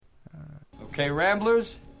Okay,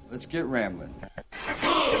 Ramblers, let's get rambling.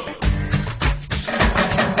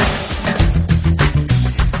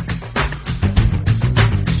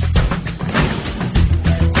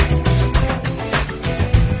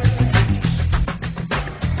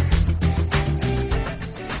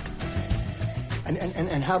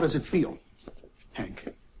 And how does it feel,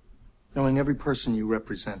 Hank? Knowing every person you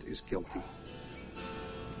represent is guilty.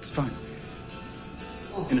 It's fine.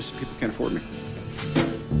 Innocent people can't afford me.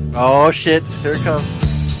 Oh shit, here it comes.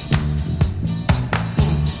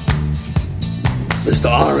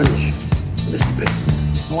 Mr. Orange, Mr. Pink.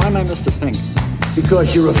 Why am I Mr. Pink?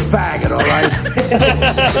 Because you're a faggot, all right?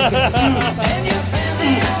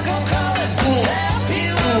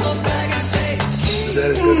 Is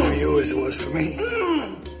that as good for you as it was for me?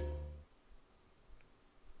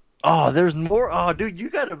 Oh, there's more. Oh, dude, you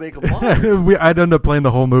gotta make a mod. I'd end up playing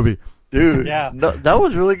the whole movie. Dude, Yeah. no, that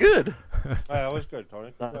was really good. That was good,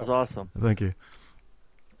 Tony. That was awesome. Thank you.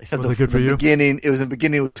 Except Was it good for you? Beginning, it was in the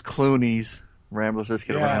beginning with Clooney's Ramblers. Let's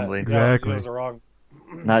get rambling. Exactly. It was wrong.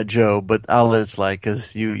 Not Joe, but I'll let it slide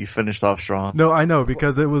because you finished off strong. No, I know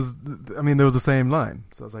because it was. I mean, there was the same line,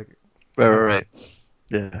 so I was like, Right.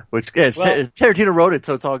 Yeah, Tarantino wrote it,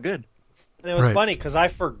 so it's all good. And it was Right. funny because I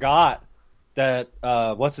forgot that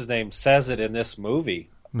what's his name says it in this movie.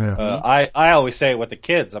 yeah. I always say it with the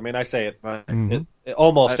kids. I mean, I say it, Right.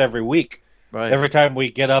 almost every week. Right. Every time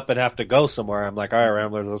we get up and have to go somewhere, I'm like, all right,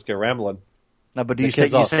 Ramblers, let's get rambling. No, but The you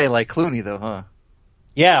kids say all- it like Clooney though, huh?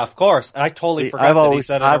 Yeah, of course. I totally See, forgot that he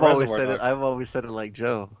said it in I've always Reservoir said it. Dogs. I've always said it like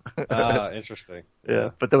Joe. Interesting. Yeah,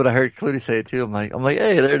 but then when I heard Clooney say it too, I'm like,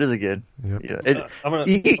 hey, there it is again. Yep. Yeah, I'm gonna-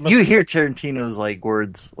 you hear Tarantino's like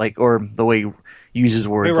words, like or the way he uses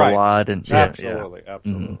words You're right. a lot, and Absolutely.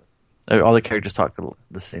 all the characters talk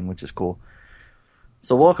the same, which is cool.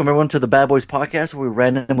 So welcome everyone to the Bad Boys Podcast, where we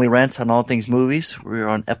randomly rant on all things movies. We're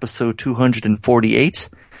on episode 248.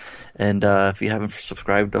 And if you haven't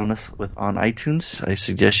subscribed on us on iTunes, I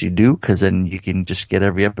suggest you do, because then you can just get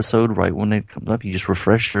every episode right when it comes up. You just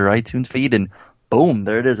refresh your iTunes feed, and boom,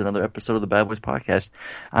 there it is, another episode of the Bad Boys Podcast.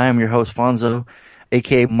 I am your host, Fonzo,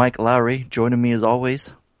 a.k.a. Mike Lowry. Joining me as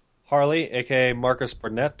always, Harley, a.k.a. Marcus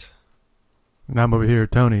Burnett. And I'm over here,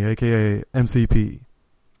 Tony, aka MCP.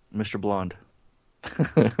 Mr. Blonde.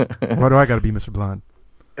 Why do I got to be Mr. Blonde?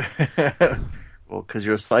 Well, because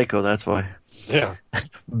you're a psycho, that's why. Yeah.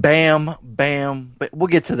 Bam, bam. But we'll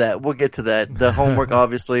get to that. The homework,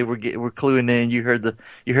 obviously, we're cluing in. You heard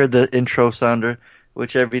the intro sounder,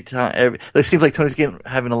 which it seems like Tony's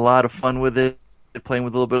having a lot of fun with it, playing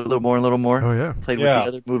with a little more. Oh yeah. Played with the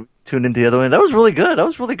other movie, tuned into the other one. That was really good. That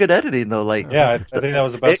was really good editing, though. Like, Yeah, I think that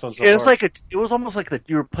was the best one so it was far. it was almost like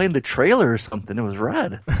you were playing the trailer or something. It was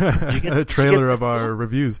rad. A trailer of our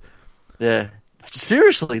reviews. Yeah.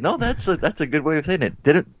 Seriously, no, that's a good way of saying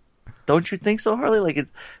it. Don't you think so, Harley? Like it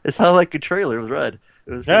sounded like a trailer. It was rad.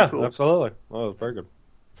 It was really cool. Absolutely. Oh, it was very good.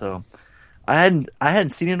 So I hadn't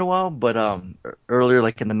seen it in a while, but earlier,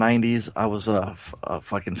 like in the '90s, I was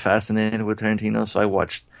fucking fascinated with Tarantino. So I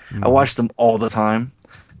watched them all the time.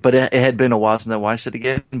 But it had been a while since I watched it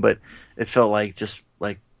again. But it felt like just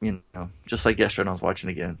like yesterday, I was watching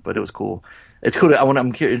it again. But it was cool. It's cool.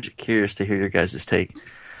 I'm curious to hear your guys' take.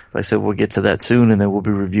 Like I said, we'll get to that soon, and then we'll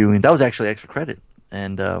be reviewing. That was actually extra credit,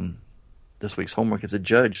 and this week's homework is a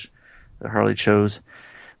judge that Harley chose.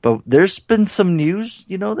 But there's been some news,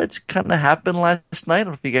 that's kind of happened last night. I don't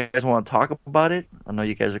know if you guys want to talk about it. I know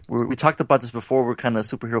you guys we talked about this before. We're kind of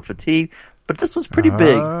superhero fatigued, but this was pretty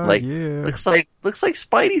big. Yeah. Looks like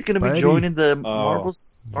Spidey's going to be joining the Marvel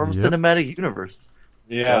Cinematic Universe.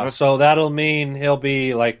 Yeah, so that'll mean he'll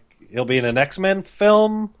be in an X-Men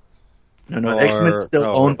film. No, X-Men's still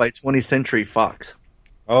owned by 20th Century Fox.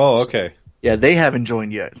 Oh, okay. Yeah, they haven't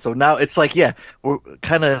joined yet. So now it's like, we're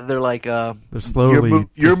kind of, they're like, They're slowly.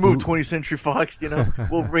 Your move, 20th Century Fox,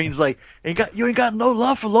 Wolverine's like, you ain't got no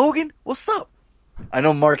love for Logan? What's up? I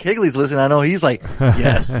know Mark Higley's listening. I know he's like,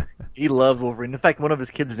 yes, he loves Wolverine. In fact, one of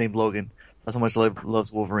his kids is named Logan. That's how much he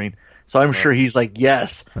loves Wolverine. So I'm sure he's like,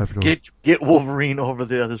 yes, That's cool. get Wolverine over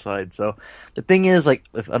the other side. So the thing is, like,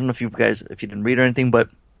 I don't know if you didn't read or anything, but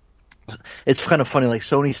it's kind of funny. Like,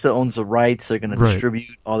 Sony still owns the rights; they're going to distribute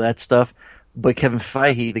all that stuff. But Kevin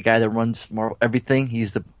Feige, the guy that runs Marvel everything,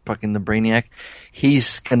 he's the brainiac.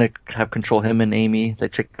 He's going to have control. Him and Amy,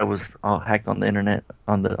 that chick that was hacked on the internet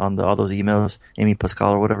on all those emails, Amy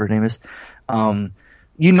Pascal or whatever her name is.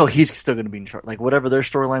 He's still going to be in charge. Like, whatever their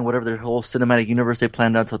storyline, whatever their whole cinematic universe they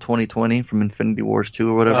planned out till 2020 from Infinity Wars 2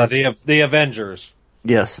 or whatever. The Avengers.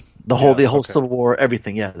 Yes. The whole Civil War,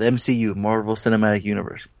 everything, the MCU, Marvel Cinematic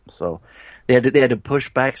Universe. So they had to push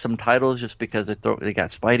back some titles just because they got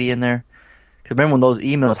Spidey in there. Because remember when those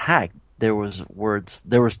emails hacked, there was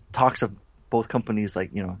talks of both companies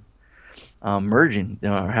like merging,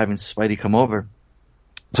 or having Spidey come over.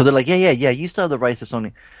 So they're like, yeah, you still have the rights to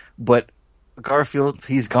Sony, but Garfield,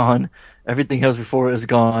 he's gone. Everything else before is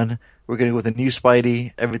gone. We're going to go with a new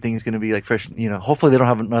Spidey. Everything's going to be like fresh. Hopefully they don't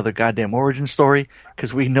have another goddamn origin story,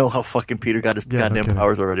 because we know how fucking Peter got his goddamn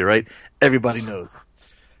powers already, right? Everybody knows.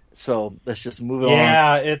 So let's just move on.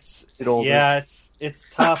 It's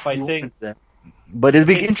tough. I think, but it'd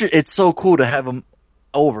be it's so cool to have him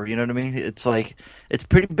over. You know what I mean? It's like it's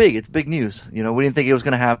pretty big. It's big news. We didn't think it was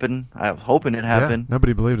going to happen. I was hoping it happened. Yeah,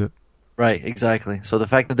 nobody believed it. Right, exactly. So the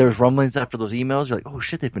fact that there was rumblings after those emails, you're like, oh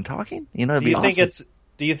shit, they've been talking. It'd be awesome.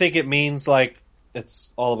 Do you think it means like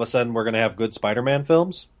it's all of a sudden we're going to have good Spider-Man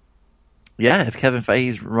films? Yeah, if Kevin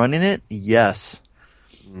Feige's running it, yes.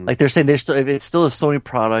 Like they're saying, if it's still a Sony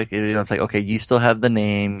product, it's like, okay, you still have the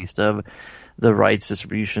name, you still have the rights,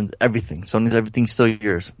 distributions, everything. Everything's still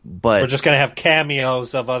yours. But we're just going to have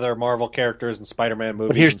cameos of other Marvel characters in Spider-Man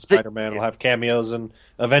movies, and Spider-Man will have cameos in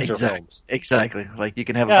Avenger films. Exactly. Like you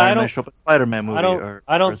can have Iron Man show up in a Spider-Man movie.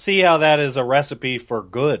 I don't see how that is a recipe for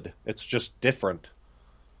good. It's just different.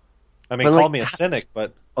 I mean, call me a cynic,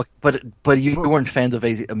 but... Okay, but you weren't fans of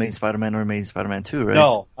Amazing Spider-Man or Amazing Spider-Man 2, right?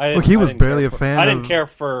 No, I didn't. He was barely a fan. I didn't care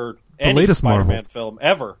for any latest Spider-Man Marvels film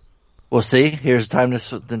ever. Well, see, here's time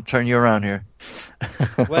to turn you around here.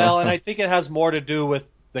 Well, and I think it has more to do with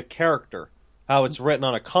the character, how it's written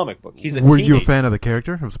on a comic book. He's a Were teenager. you a fan of the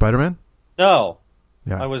character of Spider-Man? No.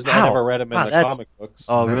 Yeah. I never read him in the comic books.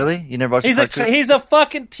 Oh, really? You never watched He's a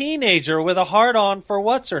fucking teenager with a hard-on for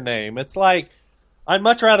what's-her-name. It's like... I'd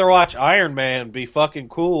much rather watch Iron Man be fucking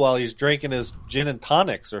cool while he's drinking his gin and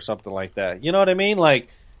tonics or something like that. You know what I mean? Like,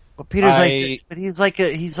 but he's like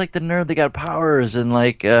the nerd that got powers, and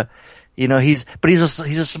like, he's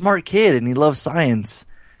a smart kid and he loves science,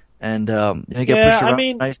 and he got pushed around. I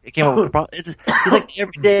mean, it came up with he's like the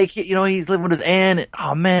everyday kid. He's living with his aunt. And,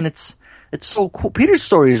 oh man, it's so cool. Peter's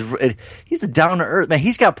story he's a down to earth man.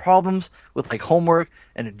 He's got problems with like homework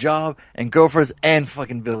and a job and girlfriends and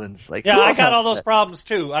fucking villains. Like, yeah, I got all those problems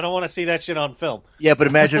too. I don't want to see that shit on film. Yeah, but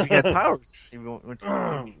imagine if you had powers.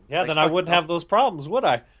 Yeah, then I wouldn't have those problems, would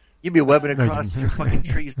I? You'd be webbing across your fucking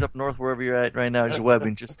trees up north, wherever you're at right now, just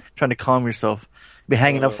webbing, just trying to calm yourself. Be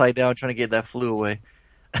hanging upside down, trying to get that flu away.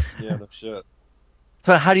 Yeah, no shit.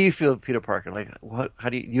 So, how do you feel, Peter Parker? Like, how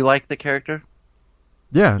do you like the character?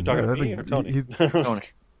 Yeah, you talking I to me or Tony? Tony.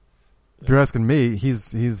 If you're asking me,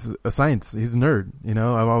 he's a science. He's a nerd.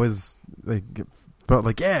 I've always felt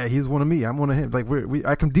like, yeah, he's one of me. I'm one of him. Like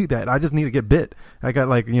I can do that. I just need to get bit. I got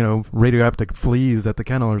radioactive fleas at the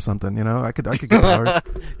kennel or something. I could get powers.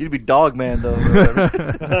 You'd be Dog Man though.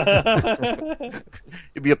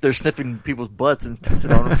 You'd be up there sniffing people's butts and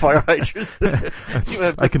pissing on fire hydrants.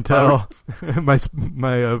 I can tell. my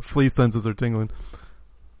flea senses are tingling.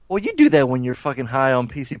 Well, you do that when you're fucking high on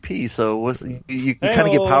PCP, so you kind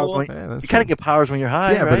of get powers when you're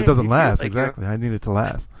high. Yeah, right? but it doesn't last. Exactly, I need it to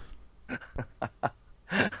last.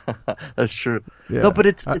 That's true. Yeah. No,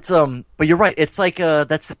 but but you're right. It's like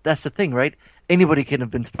that's the thing, right? Anybody can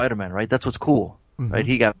have been Spider-Man, right? That's what's cool, right?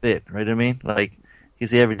 He got bit, right? I mean, like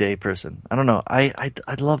he's the everyday person. I don't know. I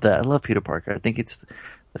love that. I love Peter Parker. I think it's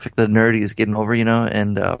the fact that nerdy is getting over,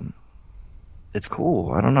 and it's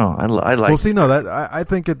cool. I don't know. I like. Well, see, no, that I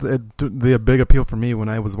think the big appeal for me when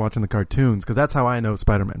I was watching the cartoons, because that's how I know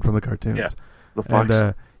Spider-Man, from the cartoons. Yeah, the Fox.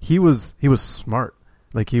 And he was smart.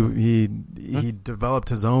 Like he developed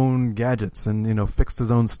his own gadgets and fixed his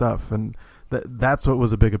own stuff, and that's what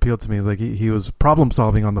was a big appeal to me. Like he was problem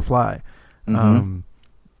solving on the fly, and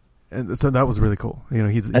so that was really cool.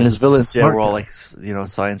 He's his villains were all guy. like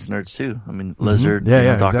science nerds too. I mean, Lizard,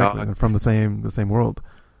 yeah, Doc exactly, Ock. from the same world.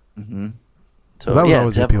 Mm-hmm. So that was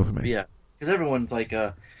always the appeal for me. Yeah, because everyone's like,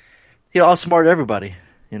 he'll outsmart everybody.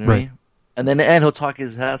 You know what I mean? And then he'll talk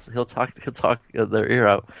his ass. He'll talk their ear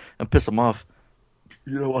out and piss them off.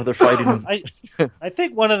 While they're fighting him. I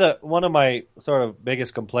think one of my sort of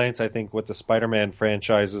biggest complaints, I think, with the Spider-Man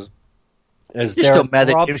franchises is you're still mad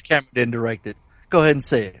that James Cameron didn't direct it. Go ahead and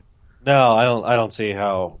say it. No, I don't see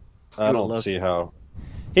how. I don't see how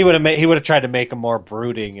he would have tried to make them more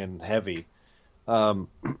brooding and heavy.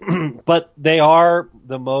 But they are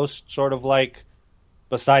the most sort of like,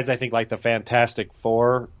 besides I think like the Fantastic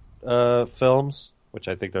Four films, which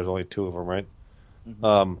I think there's only 2 of them, right?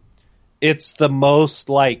 Mm-hmm. It's the most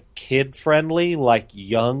like kid friendly, like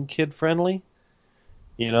young kid friendly.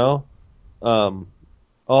 All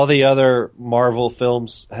the other Marvel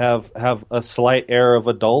films have a slight air of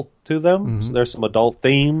adult to them. Mm-hmm. So there's some adult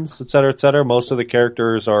themes, et cetera, et cetera. Most of the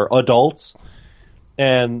characters are adults.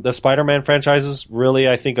 And the Spider-Man franchises really,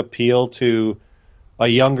 I think, appeal to a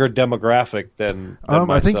younger demographic than myself.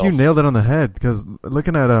 I think you nailed it on the head, because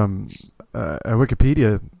looking at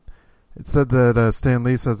Wikipedia, it said that Stan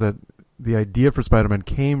Lee says that the idea for Spider-Man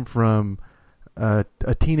came from a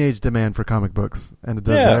teenage demand for comic books and a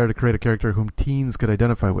desire to create a character whom teens could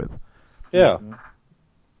identify with. Yeah.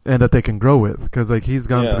 And that they can grow with, because like he's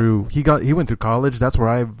gone through, he went through college. That's where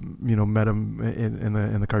I met him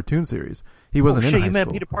in the cartoon series. He wasn't in high you school.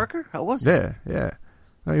 met Peter Parker? How was it? Yeah.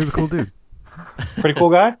 No, he was a cool dude. Pretty cool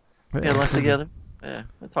guy. Yeah, let's together. Yeah,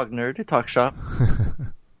 they talk nerd, they talk shop.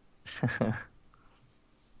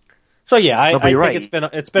 So yeah, I think right.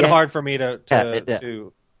 it's been hard for me to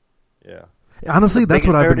Honestly, that's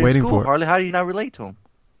what I've been waiting for. Harley, how do you not relate to him?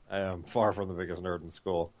 I am far from the biggest nerd in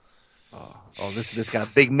school. Oh, this guy,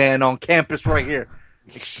 big man on campus right here.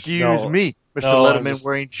 Excuse me, Mr. No, Letterman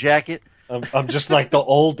wearing jacket. I'm just like the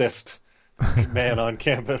oldest man on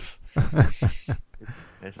campus.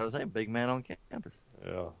 That's what I'm saying, big man on campus.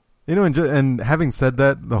 Yeah. And having said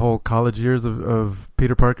that, the whole college years of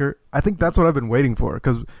Peter Parker, I think that's what I've been waiting for,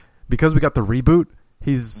 because we got the reboot.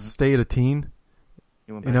 He's stayed a teen.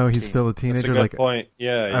 He's still a teenager. That's a good point.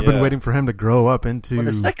 Yeah, I've been waiting for him to grow up into. Well,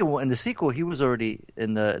 the second one, in the sequel, he was already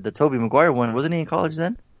in the Tobey Maguire one. Wasn't he in college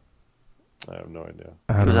then? I have no idea.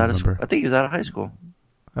 I don't remember. I think he was out of high school.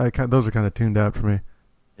 Those are kind of tuned out for me.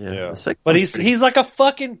 Yeah. But he's like a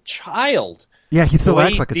fucking child. Yeah, he still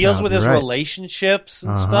acts like a child. He deals with his relationships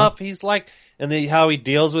and stuff. He's like, how he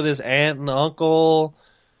deals with his aunt and uncle.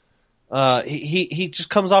 He just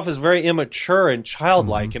comes off as very immature and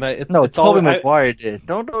childlike, and Tobey Maguire did.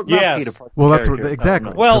 Don't not Peter Parker. Well, that's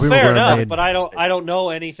exactly. Well, Tobey fair Maguire enough, but I don't know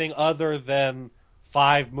anything other than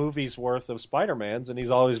 5 movies worth of Spider-Mans, and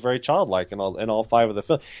he's always very childlike in all 5 of the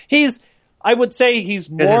films. I would say he's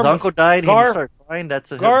more. His uncle died. He started crying.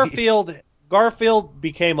 Garfield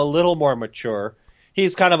became a little more mature.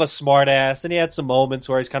 He's kind of a smart ass, and he had some moments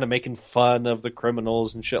where he's kind of making fun of the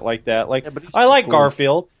criminals and shit like that. I like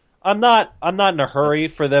Garfield. I'm not in a hurry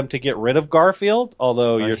for them to get rid of Garfield,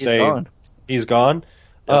 although you're saying he's gone.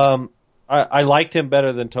 Yep. I liked him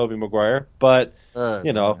better than Tobey Maguire, but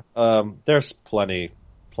there's plenty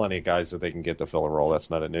of guys that they can get to fill a role. That's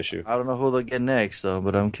not an issue. I don't know who they'll get next, though,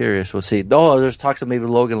 but I'm curious. We'll see. Oh, there's talks of maybe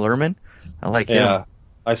Logan Lerman. I like him. Yeah,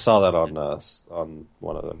 I saw that on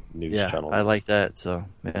one of the news channels. I like that. So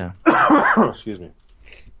yeah. Excuse me.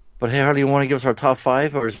 But hey, Harley, you want to give us our top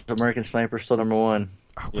 5, or is American Sniper still number 1?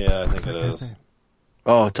 Yeah, I think it is.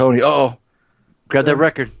 Oh, Tony. Grab that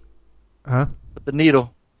record. Huh? With the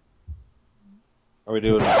needle. Are we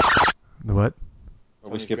doing... The what? Are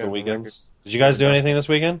we skipping weekends? Did you guys do anything this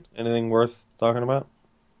weekend? Anything worth talking about?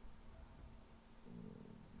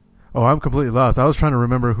 Oh, I'm completely lost. I was trying to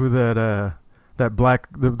remember who the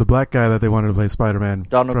black guy that they wanted to play Spider-Man.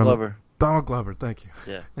 Donald Glover. Donald Glover, thank you.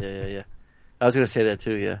 Yeah. I was going to say that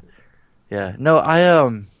too, yeah. Yeah. No, what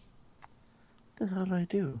the hell did I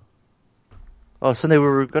do? Oh, Sunday we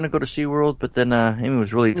were going to go to SeaWorld, but then Amy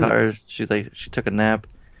was really tired. She took a nap,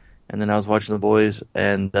 and then I was watching the boys,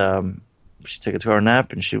 and she took a 2-hour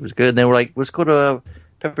nap, and she was good. And they were like, let's go to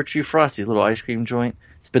Pepper Tree Frosty, a little ice cream joint.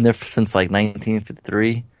 It's been there since like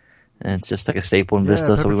 1953, and it's just like a staple in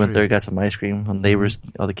Vista. So we went there, got some ice cream. The neighbors,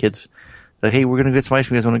 all the kids, like, hey, we're going to get some ice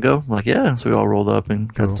cream. You guys want to go? I'm like, yeah. So we all rolled up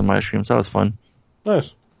and got some ice cream. So that was fun.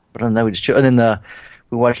 Nice. But other than that, we just chill. And then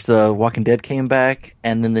we watched The Walking Dead came back,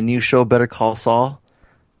 and then the new show Better Call Saul,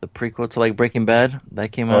 the prequel to like Breaking Bad,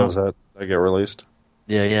 that came out. Was that get released?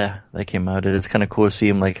 Yeah, that came out. It's kind of cool to see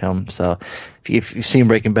him like him. So if you've seen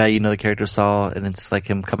Breaking Bad, you know the character Saul, and it's like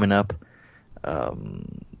him coming up.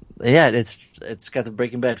 It's got the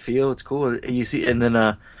Breaking Bad feel. It's cool. You see, and then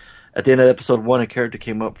at the end of episode 1, a character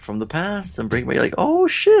came up from the past, and Breaking Bad, you're like, oh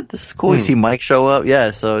shit, this is cool. You see Mike show up,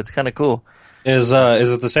 so it's kind of cool. Is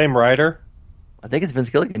it the same writer? I think it's Vince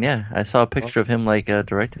Gilligan. Yeah, I saw a picture of him like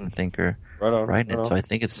directing, I think, or writing it. So I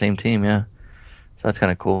think it's the same team. Yeah, so that's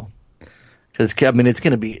kind of cool. Because it's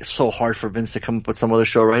going to be so hard for Vince to come up with some other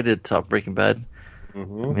show right at top Breaking Bad.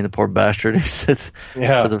 Mm-hmm. I mean, the poor bastard. He set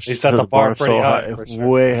the bar pretty high, sure.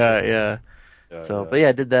 Way high. Yeah. But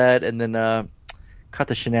I did that, and then caught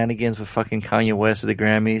the shenanigans with fucking Kanye West at the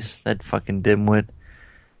Grammys. That fucking dimwit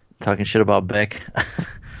talking shit about Beck.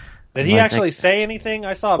 Did he actually say anything?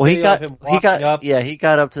 I saw a video of him walking up. Yeah, he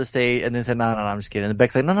got up to the stage and then said, no, I'm just kidding. And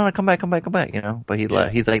Beck's like, no, come back, you know? But he's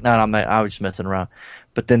like, no, I'm not, I was just messing around.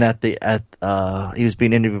 But then he was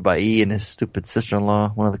being interviewed by E and his stupid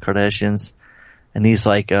sister-in-law, one of the Kardashians. And he's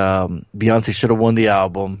like, Beyonce should have won the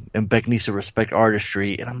album and Beck needs to respect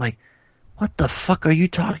artistry. And I'm like, what the fuck are you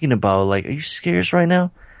talking about? Like, are you serious right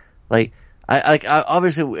now? Like, I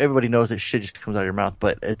obviously everybody knows that shit just comes out of your mouth,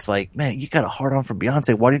 but it's like, man, you got a hard on for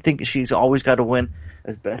Beyonce. Why do you think she's always got to win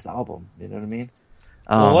as best album. You know what I mean?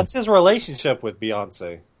 Well, what's his relationship with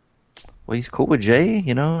Beyonce? Well, he's cool with Jay,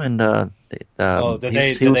 you know, and did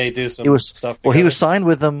they do some stuff together? Well, he was signed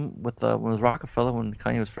with them when it was Rockefeller when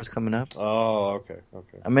Kanye was first coming up. Oh, okay.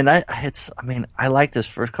 I mean, I like his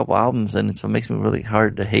first couple albums, and it's what makes me really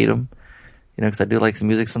hard to hate him, you know, because I do like some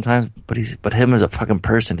music sometimes. But him as a fucking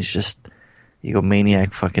person, he's just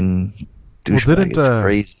egomaniac, fucking douchebag. It's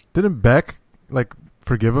crazy. Didn't Beck like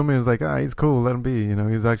forgive him? He was like, he's cool, let him be. You know,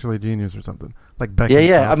 he's actually a genius or something. Like Beck.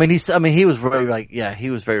 Yeah. I mean, he was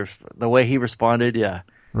very the way he responded. Yeah.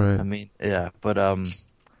 Right. I mean, yeah, but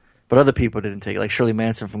other people didn't take it. Like Shirley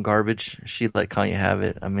Manson from Garbage, she let Kanye have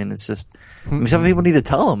it. I mean, it's just, some people need to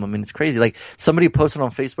tell him. I mean, it's crazy. Like somebody posted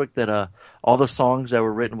on Facebook that all the songs that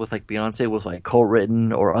were written with like Beyonce was like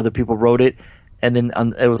co-written or other people wrote it, and then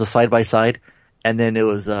it was a side by side, and then it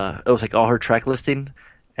was like all her track listing,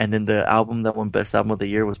 and then the album that won Best Album of the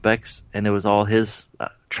Year was Beck's, and it was all his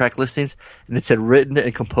track listings, and it said written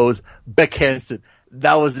and composed Beck Hansen.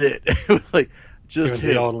 That was it. It was like just he was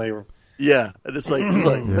the only. Yeah, and it's like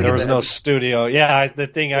there was no studio. Yeah, the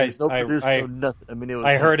thing no producer, no nothing. I mean, it was.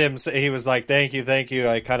 I heard him say, he was like, "Thank you.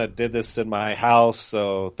 I kind of did this in my house,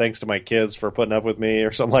 so thanks to my kids for putting up with me,"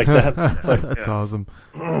 or something like that. Like, that's awesome.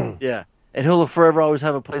 Yeah, and he'll forever always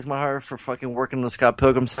have a place in my heart for fucking working on the Scott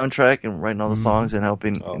Pilgrim soundtrack and writing all the songs and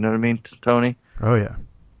helping. You know what I mean, Tony? Oh yeah.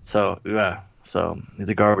 So yeah, he's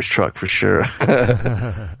a garbage truck for sure.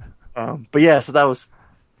 But yeah, so that was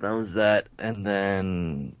that, and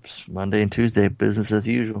then Monday and Tuesday, business as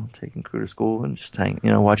usual, taking crew to school and just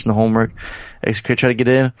watching the homework. Try to get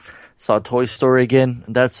in. Saw Toy Story again.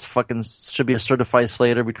 That's fucking should be a certified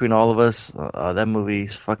Slater between all of us. That movie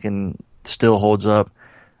fucking still holds up.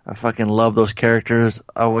 I fucking love those characters.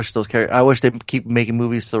 I wish they keep making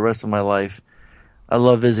movies for the rest of my life. I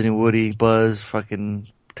love visiting Woody, Buzz, fucking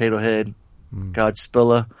Potato Head,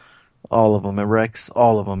 Godzilla. All of them, and Rex,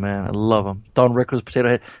 all of them, man. I love them. Don Rickles, Potato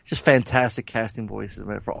Head, just fantastic casting voices,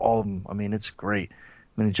 man, for all of them. I mean, it's great.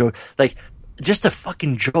 I mean, just the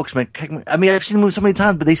fucking jokes, man. I mean, I've seen the movie so many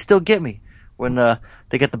times, but they still get me. When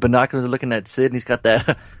they got the binoculars looking at Sid, and he's got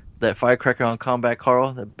that firecracker on Combat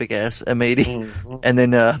Carl, that big ass M80, and then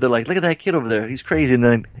they're like, "Look at that kid over there, he's crazy." And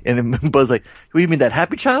then Buzz like, "What, you mean that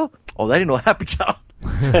Happy Child? Oh, that ain't no Happy Child."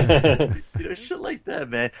 Shit like that,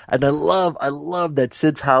 man. And I love that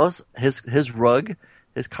Sid's house, his rug,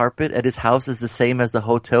 his carpet at his house is the same as the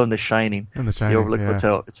hotel in The Shining. The Overlook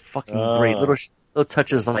Hotel. It's fucking great. Little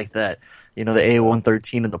touches like that. You know, the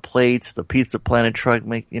A113 and the plates, the Pizza Planet truck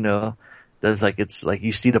there's like, it's like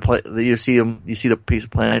you see you see the Pizza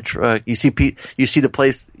Planet truck, you see the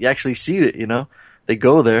place, you actually see it, you know. They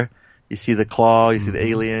go there, you see the claw, you see the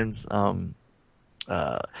aliens, and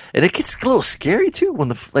it gets a little scary too when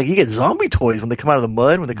you get zombie toys when they come out of the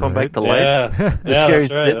mud, when they come back to life. Yeah, they're scary.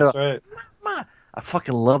 That's right. I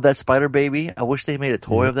fucking love that Spider Baby. I wish they made a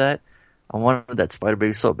toy of that. I wanted that Spider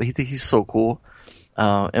Baby but he's so cool.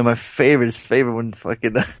 And my favorite when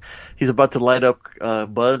fucking he's about to light up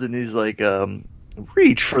Buzz and he's like,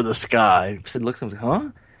 reach for the sky. Sid looks at him, like, huh?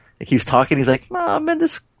 He keeps talking. He's like, "Mom, man,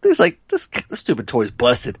 this stupid toy's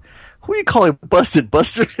busted. Who are you calling busted,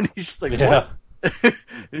 Buster?" And he's just like, "What?" And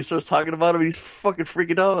he starts talking about him. And he's fucking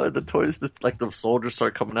freaking out. And the toys, like the soldiers,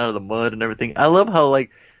 start coming out of the mud and everything. I love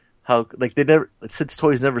how Sid's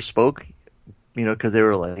toys never spoke, you know, because they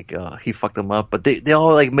were like he fucked them up. But they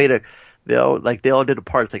all like they all did a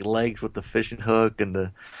part. It's like legs with the fishing hook and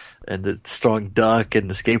the strong duck and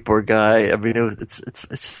the skateboard guy. I mean,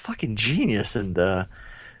 it's fucking genius, and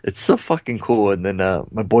it's so fucking cool. And then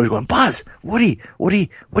my boy's going, "Buzz, Woody,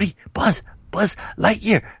 Buzz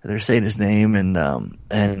Lightyear," and they're saying his name, and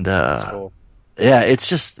cool. Yeah, it's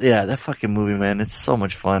just that fucking movie, man. It's so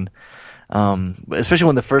much fun, especially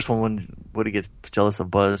when the first one, when Woody gets jealous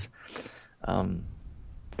of Buzz.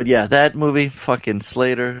 But yeah, that movie, fucking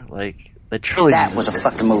Slater, like the trilogy. That was a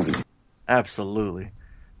fucking movie. Absolutely.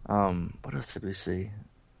 What else did we see?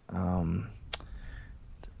 Then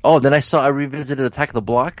I revisited Attack of the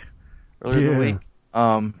Block earlier in the week.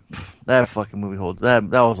 That fucking movie holds. That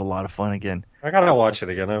was a lot of fun again. I gotta watch it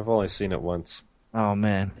again. I've only seen it once. Oh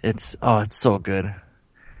man, it's so good.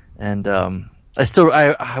 And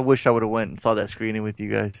I wish I would have went and saw that screening with you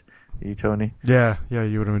guys. You, Tony. Yeah,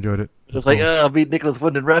 you would have enjoyed it. Just like, I'll beat Nicholas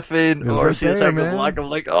Winding Refn or see Attack of the Block. I'm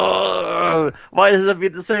like, why does it be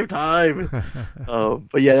at the same time?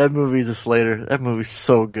 But yeah, that movie's a Slater. That movie's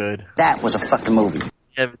so good. That was a fucking movie. If you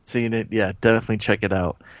haven't seen it, yeah, definitely check it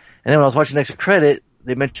out. And then when I was watching Extra Credit,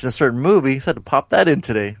 they mentioned a certain movie, so I had to pop that in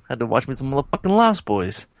today. I had to watch me some motherfucking Lost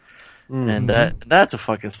Boys. Mm-hmm. And that's a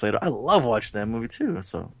fucking Slater. I love watching that movie too,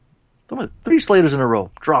 so 3 Slaters in a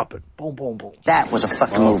row. Drop it. Boom, boom, boom. That was a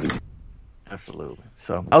fucking movie. Absolutely.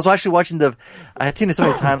 So I was actually watching I had seen it so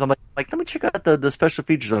many times. I'm like, let me check out the special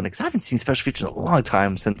features on it because I haven't seen special features in a long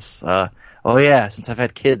time since since I've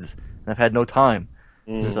had kids and I've had no time.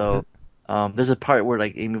 So there's a part where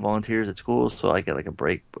like Amy volunteers at school, so I get like a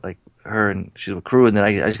break, like her and she's with crew, and then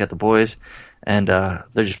I just got the boys, and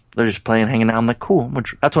they're just playing, hanging out. I'm like, cool.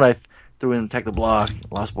 That's when I threw in Attack the Block,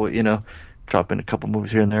 Lost Boy, drop in a couple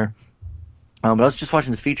movies here and there. But I was just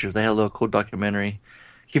watching the features. They had a little cool documentary.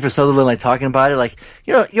 Kiefer Sutherland like talking about it, like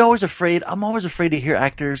you're always afraid. I'm always afraid to hear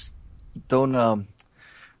actors don't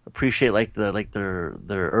appreciate like their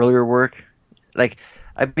earlier work. Like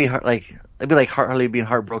I'd be like Harley being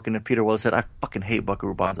heartbroken if Peter Wells said, "I fucking hate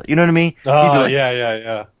Buckaroo Banzai." You know what I mean? Oh, like,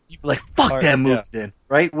 yeah. You'd be like, "Fuck that movie," then,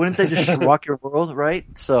 right? Wouldn't they just rock your world, right?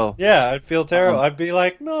 So yeah, I'd feel terrible. I'd be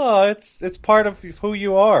like, "No, it's part of who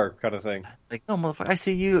you are," kind of thing. Like, no, motherfucker, I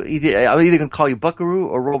see you. I'm either gonna call you Buckaroo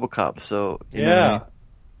or RoboCop. So you know what I mean?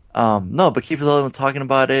 No, but Kiefer Sutherland was talking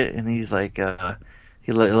about it, and he's like,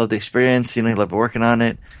 he loved the experience. He loved working on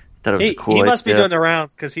it. Thought it was cool. He must be doing the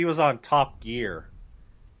rounds because he was on Top Gear,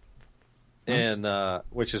 and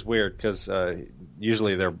which is weird because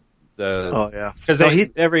usually they're because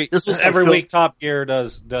every week Top Gear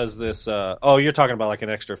does this. You're talking about like an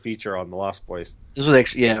extra feature on the Lost Boys. This was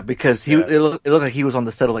extra, because it looked like he was on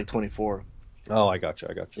the set of like 24. Oh, I got you.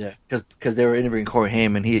 Yeah, because they were interviewing Corey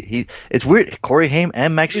Haim, and he it's weird. Corey Haim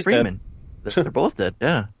and Max Freeman, they're both dead.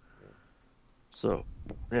 Yeah. So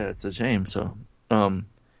yeah, it's a shame. So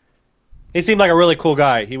he seemed like a really cool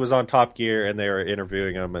guy. He was on Top Gear, and they were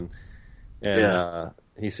interviewing him, and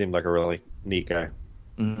he seemed like a really neat guy.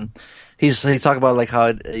 Mm-hmm. He talked about like how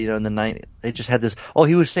in the 90s they just had this. Oh,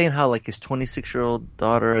 he was saying how like his 26-year-old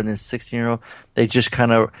daughter and his 16-year-old, they just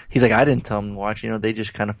kind of. He's like, I didn't tell them to watch. They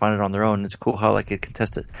just kind of find it on their own. And it's cool how like it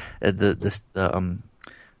contested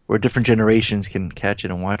where different generations can catch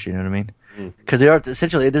it and watch it. You know what I mean? Because they are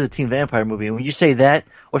essentially it is a teen vampire movie. And when you say that,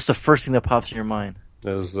 what's the first thing that pops in your mind?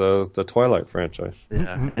 Is the Twilight franchise.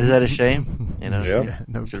 Yeah, is that a shame? Yeah,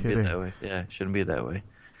 no shouldn't kidding. be that way. Yeah, it shouldn't be that way.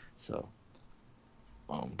 So.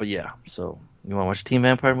 But yeah, so you want to watch a teen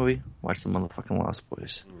vampire movie? Watch the motherfucking Lost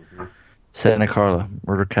Boys. Mm-hmm. Santa Carla,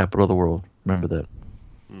 murder capital of the world. Remember that.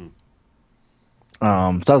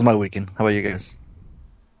 So that was my weekend. How about you guys?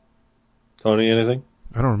 Tony, anything?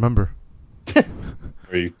 I don't remember.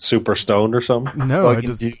 Are you super stoned or something? No, I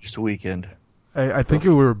just weekend. I think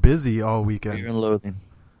we were busy all weekend. You're in loathing.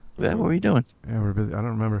 Yeah, what were you doing? Yeah, we're busy. I don't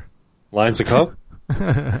remember. Lines of coke?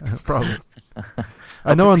 Probably.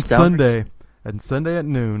 I know on Sunday. And Sunday at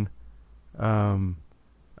noon, I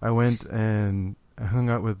went and hung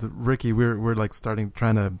out with Ricky. We're like trying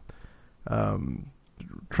to come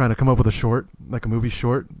up with a short, like a movie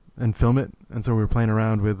short, and film it. And so we were playing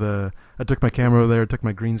around with. I took my camera over there, took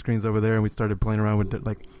my green screens over there, and we started playing around with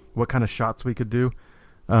like what kind of shots we could do.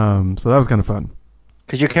 So that was kind of fun.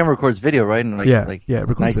 Because your camera records video, right? And nice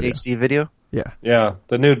video. HD video. Yeah. Yeah,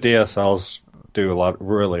 the new DSLs do a lot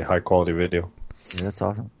really high quality video. Yeah, that's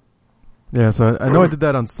awesome. Yeah, so I know I did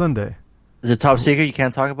that on Sunday. Is it top secret? You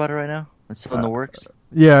can't talk about it right now? It's still in the works?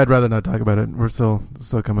 Yeah, I'd rather not talk about it. We're still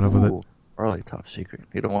coming up with it. Early top secret.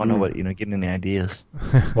 You don't want nobody, getting any ideas.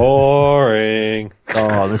 Boring.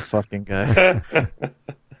 Oh, this fucking guy.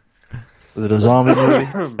 Was it a zombie movie?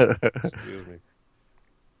 Excuse me.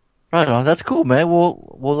 Right on. That's cool, man.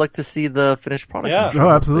 We'll like to see the finished product. Yeah.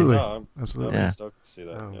 Oh, absolutely. No, Absolutely. I'm stoked to see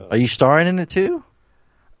that. Yeah. Are you starring in it too?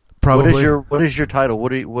 Probably. What is your title?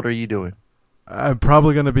 What are you doing? I'm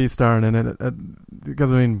probably going to be starring in it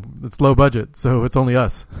because it's low budget, so it's only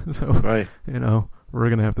us. So right. We're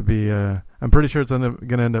going to have to be. I'm pretty sure it's going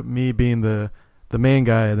to end up me being the main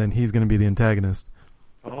guy, and then he's going to be the antagonist.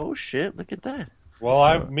 Oh shit! Look at that.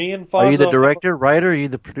 Well, me and Fonzo. Are you the director, writer? Are you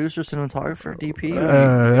the producer, cinematographer, DP?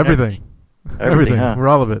 Everything. Everything. Huh? We're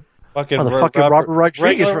all of it. Fucking Robert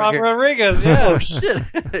Rodriguez. Robert Rodriguez, yeah. Oh shit!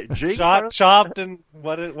 Chopped, and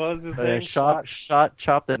what was his name? Shot,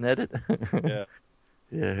 chopped, and edit. Yeah.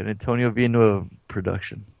 Yeah, and Antonio Villanueva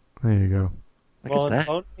production. There you go. Look at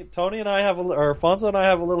that. Tony and I or Fonzo and I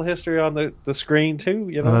have a little history on the screen too.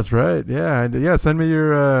 Oh, that's right. Yeah, yeah. Send me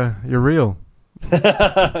your reel.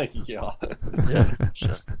 Yeah.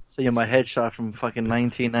 So my headshot from fucking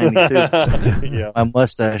 1992. Yeah. My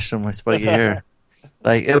mustache and my spiky hair.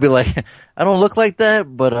 Like it'll be like I don't look like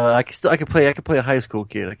that, but I can play a high school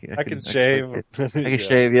kid. I can shave. I can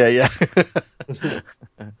shave. Yeah.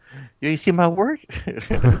 You see my work?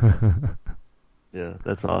 Yeah,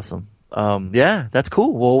 that's awesome. Yeah, that's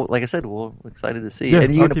cool. Well, like I said, we're excited to see. Yeah,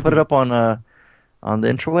 and you're gonna put it up on the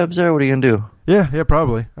intrawebs there? What are you gonna do? Yeah,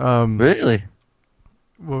 probably. Really?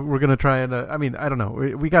 we're gonna try and I mean, I don't know.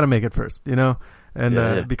 We got to make it first, you know.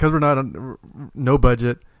 And because we're not on no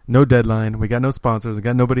budget, no deadline, we got no sponsors, we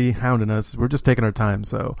got nobody hounding us. We're just taking our time.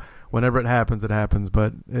 So whenever it happens, it happens.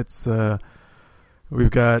 But it's we've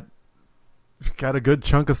got a good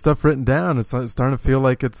chunk of stuff written down. It's starting to feel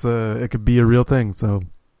like it could be a real thing. So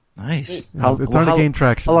nice. It's starting to gain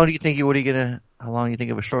traction. How long do you think? How long do you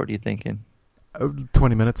think of a short? Are you thinking?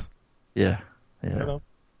 20 minutes. Yeah.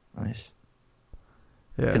 Nice.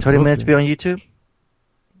 Yeah. Can 20 minutes be on YouTube?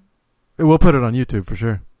 We'll put it on YouTube for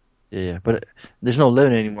sure. Yeah, but there's no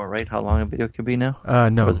limit anymore, right? How long a video can be now? No,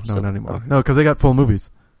 not anymore. Okay. No, because they got full movies.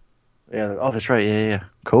 Yeah. Oh, that's right. Yeah.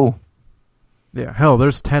 Cool. Yeah. Hell,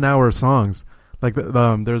 there's 10-hour songs. Like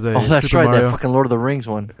there's a. Oh, that's Super right. Mario. That fucking Lord of the Rings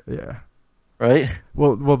one. Yeah. Right.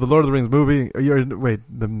 Well, the Lord of the Rings movie.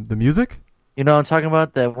 The music. You know what I'm talking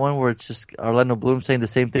about? That one where it's just Orlando Bloom saying the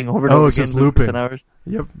same thing over and over again. Oh, it's just looping. 10 hours?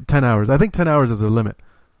 Yep, 10 hours. I think 10 hours is their limit.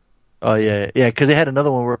 Oh, yeah, because they had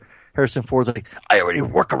another one where Harrison Ford's like, I already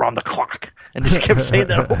work around the clock. And just kept saying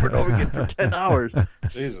that over and over again for 10 hours.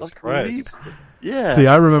 Jesus Christ. Yeah. See,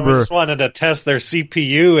 I remember. I just wanted to test their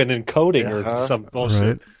CPU and encoding or some bullshit.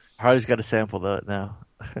 Right. Harley's got to sample that now.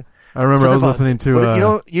 I remember I was listening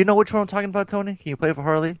to. You know which one I'm talking about, Tony? Can you play it for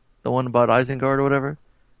Harley? The one about Isengard or whatever?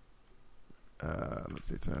 Let's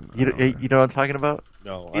see, 10. You know what I'm talking about?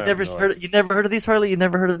 No, you never heard of these, Harley? You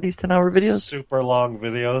never heard of these 10-hour videos? Super long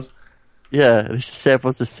videos. Yeah, it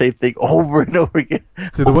samples the same thing over and over again.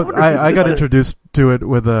 See, I got introduced to it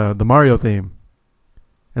with the Mario theme,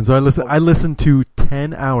 and so I listened to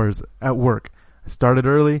 10 hours at work. I started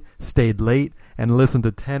early, stayed late, and listened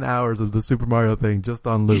to 10 hours of the Super Mario thing just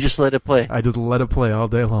on loop. You just let it play. I just let it play all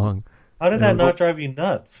day long. How did that not drive you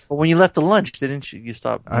nuts? But when you left the lunch, didn't you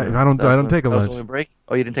stop? I don't take a lunch. Was break?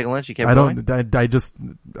 Oh, you didn't take a lunch? You kept I going? don't.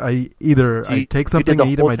 I take something to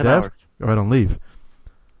eat at my desk, or I don't leave.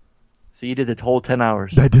 So you did the whole 10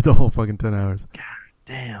 hours. I did the whole fucking 10 hours. God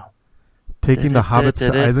damn. Taking the hobbits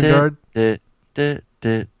to Isengard.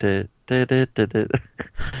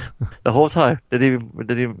 The whole time. You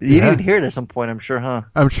didn't even hear it at some point, I'm sure, huh?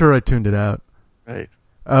 I'm sure I tuned it out. Right.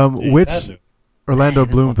 Which Orlando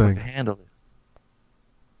Bloom thing? Handle it.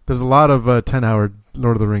 There's a lot of 10-hour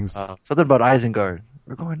Lord of the Rings. Something about Isengard.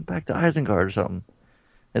 We're going back to Isengard or something.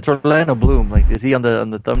 It's Orlando Bloom. Like, is he on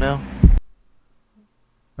the thumbnail?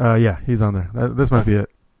 Yeah, he's on there. This might be it.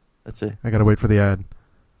 Let's see. I gotta wait for the ad.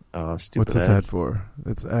 Oh, stupid. What's this ad for?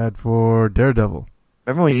 It's ad for Daredevil.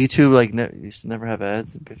 Remember when YouTube used to never have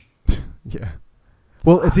ads? Yeah.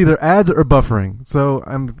 Well, it's either ads or buffering. So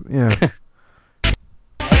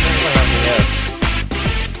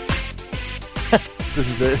This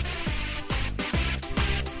is it.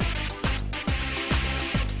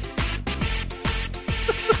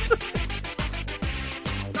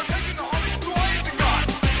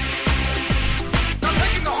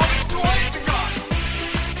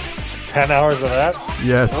 It's 10 hours of that?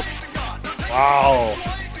 Yes. Wow.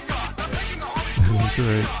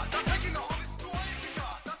 Great.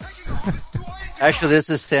 Actually, this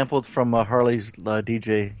is sampled from Harley's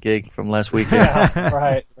DJ gig from last weekend. Yeah,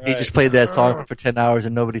 right. He just played that song for 10 hours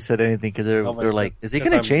and nobody said anything because they were like, is he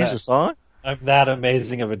going to change the song? I'm that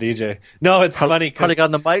amazing of a DJ. No, it's funny. Harley got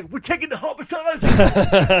on the mic. We're taking the Hobbit.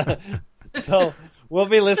 So we'll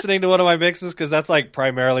be listening to one of my mixes because that's like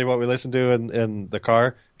primarily what we listen to in the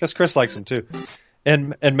car. Because Chris likes them too.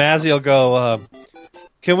 And Mazzy will go,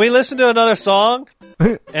 can we listen to another song?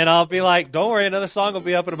 And I'll be like, don't worry, another song will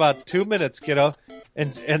be up in about 2 minutes, kiddo.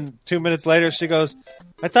 And 2 minutes later, she goes,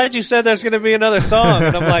 I thought you said there's going to be another song.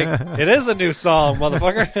 And I'm like, it is a new song,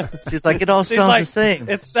 motherfucker. She's like, it all sounds the same.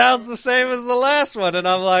 It sounds the same as the last one. And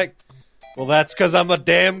I'm like, well, that's because I'm a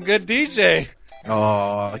damn good DJ.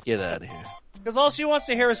 Oh, get out of here. Because all she wants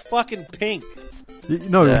to hear is fucking Pink. You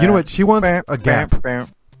know what? She wants a gap.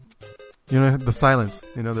 You know, the silence.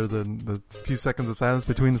 You know, there's the few seconds of silence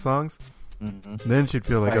between the songs. Mm-hmm. Then she'd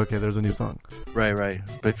feel like, okay, there's a new song. Right.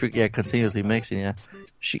 But if you're continuously mixing,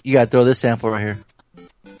 you got to throw this sample right here.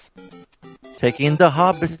 Taking the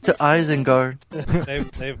hobbits to Isengard.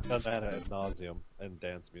 They've done that ad nauseum in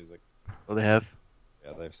dance music. Oh, they have?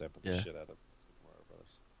 Yeah, they've sampled the shit out of Mario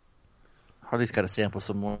Brothers. Harley's got to sample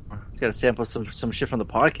some more. He's got to sample some shit from the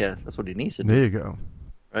podcast. That's what he needs to do. There you go.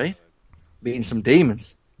 Right? Beating some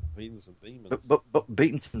demons. Beating some demons. But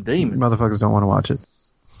beating some demons. Motherfuckers don't want to watch it.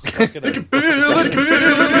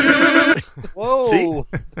 Whoa! See?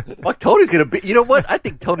 Fuck, Tony's gonna beat. You know what? I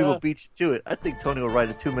think Tony will beat you to it. I think Tony will write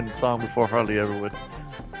a 2-minute song before Harley ever would.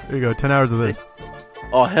 There you go. 10 hours of this.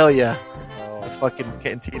 Oh hell yeah! The fucking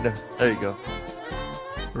cantina. There you go.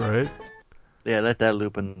 Right. Yeah, let that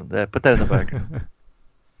loop and put that in the background.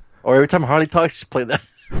 Or every time Harley talks, just play that.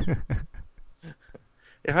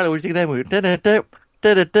 Hey, Harley, what do you think of that movie?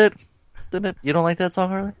 You don't like that song,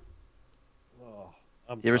 Harley?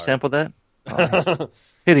 You ever sampled that? Oh, nice. He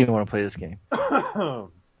didn't even want to play this game.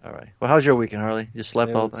 All right. Well, how's your weekend, Harley? You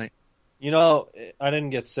slept all night? I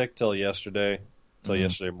didn't get sick till yesterday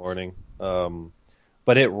morning.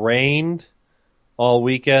 But it rained all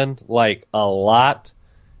weekend, like a lot.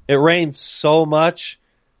 It rained so much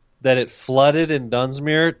that it flooded in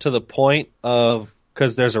Dunsmuir to the point of,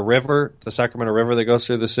 because there's a river, the Sacramento River that goes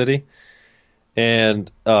through the city,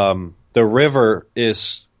 and the river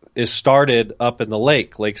is started up in the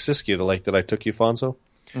Lake Siskiyou, the lake that I took you, Fonzo.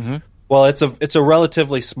 Mm-hmm. Well, it's a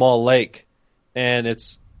relatively small lake, and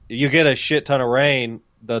you get a shit ton of rain,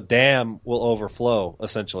 the dam will overflow,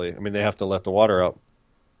 essentially. I mean, they have to let the water out.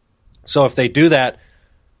 So if they do that,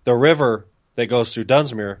 the river that goes through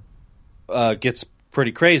Dunsmuir gets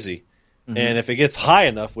pretty crazy. Mm-hmm. And if it gets high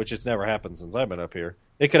enough, which it's never happened since I've been up here,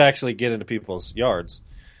 it could actually get into people's yards.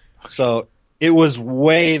 So it was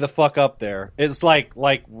way the fuck up there. It's like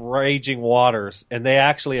raging waters, and they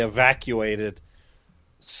actually evacuated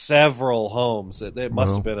several homes. It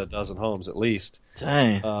must have been a dozen homes at least.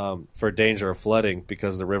 Dang. For danger of flooding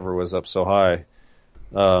because the river was up so high.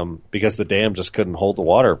 Because the dam just couldn't hold the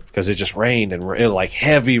water because it just rained and like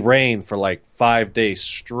heavy rain for like 5 days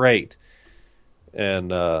straight.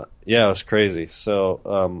 And it was crazy.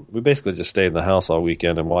 So we basically just stayed in the house all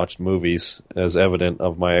weekend and watched movies as evident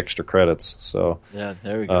of my extra credits. So yeah,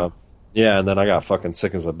 there we go. And then I got fucking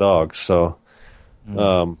sick as a dog. So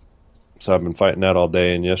so I've been fighting that all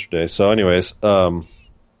day and yesterday. So anyways, we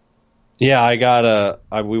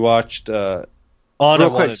watched real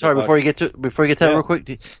quick, sorry, before you get to that, real quick,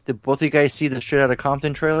 did both of you guys see the Straight Outta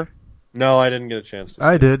Compton trailer? No, I didn't get a chance to see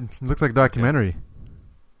I did. It looks like a documentary.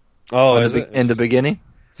 Oh, in the beginning?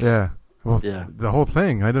 Yeah. Well, yeah. The whole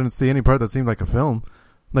thing. I didn't see any part that seemed like a film,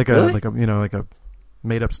 like a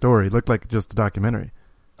made up story. It looked like just a documentary.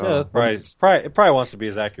 Yeah, it probably wants to be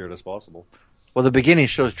as accurate as possible. Well, the beginning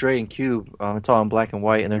shows Dre and Cube. It's all in black and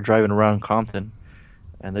white, and they're driving around Compton,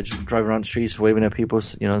 and they're just driving around the streets, waving at people,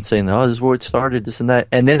 and saying, "Oh, this is where it started," this and that.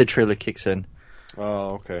 And then the trailer kicks in.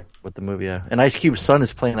 Oh, okay. With the movie, yeah. And Ice Cube's son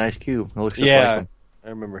is playing Ice Cube. It looks just like him. I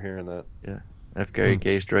remember hearing that. Yeah. F. Gary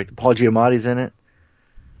Gay's directed. Paul Giamatti's in it.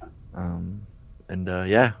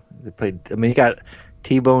 They played. I mean, you got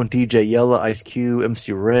T-Bone, DJ Yella, Ice Cube,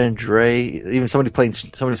 MC Ren, Dre. Even somebody's playing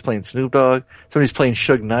Snoop Dogg. Somebody's playing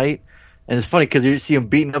Suge Knight. And it's funny because you see him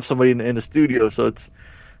beating up somebody in the studio. So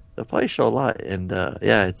they'll probably show a lot. And I'm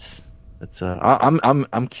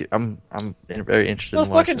very interested. Well,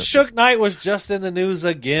 in fucking watching Suge Knight was just in the news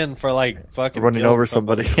again for like fucking running over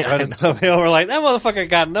somebody. Running somebody over, like that motherfucker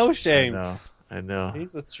got no shame. I know.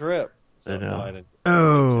 He's a trip. I know.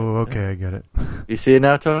 Oh, okay, I get it. You see it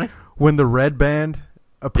now, Tony? When the red band,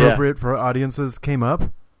 appropriate for audiences, came up,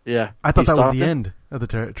 I thought that was the end of the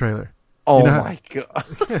trailer. Oh, my God.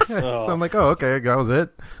 So I'm like, oh, okay, that was it.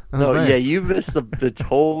 You missed the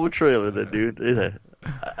whole trailer, then, dude.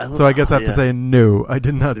 So I guess I have to say no. I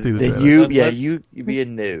did not see the trailer. You be a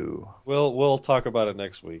no. We'll talk about it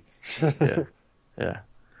next week. Yeah.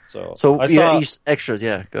 So I saw extras.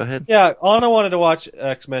 Yeah, go ahead. Yeah, Anna wanted to watch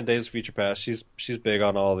X-Men: Days of Future Past. She's big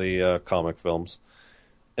on all the comic films,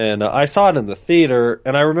 and I saw it in the theater,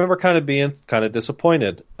 and I remember kind of being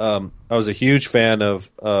disappointed. I was a huge fan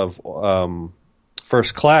of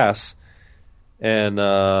First Class, and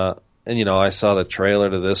I saw the trailer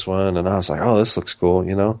to this one, and I was like, oh, this looks cool,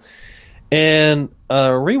 And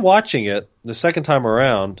rewatching it the second time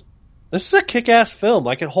around, this is a kick-ass film.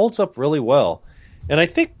 Like, it holds up really well. And I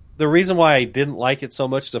think the reason why I didn't like it so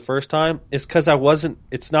much the first time is because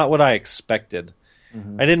it's not what I expected.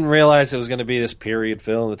 Mm-hmm. I didn't realize it was going to be this period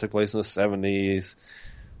film that took place in the 70s.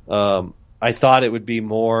 I thought it would be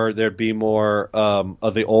there'd be more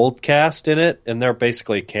of the old cast in it, and they're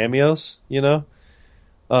basically cameos,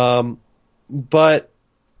 But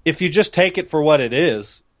if you just take it for what it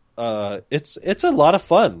is, it's a lot of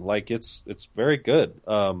fun. Like, it's very good.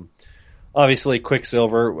 Obviously,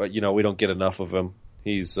 Quicksilver, we don't get enough of him.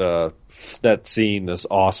 He's that scene is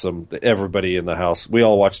awesome. Everybody in the house, we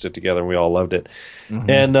all watched it together and we all loved it. Mm-hmm.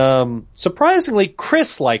 And surprisingly,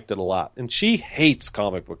 Chris liked it a lot, and she hates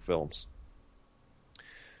comic book films.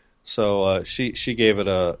 So she gave it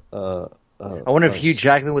a I wonder if Hugh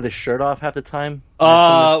Jackman with his shirt off half the time.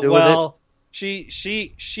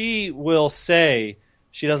 She will say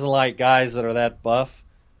she doesn't like guys that are that buff,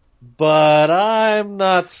 but I'm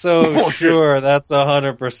not so sure that's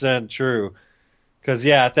 100% true. Because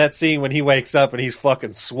at that scene when he wakes up and he's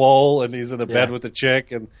fucking swole and he's in the bed with the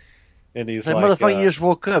chick, and And he's Like, like, motherfucker, you just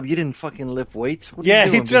woke up. You didn't fucking lift weights. What are yeah,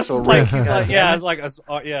 you he doing? just Being is so like, ripped? he's like, yeah, it's like, his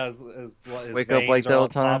Wake up veins like that are all on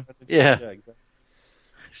the time? top and shit. Yeah. Exactly.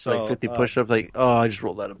 Just like 50 push-ups. Like, oh, I just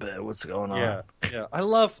rolled out of bed. What's going on? Yeah. I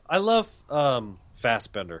love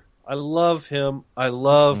Fassbender. I love him. I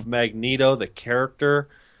love Magneto, the character.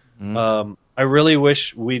 I really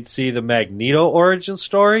wish we'd see the Magneto origin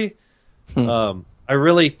story.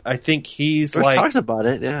 I think he's George like talks about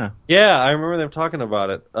it. Yeah. Yeah, I remember them talking about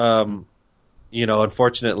it.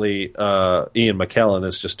 Unfortunately, Ian McKellen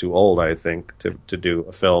is just too old, I think, to do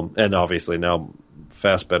a film. And obviously now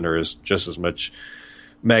Fassbender is just as much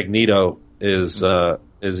Magneto is Ian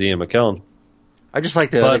McKellen. I just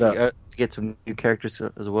like to get some new characters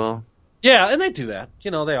as well. Yeah, and they do that.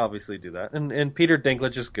 They obviously do that. And Peter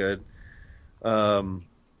Dinklage is good. And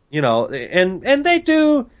they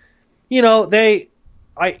do,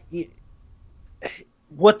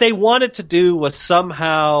 what they wanted to do was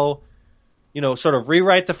somehow, sort of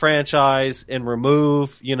rewrite the franchise and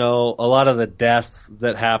remove, a lot of the deaths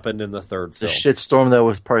that happened in the third film. The shitstorm that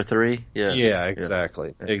was part 3. Yeah. Yeah,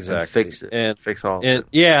 exactly. And Exactly. fix it. And fix all. And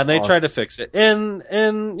they tried to fix it. And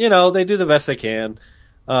they do the best they can.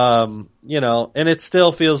 And it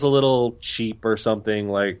still feels a little cheap or something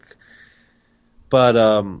like. But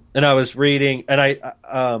and I was reading, and I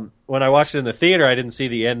when I watched it in the theater, I didn't see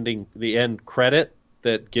the end credit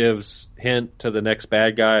that gives hint to the next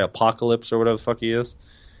bad guy, Apocalypse or whatever the fuck he is.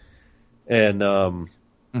 And so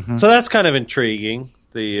that's kind of intriguing,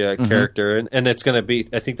 the character, and it's going to be.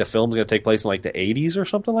 I think the film's going to take place in like the 80s or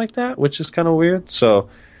something like that, which is kind of weird. So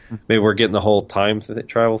maybe we're getting the whole time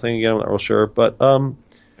travel thing again. I'm not real sure, but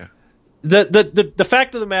the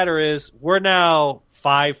fact of the matter is, we're now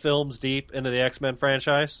 5 films deep into the X-Men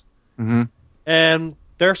franchise, and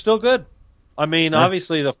they're still good. I mean,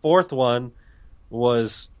 obviously the 4th one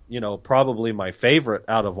was, probably my favorite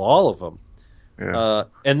out of all of them. Yeah.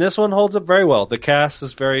 And this one holds up very well. The cast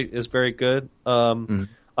is very good.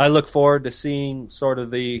 I look forward to seeing sort of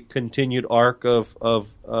the continued arc of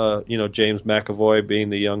James McAvoy being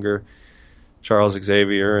the younger Charles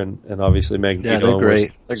Xavier, and obviously Magneto. Yeah, they're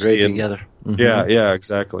great. They're great together. Yeah,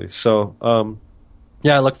 exactly. So,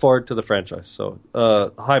 I look forward to the franchise. So,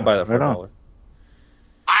 I'd buy that for $1.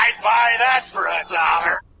 I'd buy that for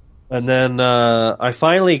 $1. And then I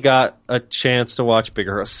finally got a chance to watch Big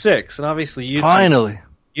Hero 6, and obviously you two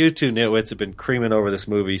nitwits have been creaming over this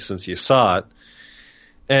movie since you saw it.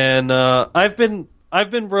 And I've been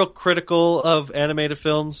real critical of animated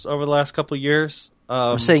films over the last couple of years.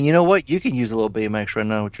 I'm saying, you know what? You can use a little Baymax right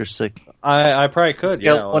now with your sick. I probably could.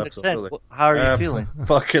 Scale 1 to 10. How are you feeling?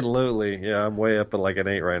 Fucking lutely. Yeah, I'm way up at like an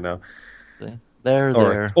 8 right now. See?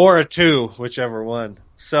 Or a 2, whichever one.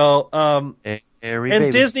 So, and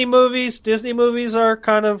baby. Disney movies are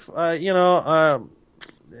kind of, they're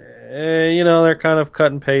kind of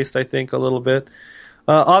cut and paste, I think, a little bit.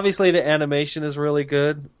 Obviously, the animation is really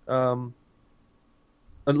good.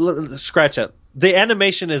 Scratch that. The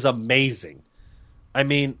animation is amazing. I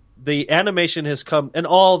mean, the animation has come, and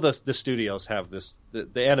all the studios have this.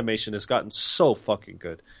 The animation has gotten so fucking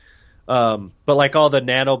good. But like all the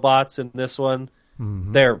nanobots in this one,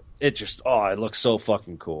 it looks so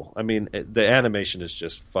fucking cool. I mean, the animation is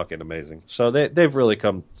just fucking amazing. So they've really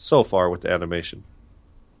come so far with the animation.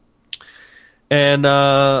 And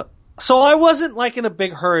so I wasn't like in a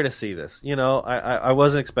big hurry to see this. I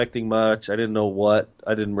wasn't expecting much. I didn't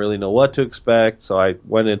really know what to expect. So I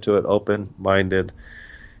went into it open-minded.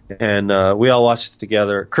 And we all watched it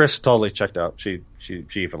together. Chris totally checked out. She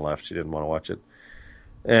even left. She didn't want to watch it.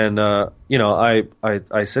 And I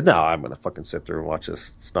said, no, I'm gonna fucking sit through and watch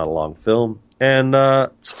this. It's not a long film, and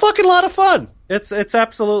it's a fucking lot of fun. It's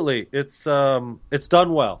absolutely it's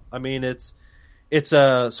done well. I mean, it's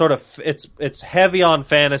a sort of it's heavy on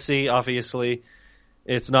fantasy. Obviously,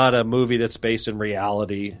 it's not a movie that's based in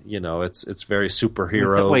reality. It's very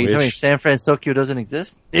superhero. Wait, you telling me San Francisco doesn't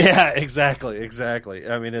exist? Yeah, exactly.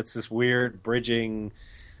 I mean, it's this weird bridging.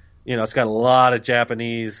 It's got a lot of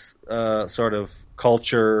Japanese sort of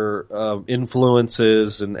culture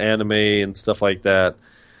influences and anime and stuff like that.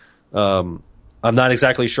 I'm not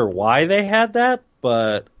exactly sure why they had that,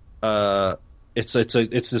 but it's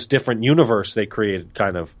this different universe they created,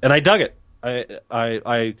 kind of, and I dug it.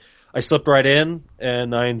 I slipped right in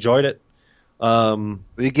and I enjoyed it.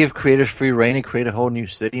 We give creators free reign to create a whole new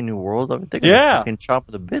city, new world. I mean, they're gonna fucking chop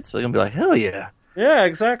the bits. They're gonna be like, hell yeah. Yeah,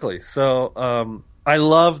 exactly. So, I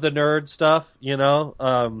love the nerd stuff,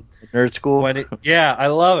 Nerd school. I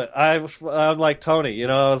love it. I'm like Tony,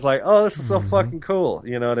 I was like, oh, this is so fucking cool.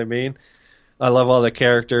 You know what I mean? I love all the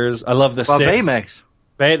characters. I love the Six.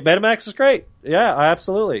 Betamax is great. Yeah,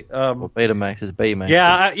 absolutely. Well, Betamax is Baymax.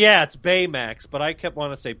 Yeah, it's Baymax, but I kept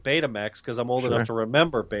wanting to say Betamax because I'm old enough to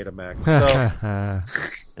remember Betamax. So,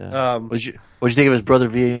 Yeah. What'd you think of his brother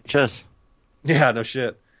VHS? yeah, no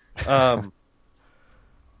shit. Yeah,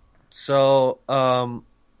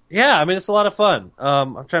 I mean, it's a lot of fun.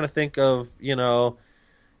 I'm trying to think of,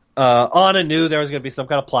 Anna knew there was going to be some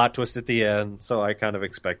kind of plot twist at the end, so I kind of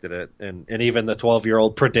expected it. And even the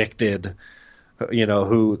 12-year-old predicted,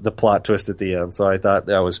 who the plot twist at the end. So I thought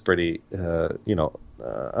that was pretty, I don't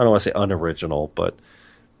want to say unoriginal, but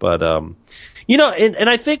and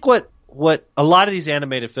I think what a lot of these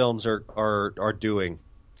animated films are doing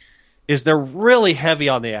is they're really heavy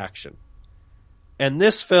on the action. And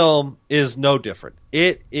this film is no different.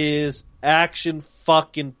 It is action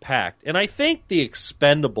fucking packed. And I think The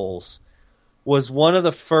Expendables was one of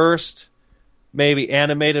the first maybe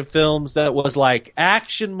animated films that was like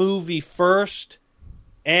action movie first,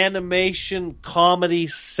 animation comedy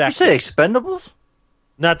second. You say Expendables?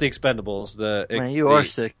 Not The Expendables. Man, you are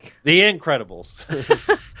sick. The Incredibles.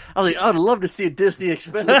 I was like, I'd love to see a Disney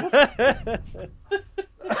Expendables.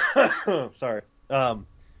 Sorry.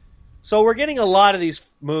 So we're getting a lot of these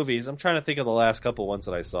movies. I'm trying to think of the last couple ones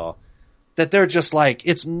that I saw. That they're just like,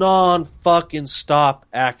 it's non-fucking-stop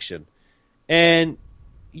action. And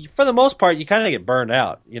for the most part, you kind of get burned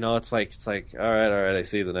out. It's like, all right, I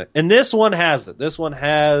see the next. And this one has it. This one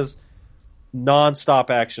has non-stop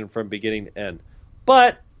action from beginning to end.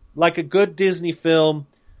 But, like a good Disney film,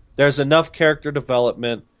 there's enough character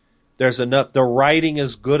development. The writing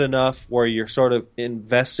is good enough where you're sort of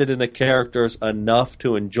invested in the characters enough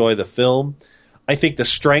to enjoy the film. I think the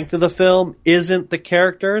strength of the film isn't the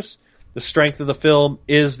characters. The strength of the film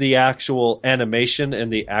is the actual animation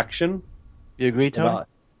and the action. You agree, Tony?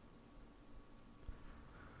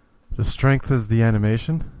 The strength is the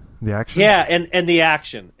animation, the action. Yeah, and the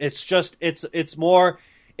action. It's just it's a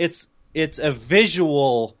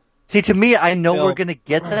visual. See, to me, I know we're gonna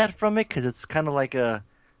get that from it because it's kind of like a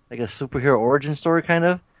superhero origin story, kind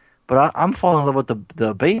of. But I'm falling in love with the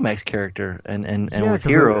Baymax character and with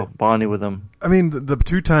Hero bonding with him. I mean, the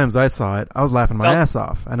two times I saw it, I was laughing my ass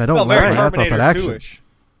off, and I don't laugh my ass off at action. 2-ish.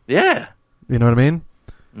 Yeah, you know what I mean.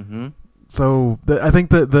 Mm-hmm. So I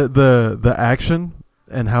think the action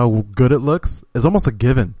and how good it looks is almost a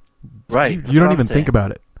given. Right. You don't even think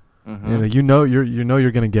about it. Mm-hmm.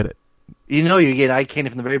 You're gonna get it. You get eye candy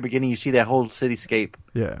from the very beginning. You see that whole cityscape.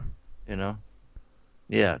 Yeah.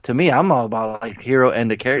 Yeah, to me, I'm all about like Hero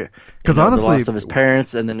and the character. Because honestly, the loss of his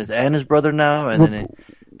parents and then his brother now, and then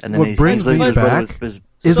what brings me back isn't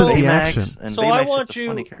the action. And so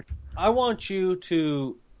Baymax I want you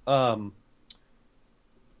to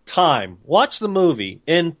watch the movie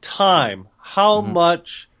in time. How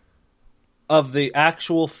much of the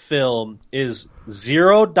actual film is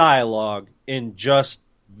zero dialogue in just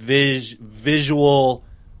visual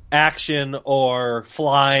action or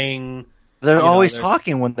flying? They're always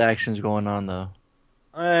talking when the action's going on, though.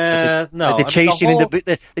 No, like the chasing in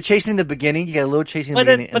the beginning. You got a little chasing in the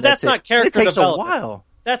beginning, but that's not character development. It takes a while.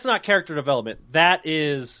 That's not character development. That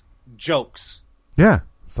is jokes. Yeah.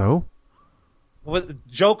 So.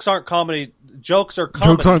 Jokes aren't comedy. Jokes are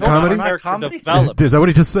comedy. Jokes aren't comedy. Character development. Is that what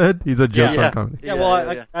he just said? He said jokes aren't comedy. Yeah.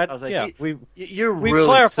 Well, I was like, you're we really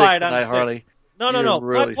clarified sick tonight, Harley. No.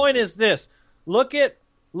 Really my point is this: look at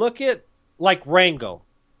like Rango.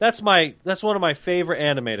 That's one of my favorite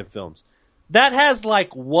animated films. That has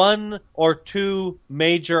like one or two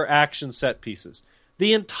major action set pieces.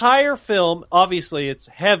 The entire film, obviously, it's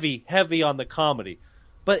heavy on the comedy,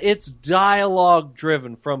 but it's dialogue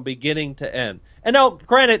driven from beginning to end. And now,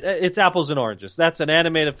 granted, it's apples and oranges. That's an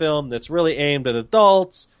animated film that's really aimed at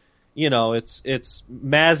adults. It's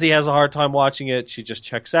Mazzy has a hard time watching it. She just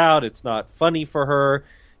checks out. It's not funny for her.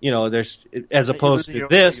 There's as opposed to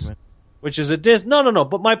this. Argument. Which is a Disney. No.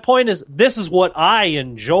 But my point is, this is what I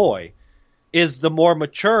enjoy, is the more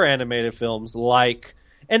mature animated films like,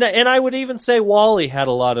 and I would even say WALL-E had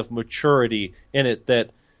a lot of maturity in it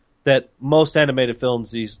that most animated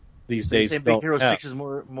films these days don't Big Hero have. 6 is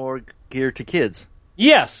more geared to kids.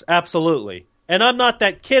 Yes, absolutely. And I'm not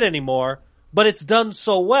that kid anymore, but it's done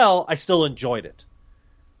so well, I still enjoyed it.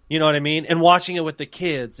 You know what I mean? And watching it with the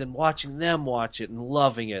kids and watching them watch it and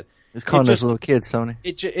loving it. It's calling us little kids, Tony.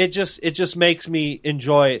 It just makes me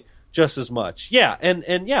enjoy it just as much. Yeah, and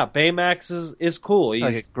Baymax is cool. He's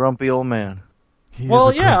like a grumpy old man.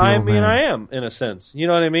 I am in a sense. You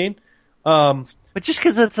know what I mean? But just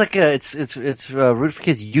because it's like it's rooted for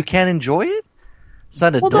kids, you can't enjoy it. It's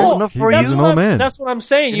not adult enough for you. He's an old man. That's what I'm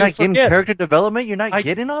saying. You're not getting character development. You're not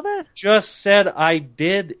getting all that. Just said I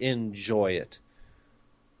did enjoy it.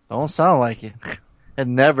 Don't sound like it. It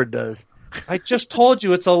never does. I just told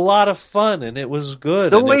you it's a lot of fun and it was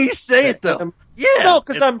good. The and way you say it, though. Yeah. No,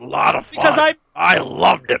 because I'm a lot of fun. because I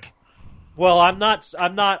loved it. Well,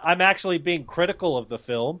 I'm actually being critical of the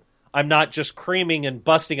film. I'm not just creaming and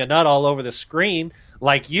busting a nut all over the screen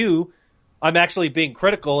like you. I'm actually being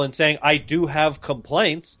critical and saying I do have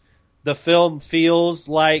complaints. The film feels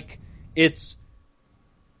like it's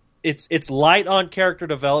light on character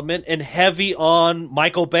development and heavy on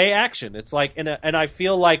Michael Bay action. It's like, and I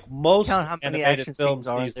feel like most Count how many animated action films scenes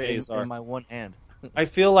are these there days are. in my one hand. I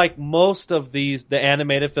feel like most of the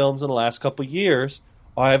animated films in the last couple of years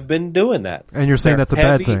have been doing that. And you're saying They're that's a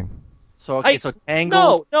heavy. bad thing. So okay, so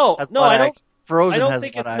Tangled. No, has a no, lot I of don't. action. Frozen I don't has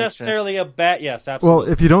think a lot it's of necessarily a bad. Yes, absolutely.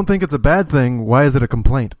 Well, if you don't think it's a bad thing, why is it a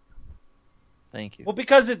complaint? Thank you. Well,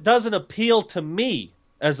 because it doesn't appeal to me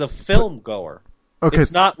as a film goer. Okay,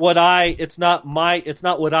 It's not what I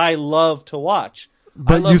love to watch.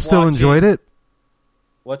 but you still enjoyed it.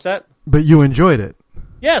 What's that? But you enjoyed it,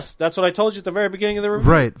 Yes, that's what I told you at the very beginning of the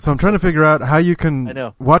review. right? So I'm trying to figure out how you I can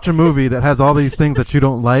know. watch a movie that has all these things that you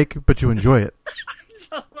don't like, but you enjoy it.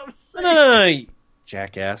 No, you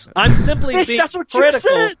jackass. I'm simply Bitch, being that's what you critical.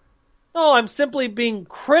 said. No, I'm simply being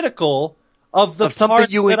critical of the Of something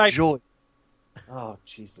parts you that enjoy. Oh,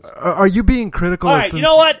 Jesus. Are you being critical? All of right, some- you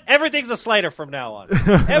know what? Everything's a Slater from now on.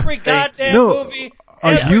 Every goddamn No, movie,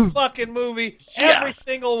 are every you- fucking movie, every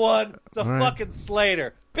single one, it's a All right. fucking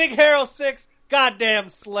Slater. Big Hero 6, goddamn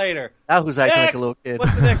Slater. Now who's acting like Next, a little kid?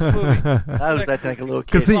 what's the next movie? Now who's acting like a little kid?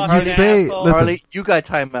 Because see, Fucking you say, asshole. listen, Harley, you got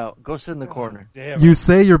time out. Go sit in the corner. Damn it. you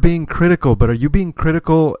say you're being critical, but are you being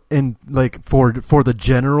critical in like for the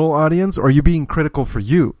general audience, or are you being critical for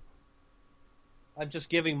you? I'm just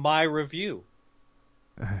giving my review.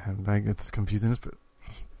 Like, it's confusing as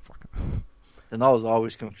And I was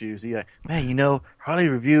always confused. He like, man, Harley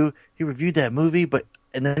he reviewed that movie,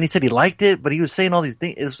 and then he said he liked it, but he was saying all these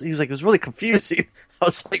things. He was like, it was really confusing. I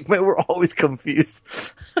was like, man, we're always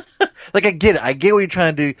confused. Like, I get it. I get what you're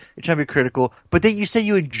trying to do. You're trying to be critical, but then you say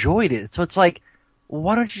you enjoyed it. So it's like,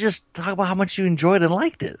 why don't you just talk about how much you enjoyed and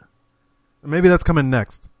liked it? Maybe that's coming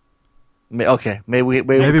next. Okay, maybe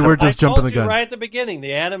we're just I jumping told the you gun. right at the beginning,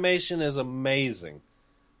 the animation is amazing.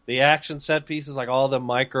 The action set pieces, like all the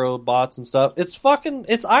micro bots and stuff, it's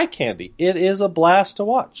eye candy. It is a blast to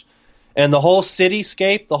watch. And the whole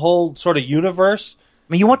cityscape, the whole sort of universe.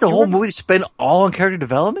 I mean, you want the whole movie to spend all on character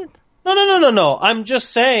development? No. I'm just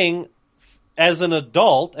saying, as an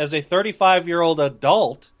adult, as a 35-year-old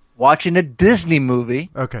adult, Watching a Disney movie.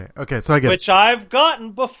 Okay, so I get which I've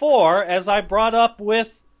gotten before, as I brought up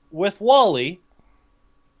with Wall-E.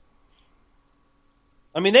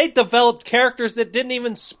 I mean, they developed characters that didn't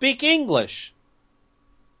even speak English.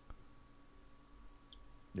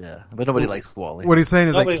 Yeah, but nobody likes Wall-E. what he's saying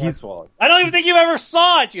is Nobody like likes he's Wall-E. I don't even think you ever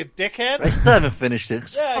saw it, you dickhead. I still haven't finished it.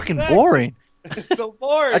 It's Yeah, fucking exactly. boring. It's so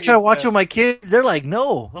boring. I try to you watch said. it with my kids. They're like,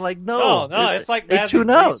 no. I'm like, no. No, it's like they Maz's tune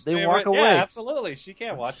out. least They favorite. walk away. Yeah, absolutely. She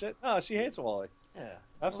can't watch it. No, she hates Wall-E. Yeah,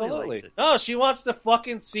 Absolutely. likes it. No, she wants to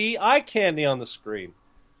fucking see eye candy on the screen.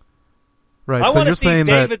 right. I So want you're to see saying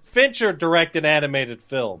David Fincher direct an animated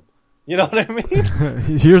film. You know what I mean?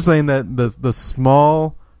 that you're saying that the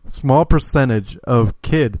small percentage of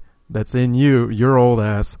kid that's in your old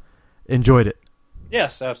ass enjoyed it.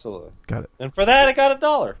 Yes, absolutely. Got it. And for that, I got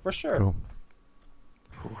 $1 for sure. Cool.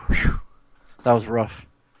 That was rough.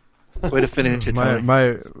 Way to finish it, My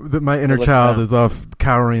Tony. my inner Look child down. is off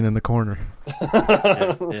cowering in the corner.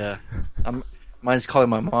 Yeah. Mine's calling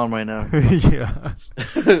my mom right now. Yeah.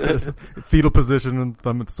 Fetal position and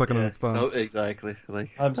thumb sucking on Yeah. its thumb. No, exactly.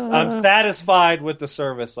 Like, I'm satisfied with the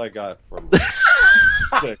service I got from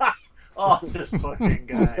Sick. oh, this fucking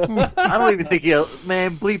guy. I don't even think he'll.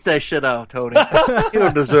 Man, bleep that shit out, Tony. You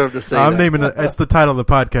don't deserve to say I'm that. naming it. It's the title of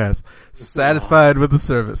the podcast. Satisfied with the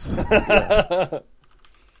service.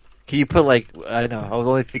 Can you put like, I know, I was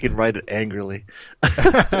only thinking write it angrily.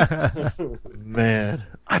 Man.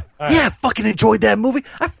 I fucking enjoyed that movie.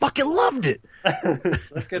 I fucking loved it.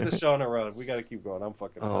 Let's get the show on the road. We got to keep going. I'm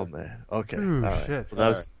fucking. Oh, tired. man. Okay. Ooh, All right. shit. Well, that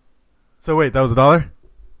was, So wait, that was $1?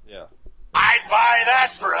 Yeah. I'd buy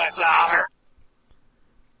that for $1.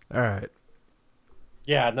 All right.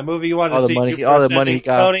 Yeah, and the movie you wanted all to the see. money, Jupiter all the money he Ascending,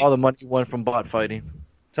 got, Tony, all the money he won from bot fighting.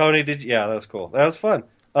 Tony, yeah, that was cool. That was fun.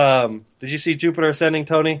 Did you see Jupiter Ascending,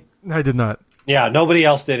 Tony? I did not. Yeah, nobody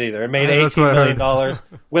else did either. It made That's what I $18 million heard.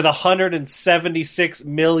 with a $176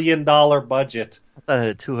 million budget. I thought it had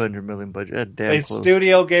a $200 million budget. That damn The close.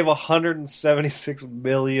 studio gave $176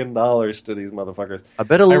 million to these motherfuckers. I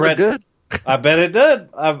bet it looked read- good. I bet it did.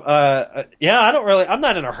 I'm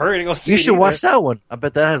not in a hurry to go see You it should either. watch that one. I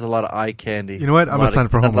bet that has a lot of eye candy. You know what? I'm gonna sign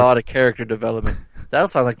up for a homework. lot of character development.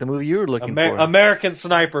 That sounds like the movie you were looking for. American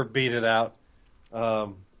Sniper beat it out. But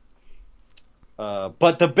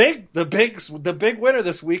the big winner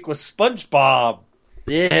this week was SpongeBob.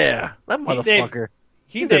 Yeah, that motherfucker.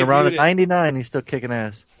 He's been around at 99. He's still kicking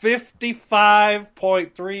ass.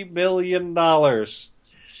 $55.3 million.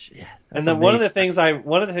 Shit, and then one of the things I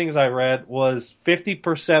read was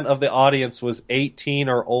 50% of the audience was 18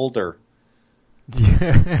 or older.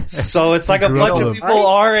 Yeah. So it's like a bunch of people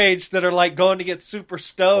our age that are like going to get super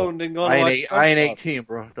stoned and going to watch SpongeBob. I ain't 18,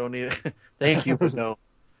 bro. Don't need it. Thank you, but no.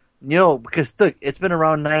 No, because look, it's been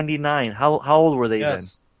around 99. How old were they then?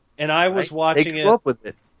 And I was watching they grew up with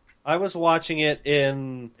it. I was watching it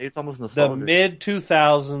in It's almost the nostalgic. mid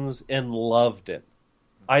 2000s and loved it.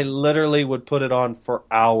 I literally would put it on for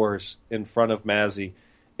hours in front of Mazzy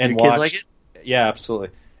and Your watch. kids like it? Yeah, absolutely,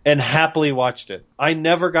 and happily watched it. I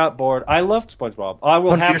never got bored. I loved SpongeBob. I will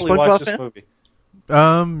You're a happily SpongeBob watch this fan? movie.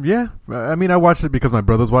 Yeah. I mean, I watched it because my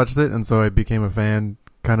brothers watched it, and so I became a fan.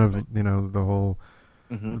 Kind of, the whole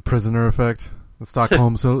prisoner effect, the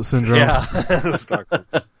Stockholm syndrome. Yeah, Stockholm.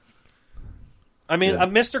 I mean,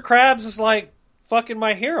 Mr. Krabs is like fucking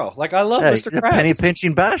my hero. Like I love Mr. Krabs. Penny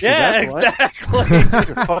pinching bastard. Yeah, that's exactly. He's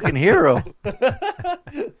your fucking hero.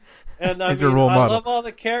 And I He's your mean, role I model. love all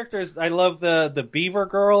the characters. I love the Beaver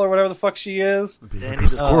Girl or whatever the fuck she is. Sandy the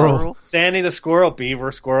Squirrel. Sandy the Squirrel,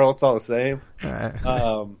 Beaver Squirrel. It's all the same.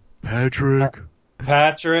 Patrick.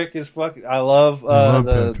 Patrick is fucking. I love love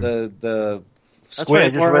the That's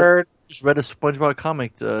right, I Squidward. just read a SpongeBob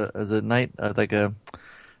comic as a night, like a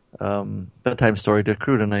bedtime story to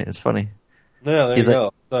crew tonight. It's funny. Yeah, there He's you like,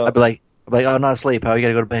 go. So, I'd be like, oh, not asleep. How you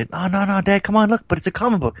gotta go to bed? Oh, no, Dad, come on, look, but it's a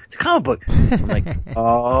comic book. It's a comic book. I'm like,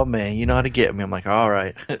 oh man, you know how to get me. I'm like, all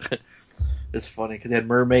right. It's funny because they had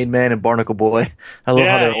Mermaid Man and Barnacle Boy. I love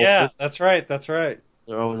how they're older. That's right.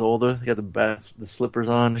 They're always older. They got the bats, the slippers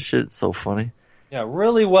on and shit. It's so funny. Yeah,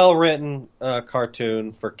 really well written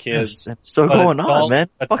cartoon for kids. It's still But going on, man.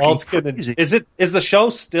 Adults Fucking can, crazy. is the show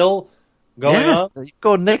still going on? You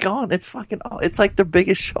go Nick on. It's fucking. It's like their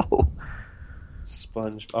biggest show.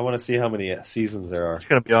 Sponge. I want to see how many seasons there are. It's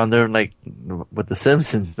gonna be on there like with the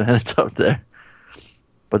Simpsons, man. It's up there.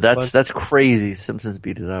 But that's crazy. Simpsons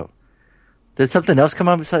beat it out. Did something else come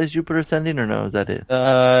out besides Jupiter Ascending, or no? Is that it?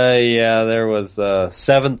 Yeah, there was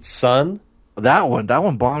Seventh Son. That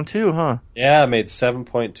one bombed too, huh? Yeah, it made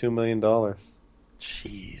 $7.2 million.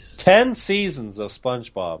 Jeez. 10 seasons of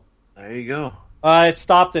SpongeBob. There you go. It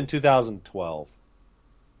stopped in 2012.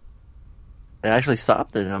 They actually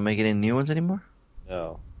stopped it. They're not making any new ones anymore.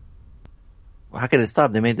 No. Well, how could it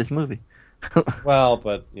stop? They made this movie. Well,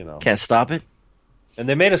 but Can't stop it. and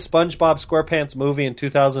they made a SpongeBob SquarePants movie in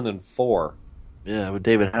 2004. Yeah, with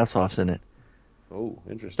David Hasselhoff's in it. Oh,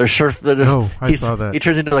 interesting. They're I saw that. He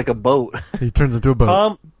turns into like a boat. He turns into a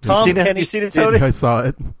boat. Tom seen it? Kenny. You seen it, Tony? I saw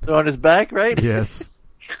it. They're on his back, right? Yes.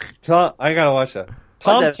 I gotta watch that.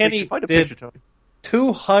 Tom Kenny Find a did picture, Tony.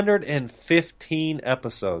 215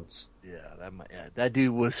 episodes. That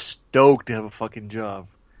dude was stoked to have a fucking job,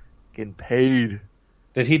 getting paid.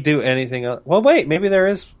 Did he do anything else? Well, wait, maybe there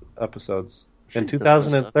is episodes in Sure, he's done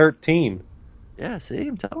 2013. Yeah, see,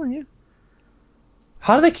 I'm telling you.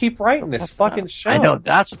 How do they keep writing this fucking show? I know,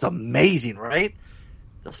 that's what's amazing, right?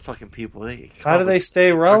 Those fucking people. How do they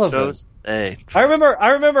stay relevant? Hey, I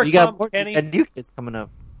remember you Tom got Kenny. and new kids coming up.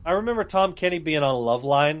 I remember Tom Kenny being on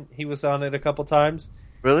Loveline. He was on it a couple times,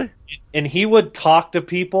 Really? and he would talk to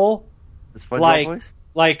people The SpongeBob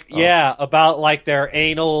like, voice? about like their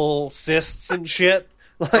anal cysts and shit,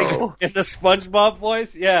 like in the SpongeBob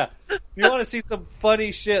voice. Yeah, if you want to see some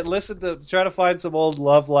funny shit, try to find some old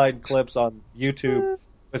Loveline clips on YouTube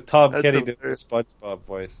with Tom That's Kenny doing the hilarious. SpongeBob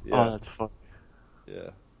voice. Yeah, Oh, that's fun. yeah.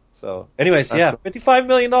 So, anyways, That's $55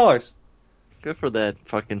 million. Good for that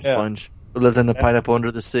fucking Yeah. sponge who lives in the pineapple under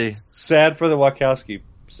the sea. Sad for the Wachowski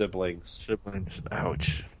siblings. Siblings.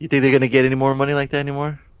 Ouch. You think they're gonna get any more money like that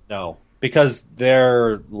anymore? No, because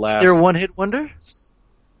their last. They're a one-hit wonder.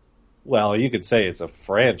 Well, you could say it's a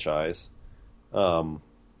franchise. One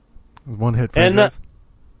hit And, franchise.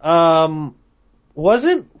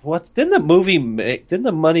 Didn't the movie make? Didn't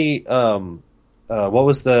the money? What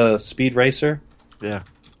was the Speed Racer? Yeah.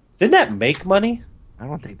 Didn't that make money? I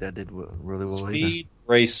don't think that did really well either. Speed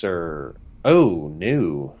Racer. Oh,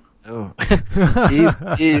 no. Oh. Ew.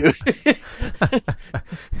 Ew.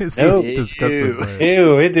 It's No. just disgusting. by it.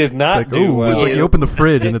 Ew, it did not Like, do ooh, it's well. like you open the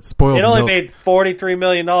fridge and it's spoiled It only milk. made $43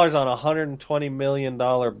 million on a $120 million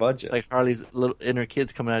budget. It's like Harley's little inner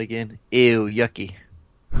kids coming out again. Ew, yucky.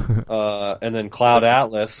 And then Cloud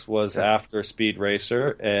Atlas was after Speed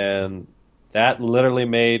Racer, and that literally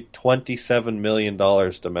made $27 million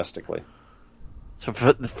domestically. So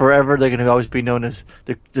forever, they're going to always be known as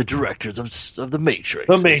the directors of the Matrix.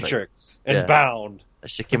 The It's Matrix and yeah. Bound.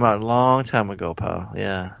 That shit came out a long time ago, pal.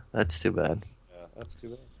 Yeah, that's too bad. Yeah, that's too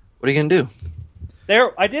bad. What are you going to do?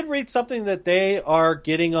 I did read something that they are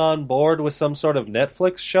getting on board with some sort of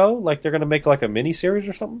Netflix show. Like they're going to make like a mini series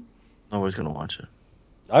or something. Nobody's going to watch it.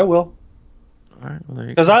 I will. All right, well, there you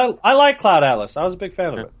Because go. I like Cloud Atlas. I was a big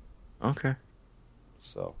fan of it. Okay.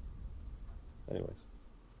 So, anyways.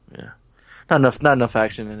 Yeah. Not enough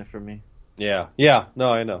action in it for me. Yeah.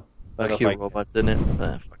 No, I know. I Not know cute if I- robots in it.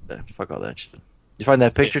 Fuck that. Fuck all that shit. You find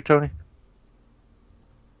that picture, Tony?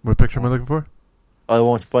 What picture am I looking for? Oh, the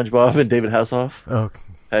one with SpongeBob and David Hasselhoff. Oh, okay.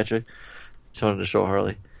 Patrick. Just wanted to show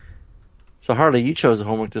Harley. So Harley, you chose the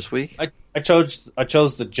homework this week. I chose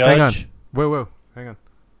the Hang on. judge. Whoa. Hang on.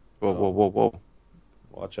 Whoa.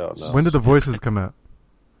 Watch out now. When did The Voices come out?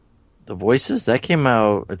 The Voices that came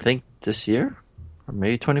out, I think, this year or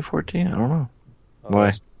maybe 2014. I don't know.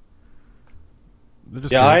 Why? They're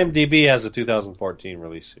just Yeah, curious. IMDb has a 2014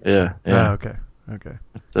 release. Yeah. Oh, okay. That's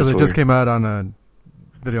Because it just weird. came out on a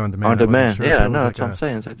video on demand. On I wasn't demand. sure if Yeah, it no, was that's what I'm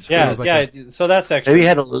saying. It's Yeah, was like so that's extra. maybe he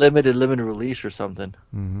had a limited release or something.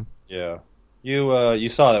 Mm-hmm. Yeah. You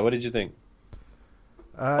saw that. What did you think?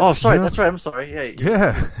 Oh, sorry. That's right. I'm sorry.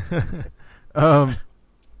 Yeah. Yeah.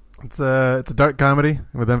 It's a dark comedy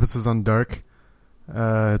with emphasis on dark.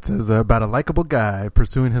 It says about a likable guy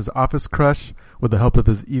pursuing his office crush with the help of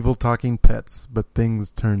his evil talking pets, but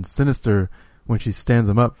things turn sinister when she stands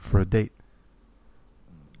him up for a date.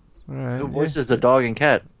 All right. The Voices, the dog and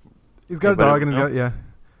cat. He's got a Anybody dog and he's know?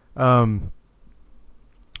 got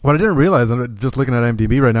what I didn't realize, I'm just looking at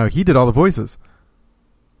IMDb right now, he did all the voices.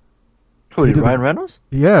 Who, He did Ryan the- Reynolds?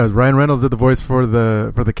 Yeah, Ryan Reynolds did the voice for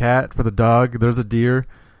the cat, for the dog. There's a deer.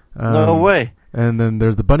 No way. And then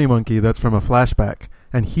there's the bunny monkey. That's from a flashback,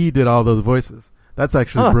 and he did all those voices. That's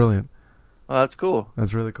actually Huh. brilliant. Oh, that's cool.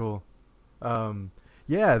 That's really cool.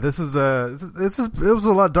 Yeah, this is it was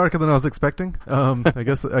a lot darker than I was expecting. I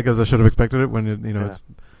guess I should have expected it when Yeah. it's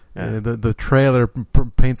Yeah. the trailer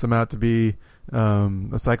paints him out to be a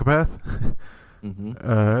psychopath, Mm-hmm.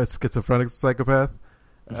 a schizophrenic psychopath.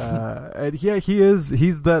 And yeah,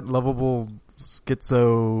 he's that lovable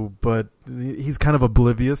schizo, but he's kind of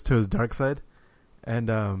oblivious to his dark side.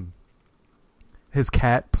 And his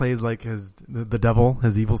cat plays like the devil,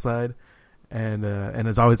 his evil side, and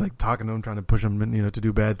is always like talking to him, trying to push him, to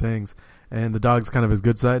do bad things. And the dog's kind of his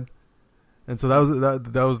good side. And so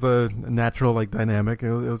that was a natural like dynamic.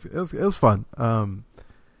 It was fun.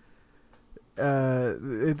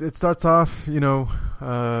 It starts off,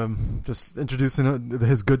 just introducing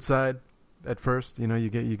his good side at first. You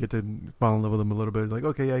get to fall in love with him a little bit. Like,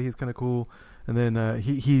 okay, yeah, he's kind of cool. And then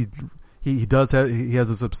he has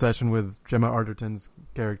this obsession with Gemma Arterton's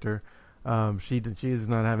character. She's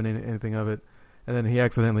not having anything of it. And then he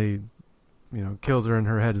accidentally, kills her, and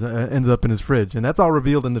her head ends up in his fridge. And that's all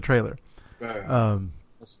revealed in the trailer.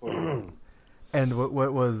 And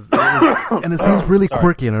what was and it seems really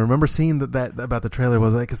quirky. And I remember seeing that about the trailer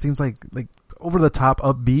was like, it seems like over the top,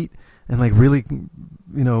 upbeat, and like really,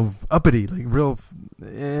 uppity, like real,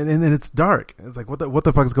 and it's dark. It's like, what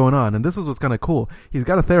the fuck's going on? And this was what's kind of cool. He's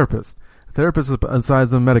got a therapist. The therapist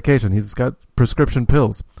assigns him medication. He's got prescription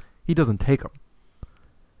pills. He doesn't take them.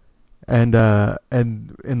 And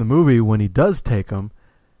in the movie, when he does take them,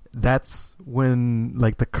 that's when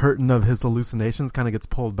like the curtain of his hallucinations kind of gets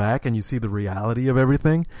pulled back, and you see the reality of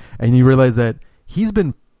everything, and you realize that he's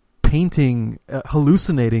been painting,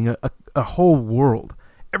 hallucinating a whole world.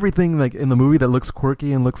 Everything like in the movie that looks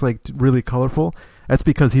quirky and looks like really colorful, that's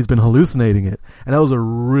because he's been hallucinating it. And that was a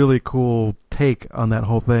really cool take on that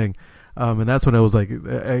whole thing. And that's when I was like,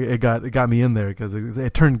 it got me in there, because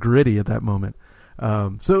it turned gritty at that moment.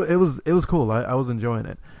 So it was cool. I was enjoying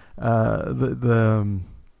it.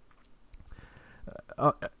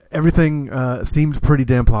 Everything seemed pretty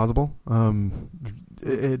damn plausible.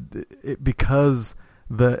 Because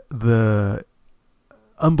the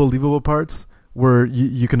unbelievable parts where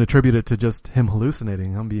you can attribute it to just him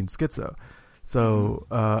hallucinating, him being schizo. So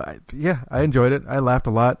yeah, I enjoyed it. I laughed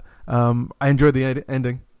a lot. I enjoyed the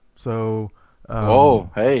ending. So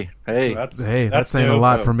hey, that's saying new. a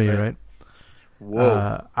lot for me, Right. right?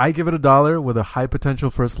 whoa. I give it $1 with a high potential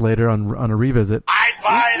for a Slater on a revisit. I'd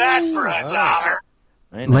buy that for $1.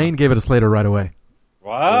 I know. Lane gave it a Slater right away.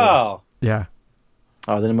 Wow. Yeah.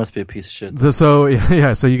 Oh, then it must be a piece of shit. So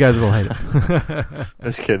yeah, so you guys will hate it.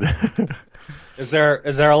 Just kidding. Is there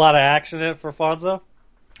a lot of action in it for Fonzo?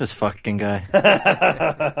 This fucking guy.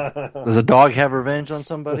 Does a dog have revenge on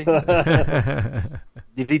somebody?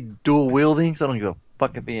 if he dual wielding, so I don't give a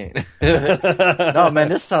fuck if he ain't. No, man,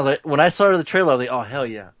 this sounds like when I saw the trailer, I was like, oh hell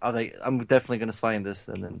yeah! I was like, I'm definitely gonna sign this,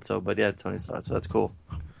 and then but yeah, Tony saw it, so that's cool.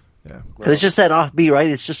 Yeah, because it's just that offbeat, right?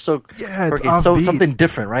 It's just so it's so offbeat. something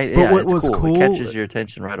different, right? But yeah, what it's was cool, It catches your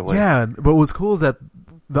attention right away. Yeah, but what was cool is that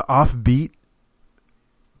the offbeat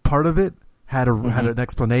part of it had an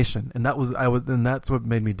explanation, and that's what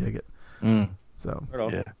made me dig it. So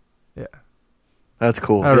yeah, that's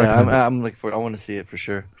cool. I'm looking for. I want to see it for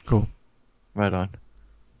sure. Cool. Right on.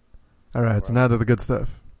 All right, so now to the good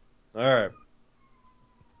stuff. All right.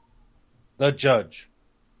 The Judge.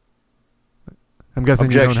 I'm guessing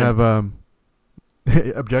Objection. you don't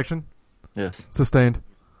have objection? Yes. Sustained.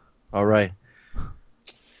 All right.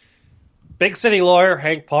 Big city lawyer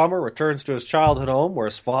Hank Palmer returns to his childhood home where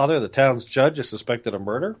his father, the town's judge, is suspected of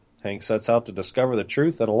murder. Hank sets out to discover the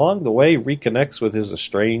truth and along the way reconnects with his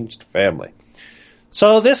estranged family.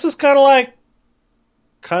 So this is kind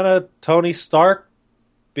of Tony Stark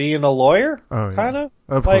being a lawyer, kind of.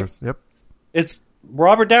 Of course, yep. It's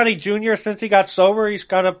Robert Downey Jr. Since he got sober, he's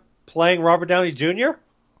kind of playing Robert Downey Jr.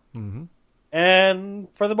 Mm-hmm. And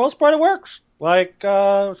for the most part, it works.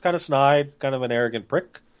 It's kind of snide, kind of an arrogant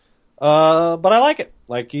prick. But I like it.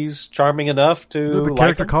 Like, he's charming enough to The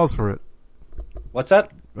character calls for it. What's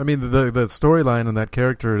that? I mean, the storyline and that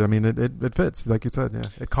character, I mean, it fits, like you said, yeah.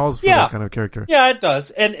 It calls for that kind of character. Yeah, it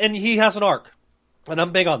does. And he has an arc. And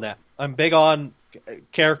I'm big on that. I'm big on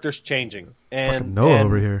characters changing. And fucking Noah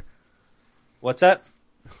over here. What's that?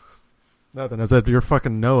 Nothing. I said, you're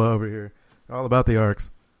fucking Noah over here. All about the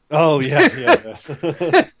arcs. Oh, yeah.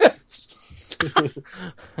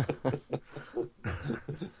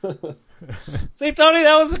 See, Tony,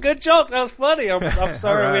 that was a good joke. That was funny. I'm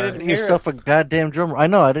sorry we didn't hear yourself a goddamn drummer. I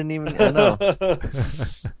know. I didn't even. I know.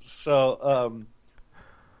 So,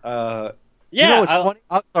 yeah. You know what's funny?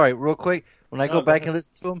 I'm sorry, real quick. When I go back and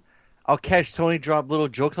listen to him, I'll catch Tony drop little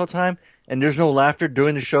jokes all the time, and there's no laughter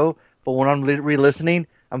during the show. But when I'm re-listening,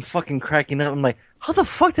 I'm fucking cracking up. I'm like, how the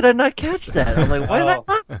fuck did I not catch that? I'm like, why did I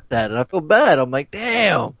not catch that? And I feel bad. I'm like,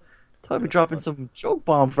 damn. Tony dropping some joke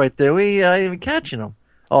bombs right there. We ain't even catching them.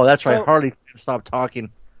 Oh, that's right. Harley stopped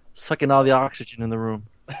talking, sucking all the oxygen in the room.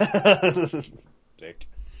 Dick.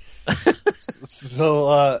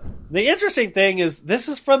 So, the interesting thing is, this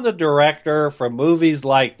is from the director from movies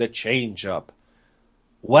like The Change Up,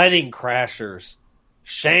 Wedding Crashers,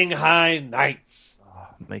 Shanghai Nights. Oh,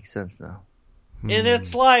 makes sense now. And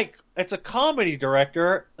it's like, it's a comedy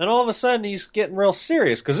director, and all of a sudden he's getting real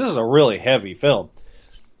serious, because this is a really heavy film.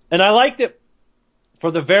 And I liked it.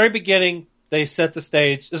 For the very beginning, they set the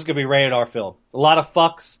stage. This is going to be a rated R film. A lot of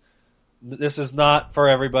fucks. This is not for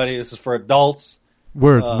everybody. This is for adults.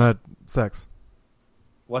 Words, not sex.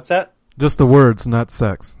 What's that? Just the words, not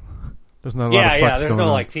sex. There's not a lot of fucks Yeah, there's going no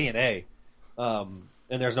on. like TNA. And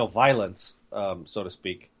there's no violence, so to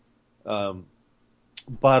speak. And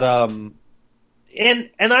I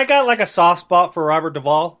got like a soft spot for Robert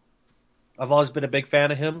Duvall. I've always been a big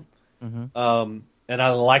fan of him. Mm-hmm. And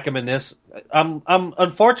I like him in this. I'm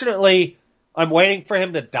unfortunately, I'm waiting for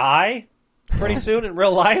him to die pretty soon in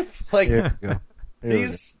real life. Like,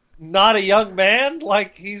 he's not a young man.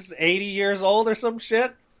 Like, he's 80 years old or some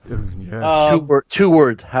shit. Yeah. Two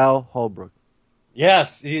words. Hal Holbrook.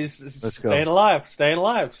 Yes, he's staying alive.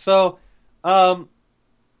 So, yeah,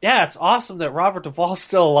 it's awesome that Robert Duvall's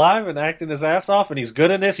still alive and acting his ass off, and he's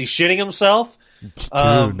good in this. He's shitting himself. Dude,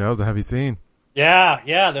 that was a heavy scene.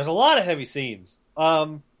 Yeah, there's a lot of heavy scenes.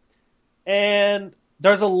 And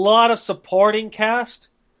there's a lot of supporting cast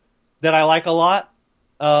that I like a lot.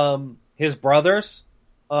 His brothers,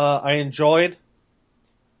 I enjoyed.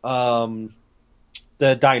 The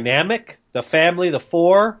dynamic, the family, the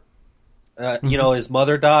four. You know, his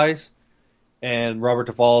mother dies, and Robert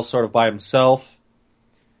Duvall's sort of by himself.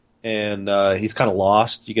 And he's kind of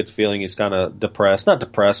lost. You get the feeling he's kind of depressed. Not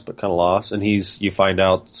depressed, but kind of lost. And you find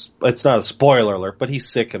out, it's not a spoiler alert, but he's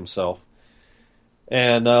sick himself.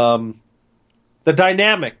 And the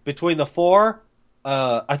dynamic between the four,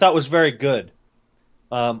 I thought was very good.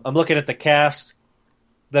 I'm looking at the cast.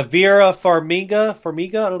 The Vera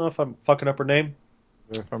Farmiga, I don't know if I'm fucking up her name.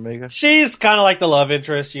 Vera Farmiga? She's kind of like the love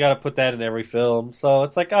interest. You got to put that in every film. So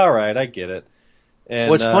it's like, all right, I get it. And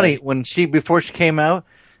what's funny, before she came out,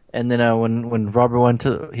 and then when Robert went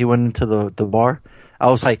into the bar, I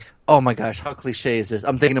was like, oh my gosh, how cliche is this?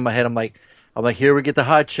 I'm thinking in my head, I'm like, here we get the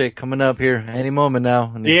hot chick coming up here any moment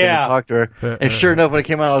now, and he's gonna talk to her. And sure enough, when it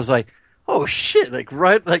came out, I was like, oh shit, like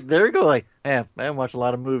right, like there we go, like man, I watch a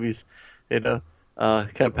lot of movies, you know,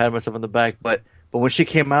 kind of patted myself on the back, but when she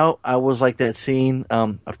came out, I was like that scene.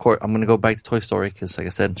 Of course, I'm gonna go back to Toy Story because, like I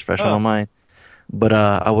said, it's fresh on my mind. But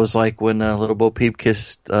I was like when little Bo Peep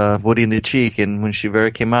kissed Woody in the cheek, and when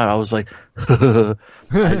Vera came out, I was like,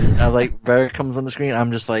 I like Vera comes on the screen.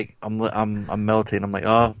 I'm just like I'm melting. I'm like,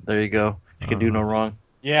 oh, there you go. She can do no wrong.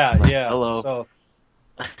 Yeah, like, yeah. hello. So,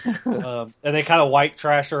 and they kind of white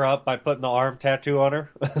trash her up by putting the arm tattoo on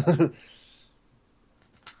her.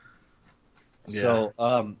 So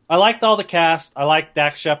I liked all the cast. I like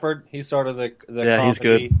Dax Shepard. He's sort of the comedy, he's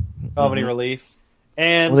good. Comedy relief.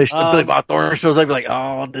 And when Billy Bob Thornton shows up, like,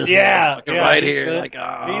 oh, this motherfucker right he's here, good. like,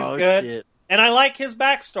 oh, he's good. shit. And I like his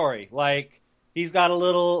backstory. Like he's got a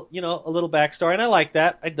little backstory, and I like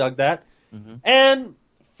that. I dug that. Mm-hmm. And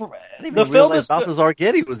the film is Balthazar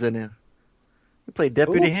Getty was in it. He played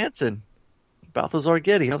Deputy Hanson. Balthazar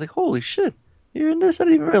Getty. I was like, holy shit, you're in this? I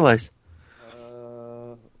didn't even realize.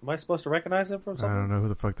 Am I supposed to recognize him from something? I don't know who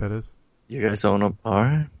the fuck that is. You guys don't know. All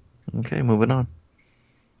right. Okay, moving on.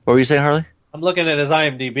 What were you saying, Harley? I'm looking at his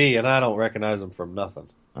IMDb, and I don't recognize him from nothing.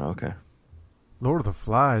 Oh, okay. Lord of the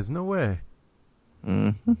Flies. No way.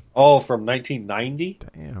 Mm-hmm. Oh, from 1990?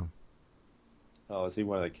 Damn. Oh, is he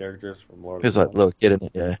one of the characters from Lord He's of the like little kid in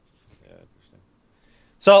it, yeah. Yeah, interesting.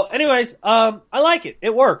 So, anyways, I like it.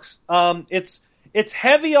 It works. It's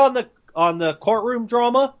heavy on the courtroom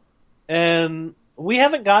drama, and we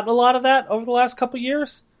haven't gotten a lot of that over the last couple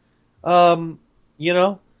years. And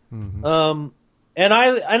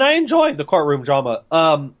I enjoy the courtroom drama.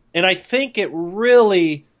 And I think it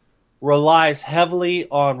really relies heavily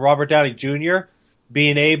on Robert Downey Jr.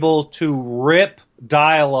 being able to rip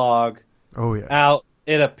dialogue out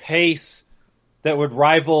at a pace that would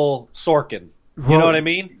rival Sorkin. You know what I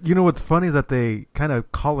mean? You know what's funny is that they kind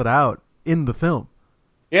of call it out in the film.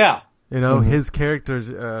 Yeah. You know, his character,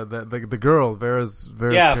 the girl, Vera's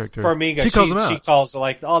character. Farmiga, she calls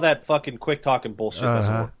like all that fucking quick talking bullshit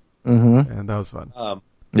doesn't work. Mm-hmm. And that was fun.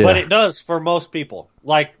 But it does for most people.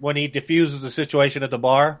 Like when he diffuses the situation at the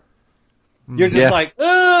bar, you're just like,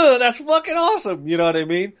 ugh, that's fucking awesome. You know what I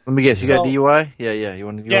mean? Let me guess, you got DUI? Yeah. You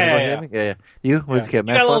want to go ahead? Yeah. You? What's you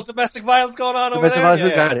got a little domestic violence going on over there?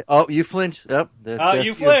 Domestic violence, got it. Oh, you flinched. Yep.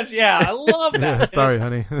 You flinched. Yeah, I love that. Sorry,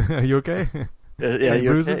 honey. Are you okay?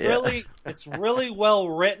 It's really well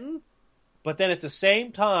written, but then at the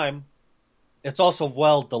same time, it's also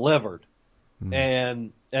well delivered,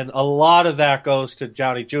 and a lot of that goes to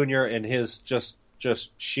Downey Jr. and his just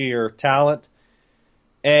sheer talent,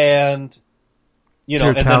 and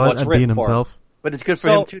and then what's written for him. But it's good for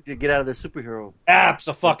him too to get out of the superhero.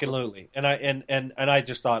 Absolutely, and I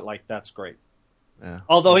just thought like that's great. Yeah.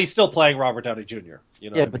 Although he's still playing Robert Downey Jr.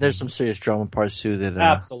 But there's some serious drama parts too that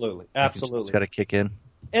absolutely it's got to kick in.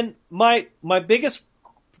 And my biggest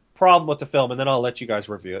problem with the film, and then I'll let you guys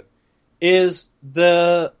review it, is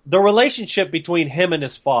the relationship between him and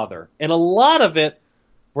his father, and a lot of it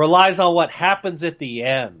relies on what happens at the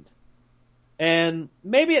end. And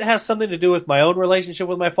maybe it has something to do with my own relationship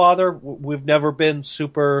with my father. We've never been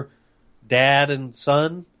super dad and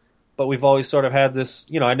son. But we've always sort of had this,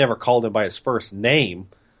 I never called him by his first name,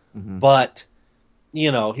 but, he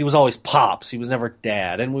was always Pops. He was never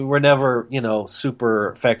Dad. And we were never, super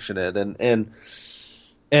affectionate and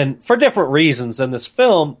for different reasons in this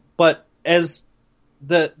film. But as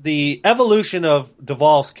the evolution of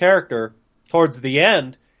Duvall's character towards the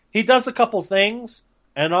end, he does a couple things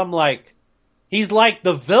and I'm like, he's like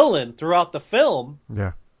the villain throughout the film.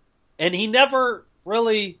 Yeah. And he never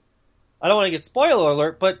really, I don't want to get spoiler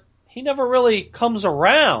alert, but he never really comes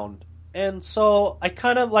around. And so I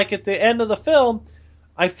kind of, like at the end of the film,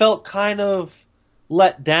 I felt kind of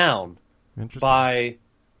let down by,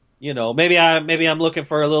 maybe I'm looking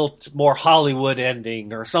for a little more Hollywood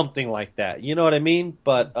ending or something like that. You know what I mean?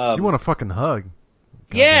 But you want a fucking hug.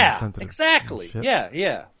 Yeah, exactly.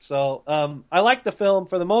 Yeah. So I like the film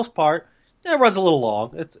for the most part. It runs a little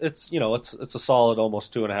long. It's a solid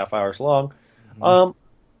almost 2.5 hours long.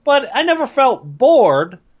 But I never felt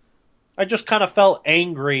bored. I just kind of felt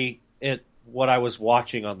angry at what I was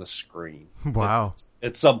watching on the screen. Wow.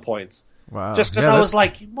 At some points. Wow. Just because I was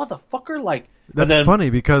like, you motherfucker, like. That's funny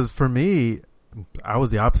because for me, I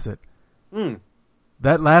was the opposite.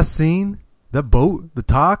 That last scene, that boat, the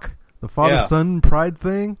talk, the father-son pride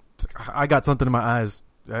thing, I got something in my eyes.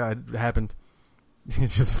 It happened. It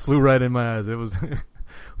just flew right in my eyes. It was,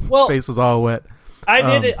 face was all wet. I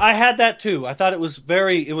did it. I had that too. I thought it was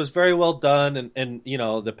very well done, and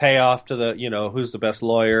the payoff to the who's the best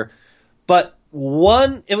lawyer. But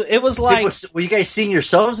it was like, were you guys seeing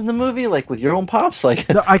yourselves in the movie, like with your own pops? Like,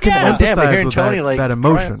 no, I can empathize with Tony, that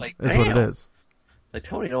emotion. Like, is what it is. Like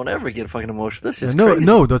Tony don't ever get fucking emotional. This is crazy.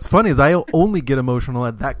 No. What's funny is I only get emotional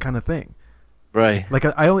at that kind of thing. Right. Like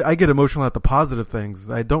I get emotional at the positive things.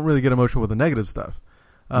 I don't really get emotional with the negative stuff.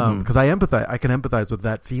 because I can empathize with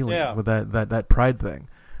that feeling, with that pride thing.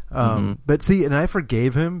 But see, and I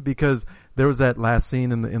forgave him because there was that last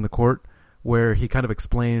scene in the court where he kind of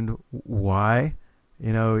explained why,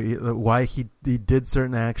 why he did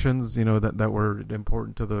certain actions, that were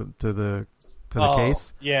important to the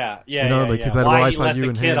case. Yeah. Like he said, why well, I he saw let you the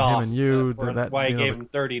and kid him, off and you. why he gave him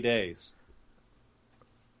 30 days.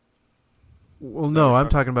 Well, no, I'm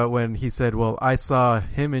talking about when he said, well, I saw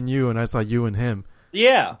him and you, and I saw you and him.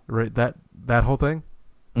 Yeah. Right. That whole thing.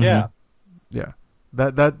 Yeah. Yeah.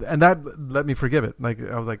 That let me forgive it. Like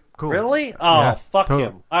I was like, cool. Really? Oh, yeah, fuck totally.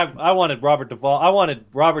 him. I wanted Robert Duvall. I wanted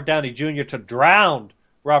Robert Downey Jr. to drown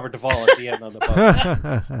Robert Duvall at the end on the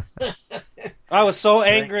boat. I was so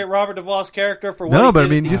angry at Robert Duvall's character for what he but did I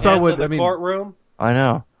mean, at you the saw end what of the courtroom. I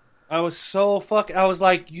know. I was so I was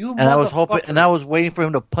like, you. And I was hoping, and I was waiting for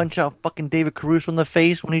him to punch out fucking David Caruso in the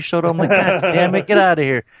face when he showed up. I'm like, God damn it, get out of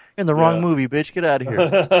here! You're in the wrong movie, bitch. Get out of here.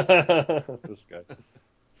 This guy.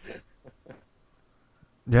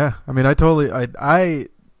 Yeah, I mean,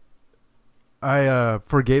 I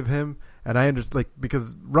forgave him, and I understand, like,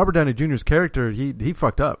 because Robert Downey Jr.'s character, he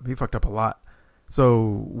fucked up. He fucked up a lot.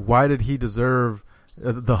 So why did he deserve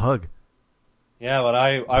the hug? Yeah, but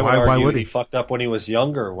I would argue he fucked up when he was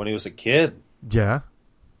younger, when he was a kid. Yeah.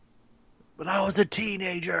 But I was a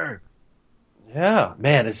teenager. Yeah,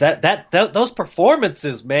 man, is that those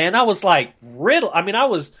performances, man? I was like riddled. I mean, I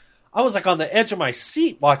was like on the edge of my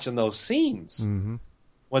seat watching those scenes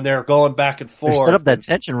when they're going back and forth. They set up that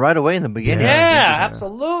tension right away in the beginning. Yeah,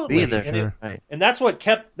 absolutely. Be there, and that's what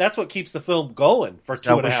keeps the film going for 2.5 hours.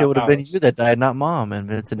 I wish it would have been you that died, not Mom. And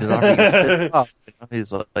Vincent D'Onofrio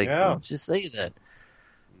he's like, don't you say that?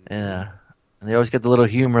 Yeah, and they always get the little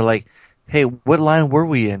humor, like, "Hey, what line were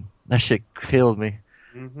we in?" That shit killed me.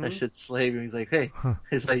 That shit slayed me. He's like, "Hey,"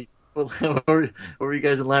 he's like, "What were you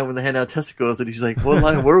guys in line when they hand out testicles?" And he's like, "What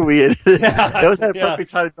line were we in?" That was that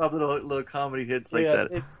perfect time to drop little comedy hits like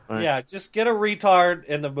that. Just get a retard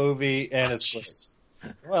in the movie, and it's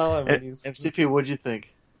great. Well, I mean, MCP, what'd you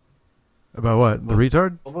think about what the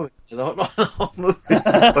retard? The whole movie.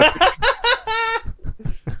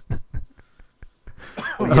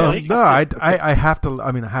 No, I have to.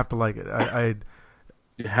 I mean, I have to like it.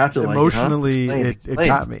 You have to emotionally, like it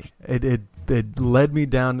got me. It led me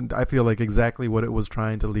down. I feel like exactly what it was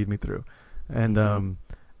trying to lead me through, and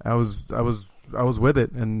I was with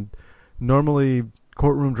it. And normally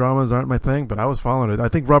courtroom dramas aren't my thing, but I was following it. I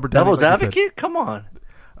think Robert Downey. Devil's Advocate. Come on.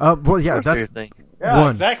 Well, yeah, that's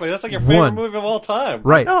one. Exactly. That's like your favorite movie of all time,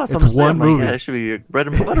 right? No, it's one movie. That should be your bread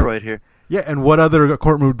and butter right here. Yeah, and what other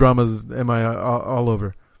courtroom dramas am I all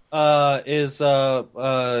over? Is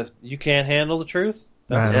You Can't Handle the Truth?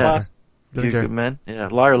 That's a classic. Good man. Yeah,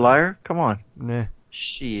 Liar. Come on. Nah.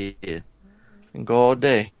 Shit. Can go all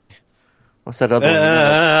day. What's that other one?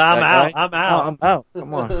 I'm out.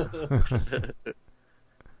 Come on.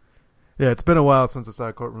 Yeah, it's been a while since I saw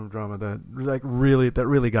a courtroom drama that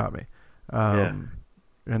really got me.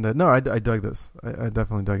 And no, I dug this. I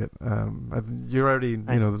definitely dug it. You already,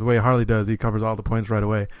 the way Harley does, he covers all the points right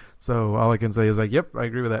away. So all I can say is like, yep, I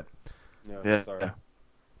agree with that.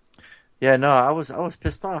 Yeah, no, I was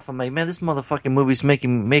pissed off. I'm like, man, this motherfucking movie's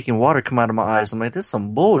making water come out of my eyes. I'm like, this is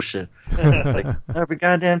some bullshit. Like every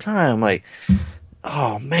goddamn time. I'm like,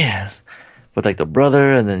 oh man. With like the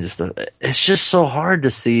brother, and then it's just so hard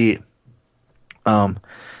to see, him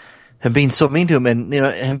being so mean to him, and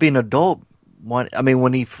him being an adult.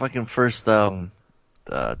 When he fucking first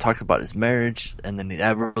talks about his marriage, and then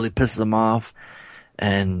that really pisses him off,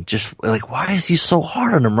 and just like, why is he so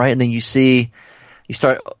hard on him, right? And then you start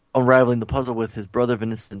unraveling the puzzle with his brother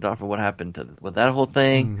Vincent D'Onofrio, what happened with that whole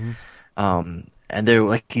thing. And they,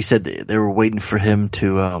 like he said, they were waiting for him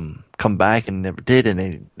to come back, and never did,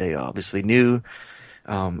 and they obviously knew.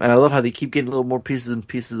 And I love how they keep getting little more pieces and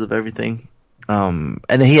pieces of everything. And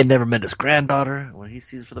then he had never met his granddaughter when he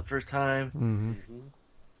sees her for the first time.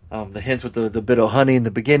 The hints with the bit of honey in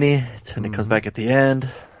the beginning, and it comes back at the end.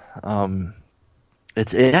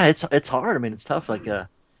 It's hard. I mean, it's tough. Like, if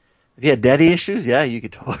you had daddy issues, you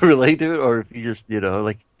could totally relate to it. Or if you just,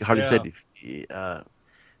 like Harley said, if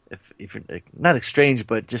you're like, not estranged,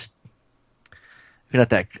 but just if you're not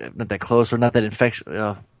that close or not that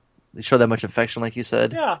infection. They show that much affection, like you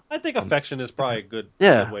said. Yeah, I think affection is probably a good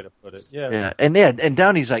way to put it. Yeah, and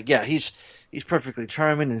Downey's like, he's perfectly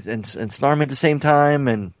charming and snarmy at the same time,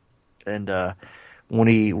 and when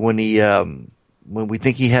we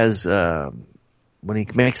think he has when he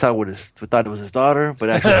makes out with we thought it was his daughter, but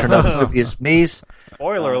actually turned out to be his niece.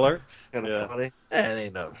 Spoiler alert. Kind of funny. And he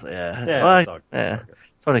knows. Yeah.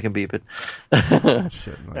 Tony can beep it.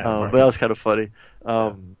 Shit, but that was kind of funny.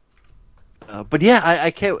 But yeah,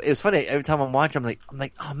 I can't. It's funny every time I'm watching. I'm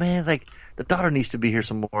like, oh man, like the daughter needs to be here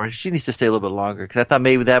some more. She needs to stay a little bit longer because I thought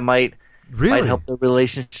maybe that might help the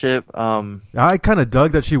relationship. I kind of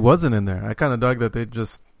dug that she wasn't in there. I kind of dug that they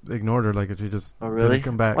just ignored her, like she just didn't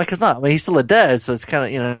come back. Like, cause not. I mean, he's still a dad, so it's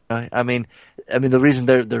kind of I mean, the reason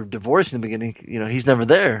they're divorced in the beginning, he's never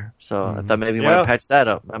there. So I thought maybe you might patch that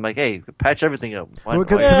up. I'm like, hey, patch everything up. To me,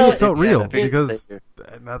 it felt real because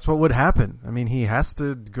that's what would happen. I mean, he has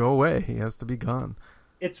to go away. He has to be gone.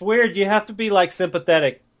 It's weird. You have to be like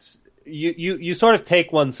sympathetic. You sort of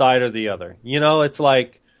take one side or the other. It's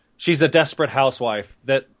like she's a desperate housewife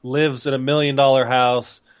that lives in $1 million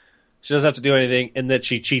house. She doesn't have to do anything, and that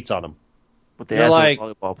she cheats on him. But they asked a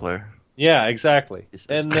volleyball player. Yeah, exactly.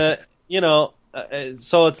 And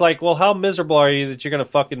so it's like, well, how miserable are you that you're going to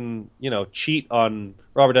fucking cheat on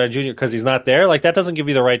Robert Downey Jr. because he's not there? Like, that doesn't give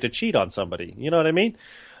you the right to cheat on somebody. You know what I mean?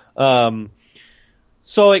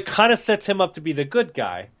 So it kind of sets him up to be the good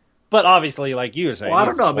guy. But obviously, like you were saying, well, I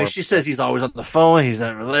don't know. I mean, she says he's always on the phone. He's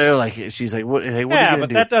never there. Like, she's like, "What? Hey, what are you gonna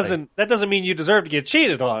do?" But that doesn't mean you deserve to get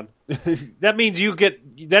cheated on. That means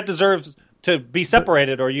that deserves to be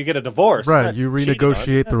separated, or you get a divorce. Right? You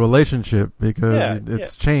renegotiate the relationship because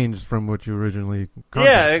it's changed from what you originally.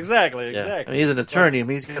 Yeah, exactly. I mean, he's an attorney. I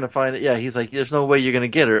mean, he's gonna find it. Yeah, he's like, "There's no way you're gonna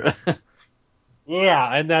get her." Yeah,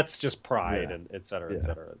 and that's just pride and et cetera, et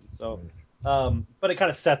cetera. So, but it kind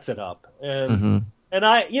of sets it up and. Mm-hmm. And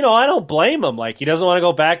I don't blame him. Like, he doesn't want to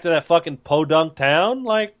go back to that fucking podunk town.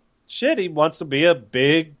 Like, shit, he wants to be a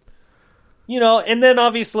big, and then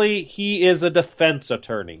obviously he is a defense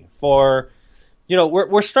attorney for,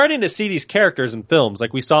 we're starting to see these characters in films.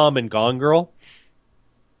 Like, we saw him in Gone Girl.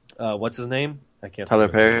 What's his name? I can't. Tyler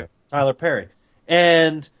Perry. Tyler Perry.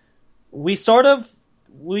 And we sort of,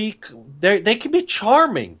 they can be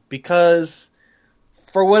charming because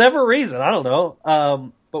for whatever reason, I don't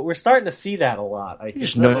know, but we're starting to see that a lot. I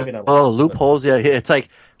think. Loopholes. Yeah, it's like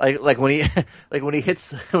when he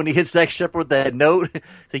hits Zach Shepard with that note.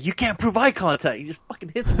 It's like, you can't prove eye contact. He just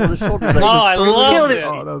fucking hits him with his shoulder. Like, I love it.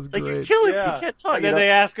 Oh, that was great. You kill him. Yeah. You can't talk. And then they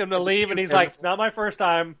ask him to leave, and he's like, "It's not my first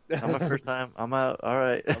time. Not my first time. I'm out. All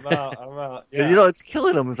right. I'm out. Yeah. It's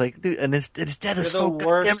killing him. It's like, dude, and his dad is so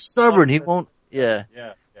goddamn stubborn. He won't. Yeah.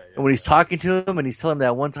 And when he's talking to him and he's telling him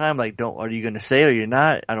that one time, like, are you going to say it or you're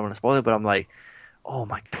not? I don't want to spoil it, but I'm like, oh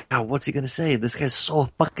my God, what's he going to say? This guy's so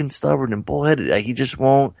fucking stubborn and bullheaded. Like, he just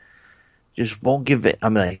won't give it.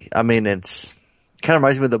 It's kind of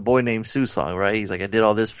reminds me of the Boy Named Sue song, right? He's like, I did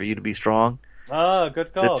all this for you to be strong. Oh,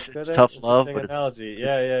 good call. It's tough love, but analogy.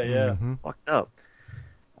 It's fucked up.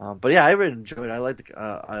 But yeah, I really enjoyed it. I like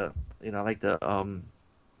the,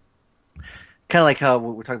 kind of like how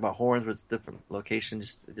we're talking about horns, but it's different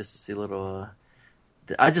locations, just to see a little.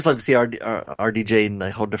 I just like to see RDJ in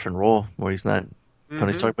a whole different role where he's not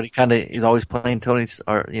Tony Stark, but he's always playing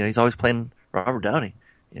he's always playing Robert Downey.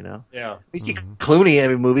 Yeah. We see Clooney in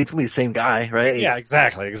every movie; it's gonna be the same guy, right? Yeah,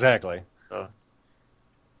 exactly. So.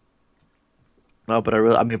 No, but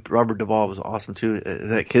Robert Duvall was awesome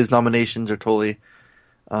too. His nominations are totally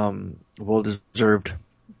well deserved.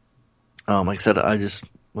 Like I said,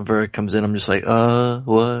 when Vera comes in, I'm just like,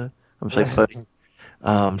 what? I'm just like,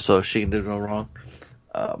 buddy. So she can do no wrong.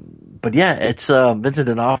 But yeah, it's Vincent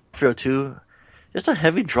D'Onofrio too. Just a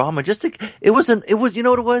heavy drama. It was you know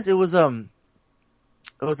what it was? It was a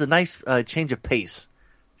nice change of pace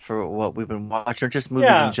for what we've been watching, or just movies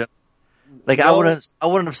in general. Like, I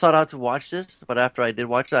wouldn't have sought out to watch this, but after I did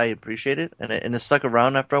watch it, I appreciate it, and it stuck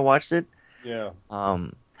around after I watched it. Yeah.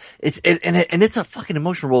 It's a fucking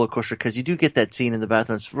emotional roller coaster because you do get that scene in the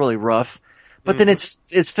bathroom. It's really rough, but then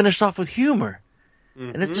it's finished off with humor,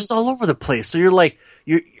 and it's just all over the place. So you're like,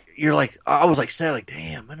 I was like sad, like,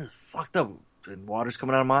 damn, man, this is fucked up, and water's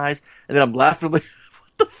coming out of my eyes, and then I'm laughing, I'm like,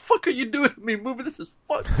 what the fuck are you doing to me, movie? This is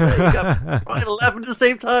fucked. I'm trying to laugh at the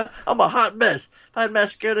same time. I'm a hot mess. If I had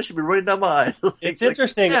mascara, that should be running down my eyes. It's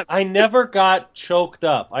interesting. I never got choked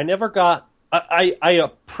up. I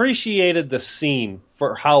appreciated the scene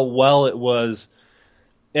for how well it was,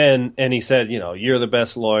 and he said, you're the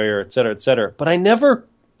best lawyer, et cetera, et cetera. But I never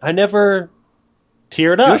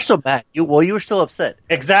teared up. You were still mad. You were still upset.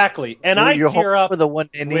 Exactly, and I tear up for the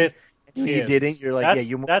one ending. With kids. You didn't. You're like,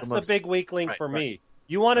 that's the big weak link for me.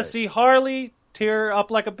 You want to see Harley tear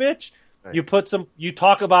up like a bitch? Right. You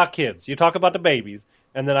talk about kids, you talk about the babies,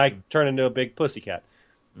 and then I turn into a big pussycat.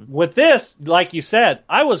 With this, like you said,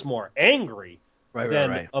 I was more angry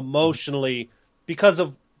than emotionally because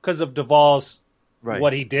of Duvall's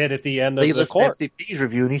what he did at the end of the court. FCP's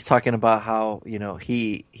review, and he's talking about how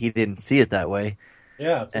he didn't see it that way.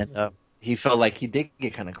 Yeah, and he felt like he did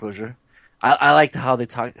get kind of closure. I liked how they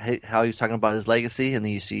talk, how he was talking about his legacy, and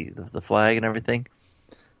then you see the flag and everything.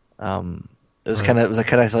 It was kind of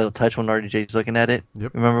a little touch when RDJ's looking at it.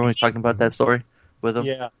 Yep. Remember when he was talking about that story with him?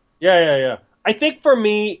 Yeah. I think for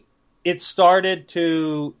me, it started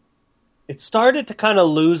to kind of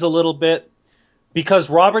lose a little bit because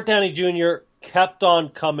Robert Downey Jr. kept on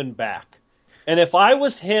coming back, and if I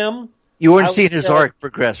was him, you weren't seeing his arc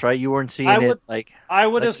progress, right? You weren't seeing it like I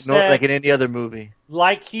would have said like in any other movie,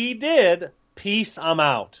 like he did. Peace, I'm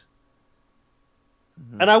out,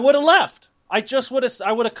 and I would have left. I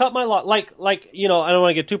would have cut my lot. Like, I don't want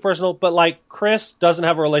to get too personal, but like Chris doesn't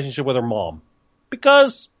have a relationship with her mom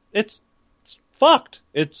because it's fucked.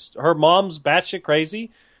 It's her mom's batshit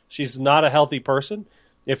crazy. She's not a healthy person.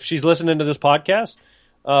 If she's listening to this podcast,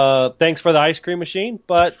 thanks for the ice cream machine,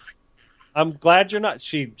 but I'm glad you're not.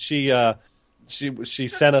 She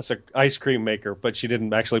sent us an ice cream maker, but she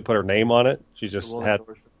didn't actually put her name on it. She just had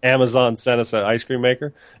Amazon sent us an ice cream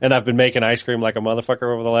maker, and I've been making ice cream like a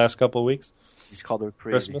motherfucker over the last couple of weeks. He's called her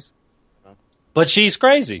crazy. Christmas. But she's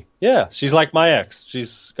crazy. Yeah, she's like my ex.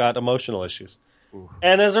 She's got emotional issues. Ooh.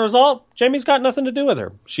 And as a result, Jamie's got nothing to do with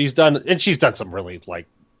her. She's done some really like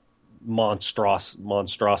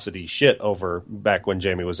monstrosity shit over back when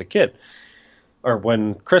Jamie was a kid. Or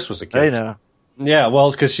when Chris was a kid. I know. Yeah, well,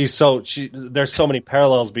 because there's so many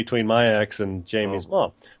parallels between my ex and Jamie's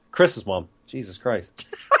mom. Chris's mom. Jesus Christ.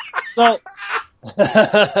 So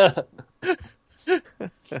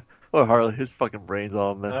well, Harley, his fucking brain's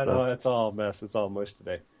all messed up. I know, it's all a mess. It's all mush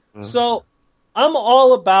today. So I'm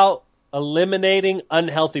all about eliminating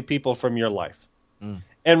unhealthy people from your life.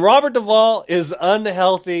 And Robert Duvall is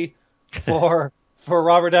unhealthy for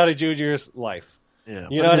Robert Downey Jr.'s life. Yeah,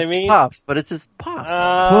 you know what I mean? But it's his pops.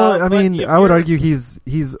 Well, I mean, I would argue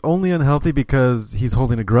he's only unhealthy because he's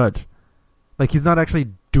holding a grudge. Like, he's not actually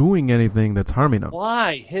doing anything that's harming him.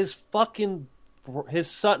 Why? His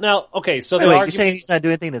son. Now, okay, so you're saying he's not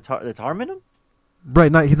doing anything that's harming him?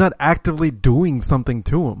 Right. He's not actively doing something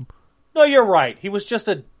to him. No, you're right. He was just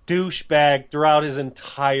a douchebag throughout his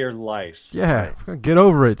entire life. Yeah, get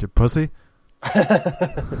over it, you pussy. No,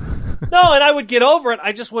 and I would get over it.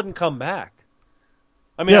 I just wouldn't come back.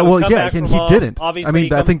 I mean, and he didn't. Obviously, I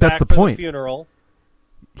mean, I think that's the point. The funeral.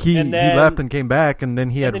 He left and came back, and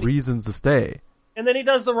then he had reasons to stay. And then he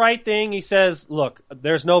does the right thing. He says, look,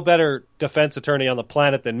 there's no better defense attorney on the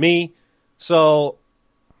planet than me. So,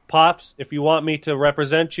 Pops, if you want me to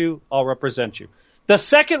represent you, I'll represent you. The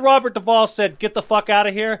second Robert Duvall said, get the fuck out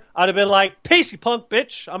of here, I'd have been like, peace, you punk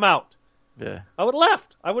bitch, I'm out. Yeah. I would have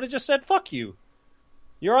left. I would have just said, fuck you.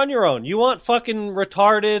 You're on your own. You want fucking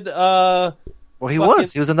retarded, well, he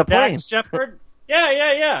was. He was in the plane. Dax Shepard?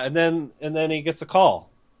 Yeah. And then he gets a call.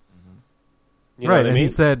 You know right, what I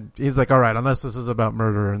mean? he's like, all right, unless this is about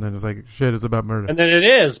murder, and then it's like, shit, it's about murder. And then it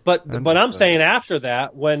is, but I'm saying after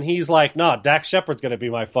that, when he's like, no, Dax Shepard's going to be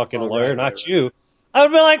my fucking lawyer, not you, I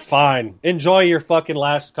would be like, fine, enjoy your fucking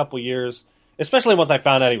last couple years, especially once I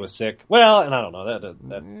found out he was sick. Well, and I don't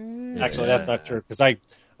know, actually that's not true, because I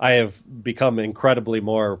have become incredibly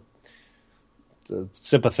more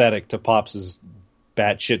sympathetic to Pops'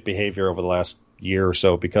 batshit behavior over the last year or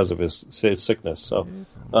so because of his sickness, so...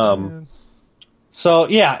 So,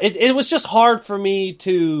 yeah, it was just hard for me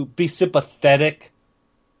to be sympathetic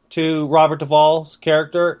to Robert Duvall's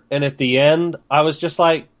character. And at the end, I was just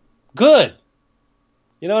like, good.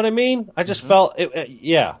 You know what I mean? I just felt,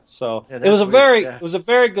 So it was a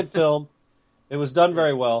very good film. It was done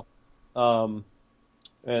very well.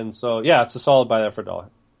 And so, yeah, it's a solid buy that for $1.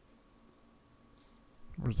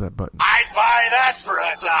 Where's that button? I'd buy that for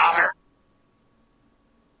 $1.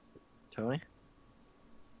 Tony?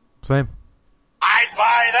 Same. I'd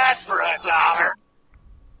buy that for $1.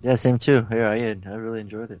 Yeah, same too. Yeah, I really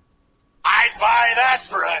enjoyed it. I'd buy that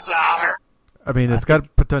for $1. I mean, it's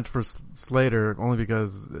got potential for Slater only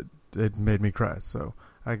because it made me cry. So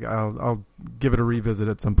I'll give it a revisit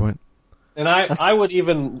at some point. And I would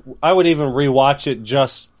even rewatch it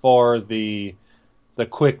just for the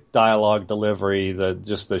quick dialogue delivery,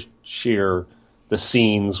 the sheer. The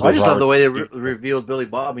scenes. I just love the way they revealed Billy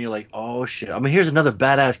Bob, and you're like, "Oh shit!" I mean, here's another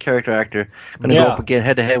badass character actor going to go up again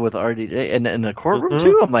head to head with RDJ, and in the courtroom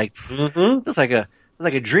too. I'm like, it's like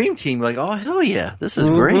a dream team. Like, oh hell yeah, this is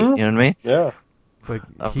great. You know what I mean? Yeah. It's like,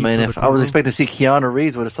 I mean, if I was expecting to see Keanu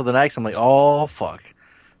Reeves with a southern accent, I'm like, oh fuck,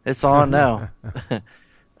 it's on now.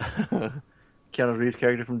 Keanu Reeves'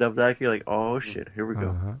 character from Double Dack, you're like, oh shit, here we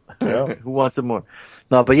go. Yeah. Who wants some more?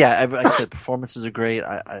 No, but yeah, I said performances are great.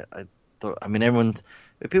 I mean,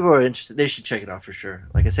 if people are interested, they should check it out for sure.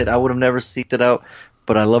 Like I said, I would have never seeked it out,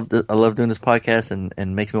 but I love doing this podcast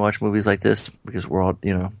and makes me watch movies like this because we're all,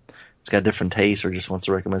 got a different taste or just wants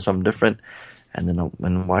to recommend something different, and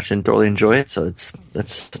then watch it and thoroughly enjoy it. So it's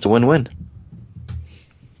a win-win.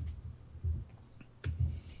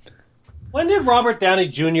 When did Robert Downey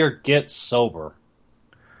Jr. get sober?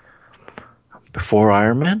 Before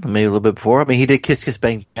Iron Man, maybe a little bit before. I mean, he did Kiss Kiss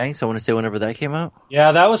Bang Bang, so I want to say whenever that came out.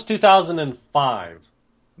 Yeah, that was 2005.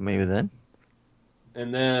 Maybe then.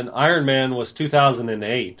 And then Iron Man was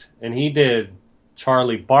 2008. And he did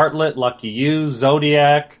Charlie Bartlett, Lucky You,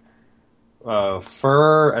 Zodiac,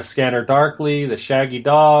 Fur, A Scanner Darkly, The Shaggy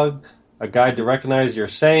Dog, A Guide to Recognize Your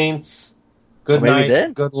Saints, Good Maybe Night,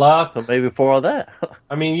 then. Good Luck. So maybe before all that.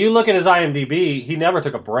 I mean, you look at his IMDb, he never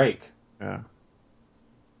took a break. Yeah.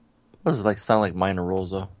 Those like sound like minor roles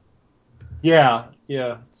though. Yeah,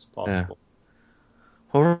 it's possible.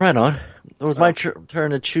 Well, right on. It was my turn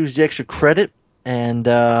to choose the extra credit, and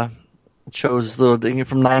chose a little thing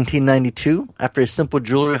from 1992. After a simple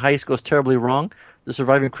jewelry heist goes terribly wrong, the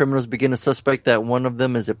surviving criminals begin to suspect that one of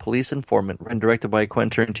them is a police informant. Written and directed by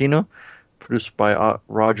Quentin Tarantino, produced by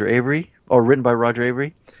Roger Avery, or written by Roger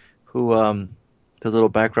Avery, who does a little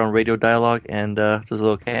background radio dialogue and does a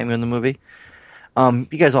little cameo in the movie. You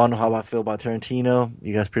guys all know how I feel about Tarantino.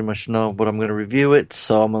 You guys pretty much know what I'm going to review it,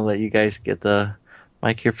 so I'm going to let you guys get the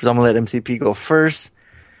mic here. I'm going to let MCP go first.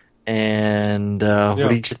 And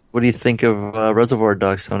what do you think of Reservoir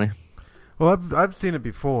Dogs, Tony? Well, I've seen it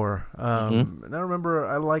before. And I remember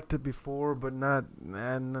I liked it before, but not,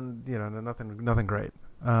 and nothing great.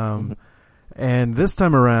 And this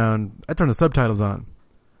time around, I turned the subtitles on.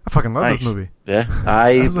 I fucking love this movie. Yeah,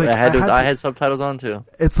 I had subtitles on too.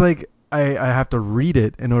 It's like I have to read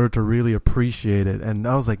it in order to really appreciate it, and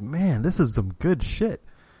I was like, man, this is some good shit.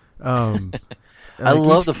 I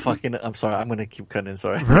love the fucking. I'm sorry, I'm gonna keep cutting in.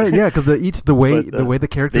 Sorry. Right? Yeah, because the way the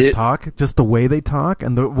characters talk, just the way they talk,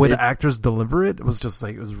 and the way the actors deliver it was just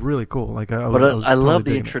like it was really cool. Like I love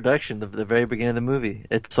the introduction, the very beginning of the movie.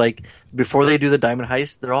 It's like before they do the diamond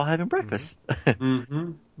heist, they're all having breakfast,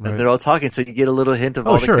 and they're all talking. So you get a little hint of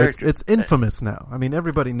all the characters. It's infamous now. I mean,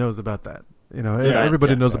 everybody knows about that.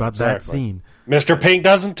 Everybody knows about that scene. Mr. Pink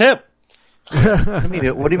doesn't tip. What do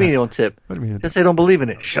you mean you don't tip? What do you mean? Just they don't believe in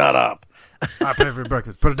it. Shut up. I pay for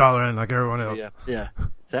breakfast. Put $1 in like everyone else. Yeah.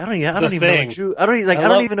 So I don't even know a Jew. I don't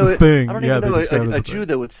even know a Jew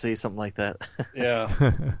that would say something like that. Yeah.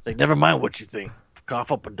 It's like, never mind what you think.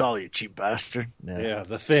 Cough up $1, you cheap bastard. Yeah,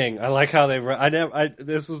 The Thing. I like how they.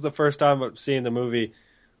 This was the first time I'm seeing the movie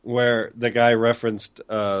where the guy referenced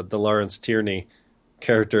the Lawrence Tierney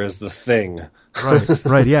character as The Thing.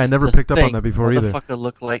 Right. Yeah, I never picked up on that before either. Motherfucker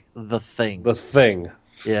looked like The Thing. The Thing.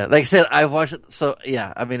 Yeah, like I said, I watched it. So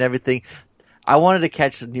yeah, I mean everything. I wanted to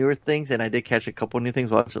catch newer things, and I did catch a couple new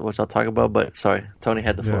things, which I'll talk about. But sorry, Tony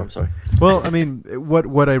had the floor. I'm sorry. Well, I mean,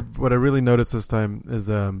 what I really noticed this time is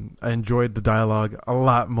I enjoyed the dialogue a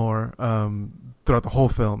lot more throughout the whole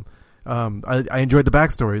film. I enjoyed the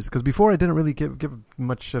backstories because before I didn't really give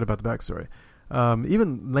much shit about the backstory.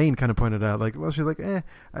 Even Lane kind of pointed out, like, well, she's like, I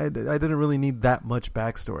didn't really need that much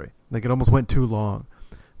backstory. Like, it almost went too long.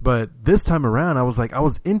 But this time around, I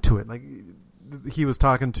was into it. Like, he was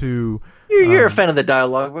talking to. You're a fan of the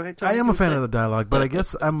dialogue, right? I am a fan of the dialogue, but I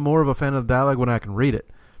guess I'm more of a fan of the dialogue when I can read it.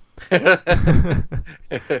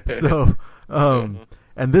 So,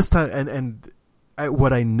 and this time,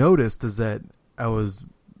 what I noticed is that I was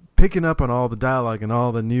picking up on all the dialogue and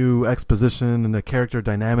all the new exposition and the character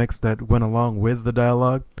dynamics that went along with the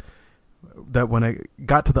dialogue. That when I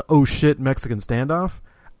got to the oh shit Mexican standoff,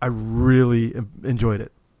 I really enjoyed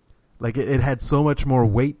it. Like it had so much more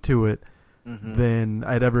weight to it than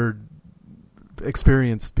I'd ever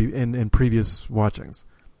experienced in previous watchings.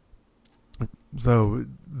 So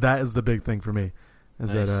that is the big thing for me.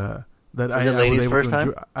 Is nice. that I was able first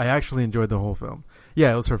time? I actually enjoyed the whole film.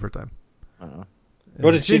 Yeah, it was her first time.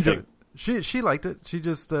 What did she think? She liked it. She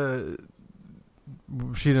just she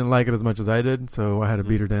didn't like it as much as I did, so I had to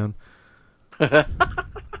beat her down.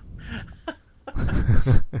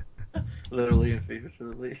 Literally and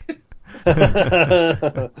figuratively.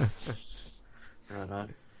 Right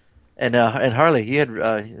on. And Harley, you had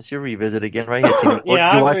it's your revisit again, right? You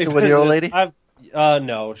watched it with your old lady?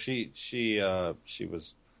 No, she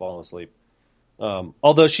was falling asleep.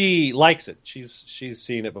 Although she likes it, she's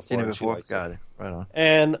seen it before. Got it. Right on.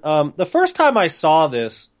 And the first time I saw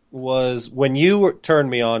this was when you turned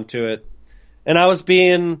me on to it, and I was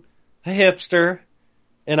being a hipster,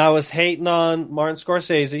 and I was hating on Martin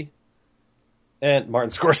Scorsese. And Martin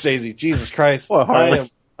Scorsese, Jesus Christ! Well,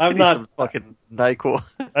 Harley, I'm not some fucking NyQuil.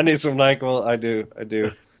 I need some NyQuil. I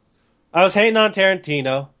do. I was hating on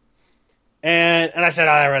Tarantino, and I said,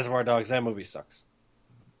 Reservoir Dogs, that movie sucks.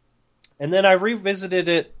 And then I revisited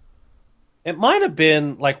it It might have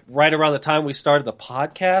been like right around the time we started the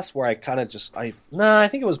podcast where I kind of I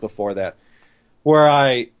think it was before that, where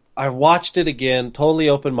I watched it again, totally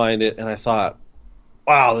open-minded, and I thought,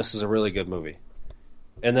 wow, this is a really good movie.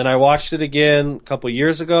 And then I watched it again a couple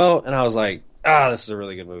years ago, and I was like, this is a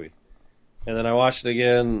really good movie. And then I watched it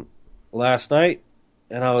again last night,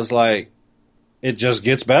 and I was like, it just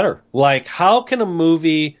gets better. Like, how can a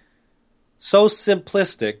movie so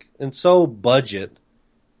simplistic and so budget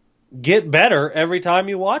get better every time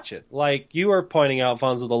you watch it? Like, you were pointing out,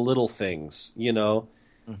 Fonzo, the little things, you know?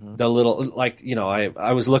 Mm-hmm. The little, like, you know,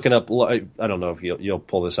 I was looking up, I don't know if you'll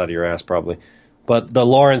pull this out of your ass probably, but the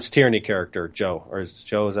Lawrence Tierney character, Joe, or is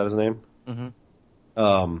that his name?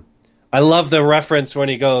 Mm-hmm. I love the reference when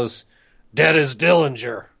he goes, "Dead as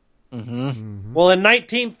Dillinger." Mm-hmm. Mm-hmm. Well, in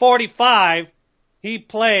 1945, he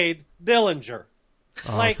played Dillinger.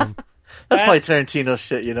 Awesome. Like, that's probably Tarantino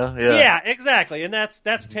shit, you know? Yeah, exactly. And that's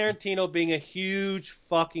Tarantino being a huge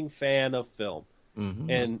fucking fan of film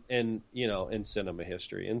and you know, in cinema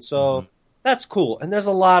history. And so that's cool. And there's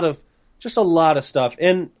a lot of stuff.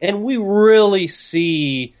 And we really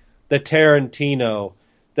see the Tarantino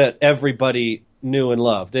that everybody knew and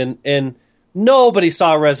loved. And nobody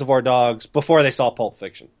saw Reservoir Dogs before they saw Pulp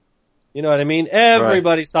Fiction. You know what I mean?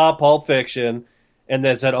 Everybody saw Pulp Fiction and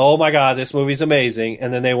then said, oh my God, this movie's amazing.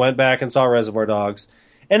 And then they went back and saw Reservoir Dogs.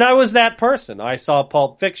 And I was that person. I saw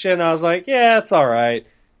Pulp Fiction. I was like, yeah, it's all right.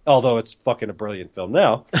 Although it's fucking a brilliant film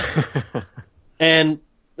now. And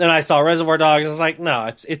then I saw Reservoir Dogs. I was like, no,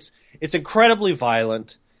 it's incredibly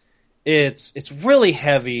violent. It's really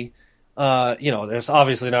heavy. You know, there's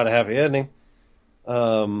obviously not a happy ending.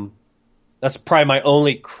 That's probably my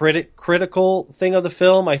only critical thing of the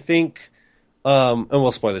film, I think. And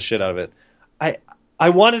we'll spoil the shit out of it. I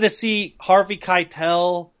wanted to see Harvey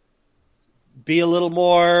Keitel be a little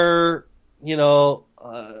more, like,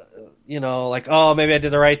 oh, maybe I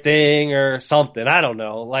did the right thing or something. I don't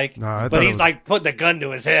know. Like, but he's like putting the gun to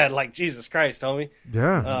his head, like, Jesus Christ, homie.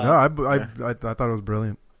 Yeah, I thought it was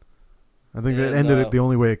brilliant. I think it ended it the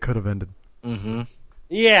only way it could have ended. Mm-hmm.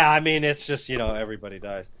 Yeah, I mean, it's just, everybody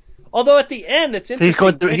dies. Although at the end, it's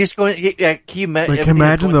interesting. Can you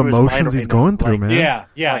imagine the emotions he's going through, man?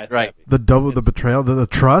 Yeah, right. The betrayal, the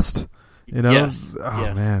trust. Yes.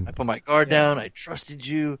 Oh man. I put my guard down. I trusted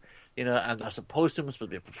you. I'm not supposed to. I'm supposed to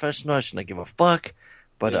be a professional. I shouldn't give a fuck.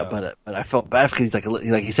 But I felt bad because he's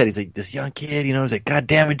like he said, he's like this young kid. He's like, God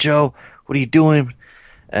damn it, Joe, what are you doing?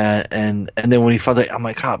 And then when he finds out, I'm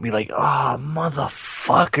like, caught me like, oh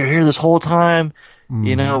motherfucker, here this whole time.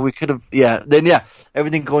 We could have,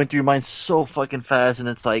 everything going through your mind so fucking fast, and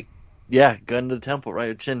it's like, gun to the temple, right?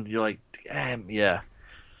 Your chin. You're like, damn, yeah.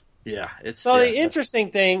 The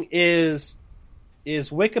interesting thing is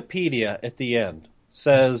Wikipedia at the end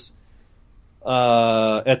says,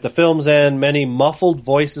 at the film's end, many muffled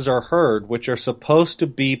voices are heard, which are supposed to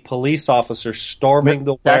be police officers storming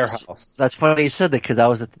the warehouse. That's funny you said that because that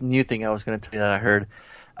was a new thing I was going to tell you that I heard.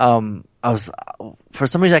 For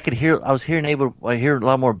some reason I was hear a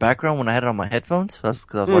lot more background when I had it on my headphones. That's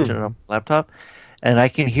because I was watching it on my laptop, and I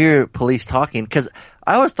can hear police talking because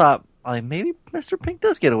I always thought like maybe Mr. Pink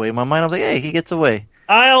does get away. In my mind I was like, hey, he gets away.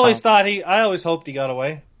 I always hoped he got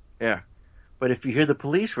away. Yeah, but if you hear the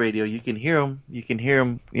police radio, you can hear them.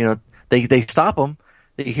 They stop him.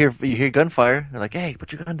 You hear gunfire. They're like, hey,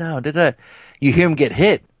 put your gun down. Did that? You hear him get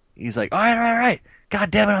hit. He's like, all right. God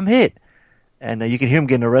damn it, I'm hit. And you can hear him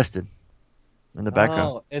getting arrested in the background.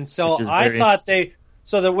 Oh, and so I thought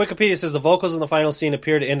so the Wikipedia says the vocals in the final scene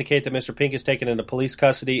appear to indicate that Mr. Pink is taken into police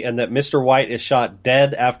custody and that Mr. White is shot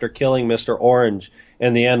dead after killing Mr. Orange.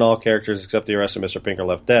 In the end, all characters except the arrested Mr. Pink are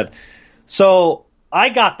left dead. So I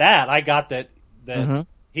got that. I got that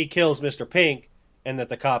he kills Mr. Pink and that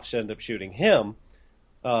the cops end up shooting him.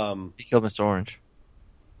 He killed Mr. Orange.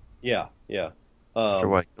 Yeah. Mr.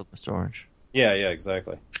 White killed Mr. Orange. Yeah,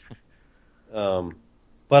 exactly.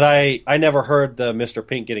 But I never heard the Mr.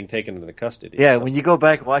 Pink getting taken into custody. Yeah, when you go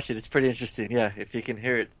back and watch it, it's pretty interesting. Yeah, if you can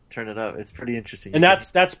hear it, turn it up. It's pretty interesting. And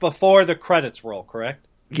that's before the credits roll, correct?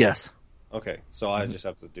 Yes. Okay, so I just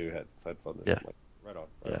have to do headphones. Yeah. Right on.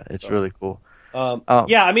 It's really cool.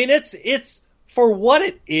 I mean, it's for what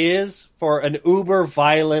it is, for an uber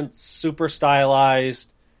violent, super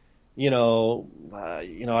stylized, I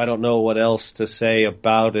don't know what else to say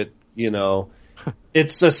about it,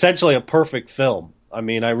 It's essentially a perfect film. I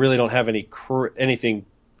mean, I really don't have anything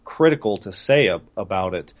critical to say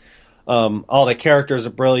about it. All the characters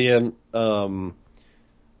are brilliant. Tim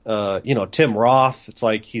Roth, it's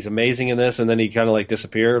like he's amazing in this, and then he kind of like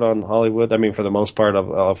disappeared on Hollywood. I mean, for the most part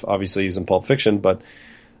of obviously he's in Pulp Fiction, but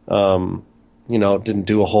didn't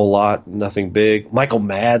do a whole lot, nothing big. Michael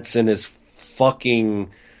Madsen is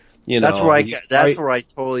fucking, That's where I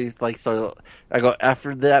totally like started. I go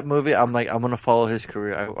after that movie. I'm like, I'm gonna follow his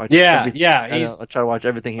career. I try to watch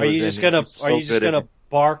everything. Are you just gonna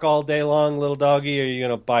bark all day long, little doggy, or are you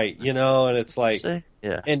gonna bite? And it's like,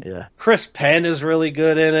 Chris Penn is really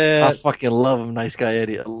good in it. I fucking love him, Nice Guy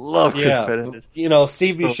Eddie. I love Chris Penn in it.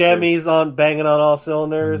 Steve Buscemi's on banging on all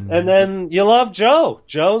cylinders, and then you love Joe.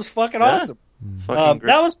 Joe's fucking awesome.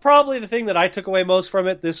 That was probably the thing that I took away most from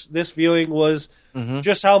it. This viewing was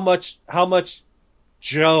just how much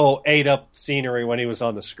Joe ate up scenery when he was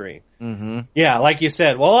on the screen. Mm-hmm. Yeah, like you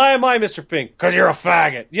said. Well, why am I Mr. Pink? Because you're a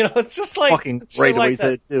faggot. It's just like fucking great way he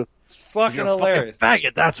said it too. It's fucking hilarious.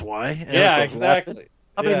 Faggot. That's why. And exactly.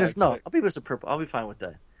 I'll be Mr. Purple. I'll be fine with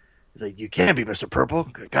that. He's like, you can't be Mr. Purple.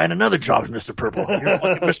 Guy in another job's Mr. Purple. You're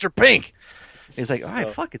fucking Mr. Pink. He's like, all right,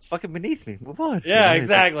 fuck, it's fucking beneath me. Move on. Yeah,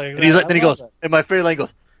 exactly. And he's like, then he goes, and my favorite line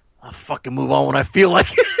goes, I'll fucking move on when I feel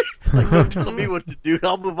like it. Like, don't tell me what to do.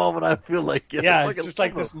 I'll move on when I feel like it. Yeah, it's just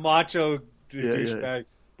like this macho douchebag.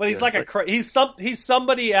 But he's like he's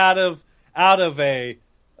somebody out of a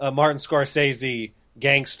Martin Scorsese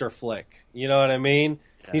gangster flick. You know what I mean?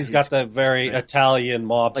 Yeah, he's got the very Italian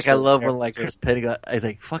mobster. Like I love when he's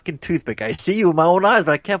like, fucking toothpick. I see you with my own eyes,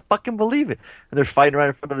 but I can't fucking believe it. And they're fighting right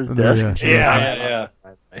in front of his desk. Yeah.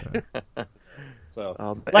 So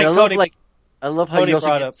I love how you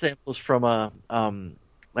also get samples from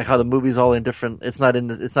like how the movie's all in different. It's not in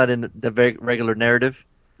the very regular narrative.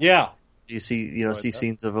 Yeah, you see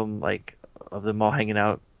scenes of them of them all hanging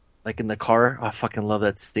out like in the car. I fucking love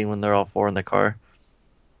that scene when they're all four in the car.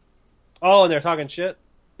 Oh, and they're talking shit.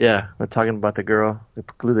 Yeah, they're talking about the girl. They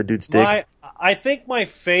glue the dude's dick. I think my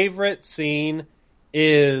favorite scene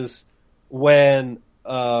is when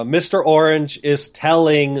Mr. Orange is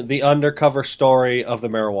telling the undercover story of the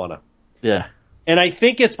marijuana. Yeah, and I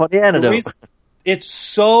think it's funny anecdote. It's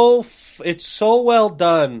so well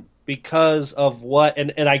done because of what,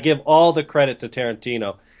 and I give all the credit to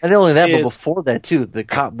Tarantino. And not only that, but before that too, the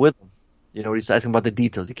cop with him. He's asking about the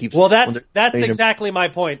details. He keeps. Well, that's exactly my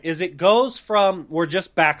point. Is it goes from we're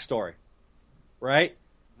just backstory, right?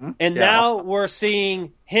 Mm-hmm. And now we're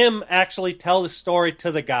seeing him actually tell the story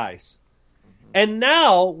to the guys. Mm-hmm. And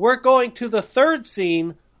now we're going to the third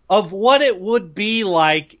scene of what it would be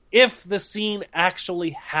like if the scene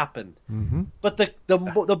actually happened. Mm-hmm. But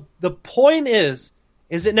the point is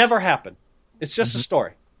it never happened. It's just a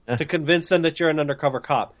story to convince them that you're an undercover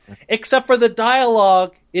cop. Except for the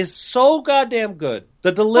dialogue is so goddamn good.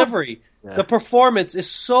 The delivery, the performance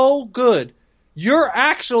is so good. You're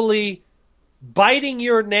actually biting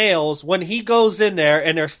your nails when he goes in there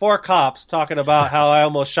and there's four cops talking about how I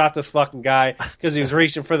almost shot this fucking guy because he was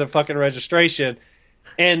reaching for the fucking registration.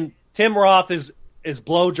 And Tim Roth is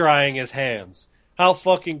blow drying his hands. How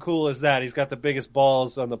fucking cool is that? He's got the biggest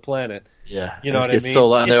balls on the planet. Yeah, you know what I mean. So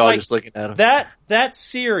loud, they're all just looking at him. That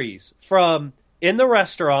series from in the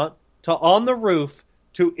restaurant to on the roof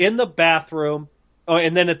to in the bathroom,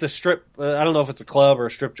 and then at the strip. I don't know if it's a club or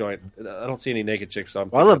a strip joint. I don't see any naked chicks. So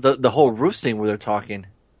I love the whole roof scene where they're talking,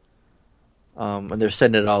 and they're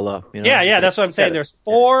setting it all up. Yeah, that's what I'm saying. There's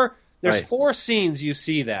four scenes you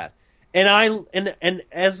see that. And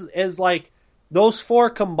as like those four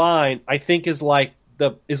combined, I think is like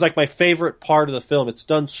my favorite part of the film. It's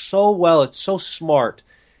done so well. It's so smart,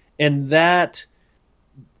 and that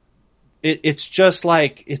it's just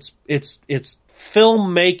like it's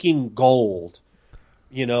filmmaking gold.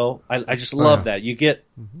 I just love that. You get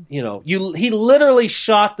he literally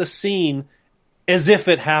shot the scene as if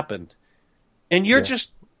it happened, and you're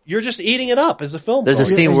just eating it up as a film. There's a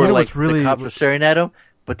scene where the cops are staring at him.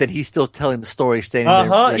 But then he's still telling the story, standing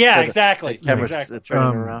there. Exactly. Camera's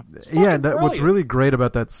turning around. What's really great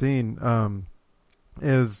about that scene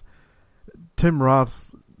is Tim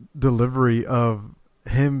Roth's delivery of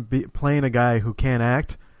him playing a guy who can't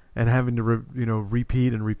act and having to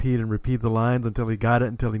repeat and repeat and repeat the lines until he got it,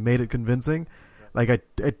 until he made it convincing. Like I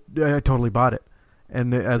totally bought it.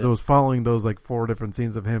 And as I was following those four different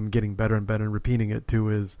scenes of him getting better and better and repeating it to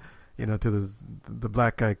his, the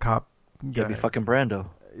black guy cop. Yeah, be fucking Brando.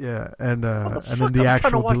 Yeah, and then the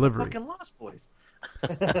actual delivery. Fucking Lost Boys.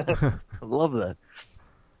 I love that.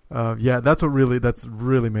 That's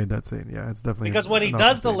really made that scene. Yeah, it's definitely because when he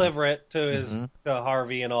does deliver it to to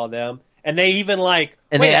Harvey and all them, and they even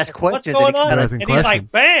they ask questions. What's going on? And he's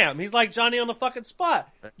like, bam! He's like Johnny on the fucking spot.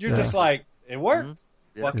 You're just like, it worked.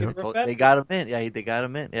 Yeah, they got him in. Yeah, they got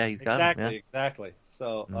him in. Yeah, he's got him. Yeah. Exactly.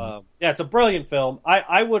 So, it's a brilliant film.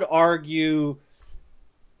 I would argue.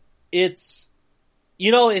 It's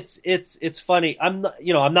funny. I'm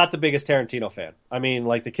not the biggest Tarantino fan. I mean,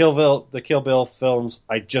 the Kill Bill films,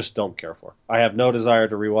 I just don't care for. I have no desire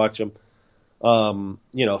to rewatch them. Some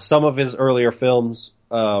of his earlier films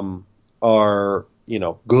are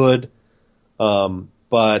good,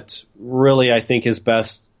 but really I think his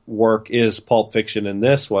best work is Pulp Fiction and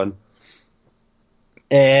this one.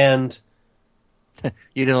 And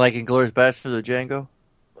You didn't like Inglourious Basterds or Django?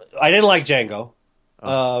 I didn't like Django.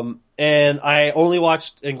 And I only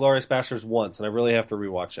watched Inglourious Basterds once, and I really have to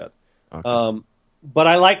rewatch that. Okay. But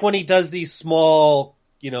I like when he does these small,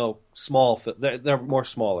 they're more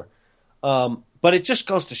smaller. But it just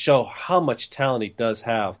goes to show how much talent he does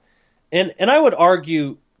have. And I would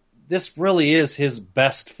argue this really is his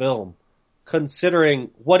best film,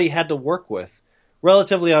 considering what he had to work with.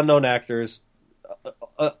 Relatively unknown actors,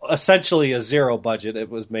 essentially a zero budget.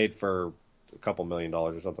 It was made for a couple $1 million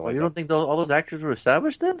or something like that. You don't think all those actors were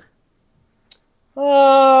established then?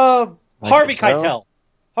 Harvey Keitel.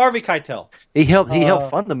 Harvey Keitel. He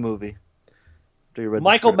helped fund the movie.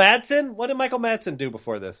 Michael Madsen? What did Michael Madsen do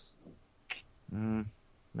before this? I'll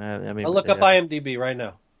look up IMDb right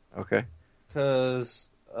now. Okay. Because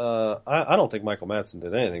I don't think Michael Madsen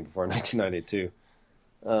did anything before 1992.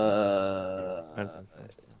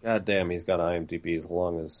 God damn, he's got IMDb as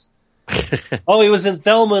long as... Oh, he was in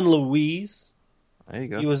Thelma and Louise. There you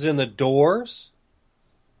go. He was in The Doors.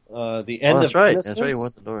 The End of right. Innocence, That's right. He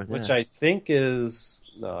was The Doors, yeah. which I think is...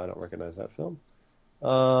 No, I don't recognize that film.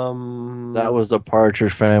 That was the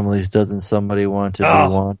Partridge Family's Doesn't Somebody Want to Be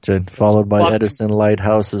Wanted, followed by Edison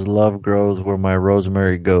Lighthouse's Love Grows Where My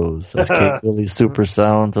Rosemary Goes. As Kate Billy's super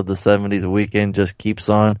sounds of the 70s weekend just keeps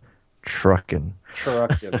on trucking.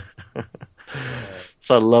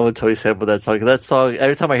 So I love it until he said with that song. That song,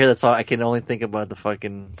 every time I hear that song, I can only think about the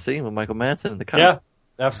fucking scene with Michael Madsen in the car. Yeah,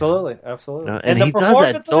 absolutely. And he does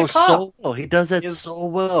that so well. He does that so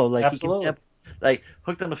well. Like absolutely. He can, like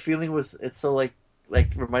Hooked on a Feeling it's so like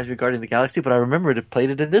reminds me of Guardian of the Galaxy, but I remember it played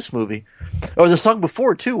it in this movie. Or the song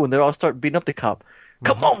before too, when they all start beating up the cop.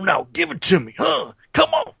 Come on now, give it to me, huh? Come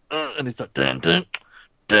on, and he's like dun dun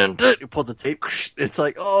dun dun. He pulls the tape. It's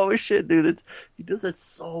like, oh shit, dude! He does that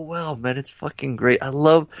so well, man. It's fucking great. I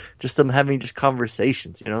love just them having just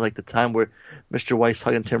conversations. Like the time where Mr. White's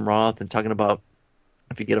talking to Tim Roth and talking about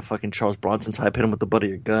if you get a fucking Charles Bronson type, hit him with the butt of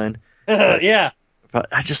your gun. Yeah.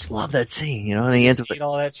 I just love that scene, and he ends up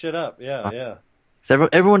all that shit up. Yeah. So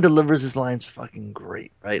everyone delivers his lines fucking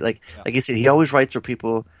great, right? Like I said, he always writes for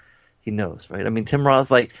people he knows, right? I mean, Tim Roth,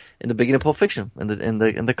 like in the beginning of Pulp Fiction, in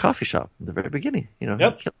the coffee shop, in the very beginning,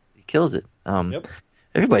 Yep. he kills it.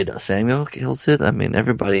 Everybody does. Samuel kills it. I mean,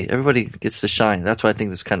 everybody gets to shine. That's why I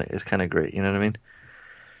think it's kind of great. You know what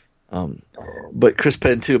I mean? But Chris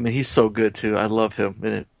Penn too. I mean, he's so good too. I love him.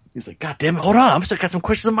 And he's like, God damn it, hold on, I'm still got some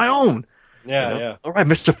questions of my own. Yeah. All right,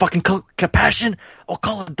 Mr. fucking Compassion, I'll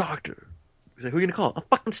call a doctor. He's like, who are you gonna call? A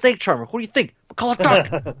fucking snake charmer. Who do you think? I'll call a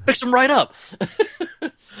doctor. Fix him right up.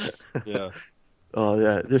 Yeah. Oh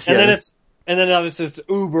yeah. And then obviously it's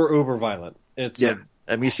uber violent. It's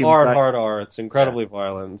I mean, you see hard R. It's incredibly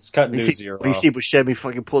violent. It's cutting news ear off. You see Buscemi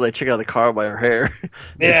fucking pull that chick out of the car by her hair.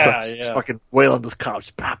 Yeah. Fucking wailing those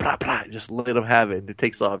cops. Blah, blah, blah. Just let him have it. And it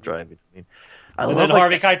takes off driving. I mean, and then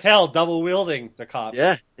Harvey Keitel double wielding the cop.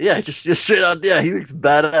 Yeah, just straight out. Yeah, he looks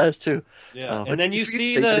badass too. Yeah, and then you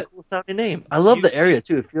see the cool sounding name. I love the area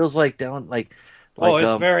too. It feels like down like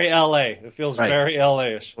it's very LA. It feels very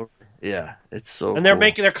LA-ish. Yeah, it's so. And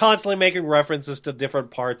they're constantly making references to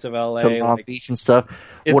different parts of LA, to Long Beach and stuff.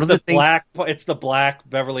 It's the black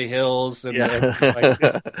Beverly Hills. And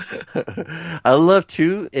I love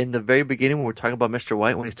too in the very beginning when we're talking about Mr.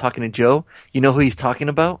 White when he's talking to Joe. You know who he's talking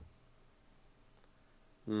about?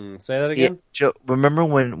 Say that again. Yeah, Joe, remember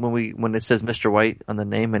when it says Mr. White on the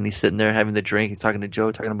name and he's sitting there having the drink? He's talking to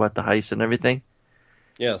Joe, talking about the heist and everything.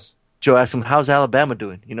 Yes. Joe asks him, "How's Alabama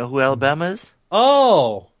doing?" You know who Alabama is?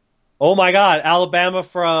 Oh my God, Alabama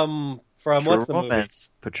from what's the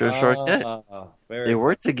Romance? Patricia Arquette. They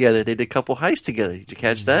worked together. They did a couple heists together. Did you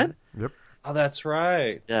catch that? Yep. Oh, that's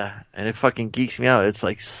right. Yeah, and it fucking geeks me out. It's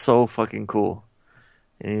like so fucking cool.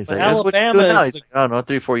 And he's but like, Alabama is like, I don't know,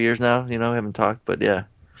 3-4 years now. We haven't talked, but yeah.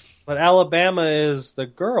 But Alabama is the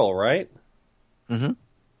girl, right? Mm-hmm.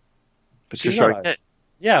 Patricia Arquette.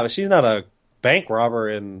 Yeah, but she's not a bank robber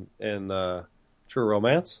in True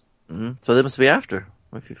Romance. Mm-hmm. So they must be after,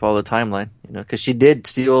 if you follow the timeline, because she did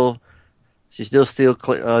steal. She still steal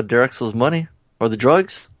Drexel's money or the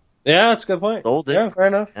drugs. Yeah, that's a good point. Sold it. Yeah, fair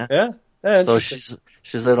enough. Yeah. So she's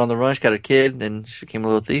out on the run. She got a kid, and she became a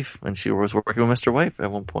little thief, and she was working with Mr. White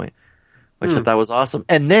at one point, which I thought was awesome.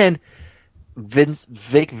 And then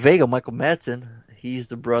Vic Vega, Michael Madsen, he's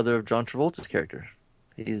the brother of John Travolta's character.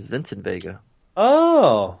 He's Vincent Vega.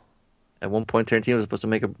 Oh. At one point, Tarantino was supposed to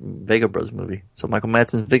make a Vega Brothers movie. So Michael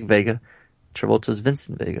Madsen's Vic Vega, Travolta's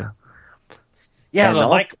Vincent Vega. Yeah,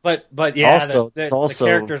 And but yeah, also, it's also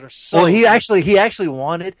the characters are so. well. He actually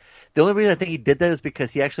wanted. The only reason I think he did that is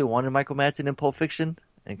because he actually wanted Michael Madsen in Pulp Fiction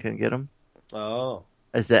and couldn't get him. Oh.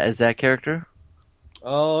 As that character.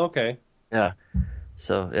 Oh, okay. Yeah.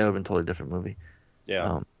 So it would have been a totally different movie.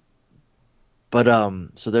 Yeah.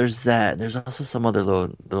 So there's that. There's also some other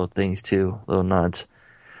little things too, little nods.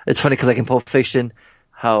 It's funny because like in Pulp Fiction,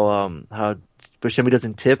 how Buscemi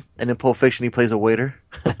doesn't tip, and in Pulp Fiction he plays a waiter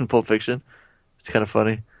in Pulp Fiction. It's kind of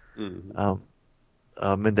funny. Mm-hmm.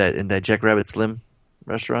 In that Jack Rabbit Slim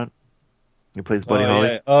restaurant, he plays Buddy Holly.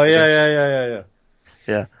 Yeah. Oh yeah.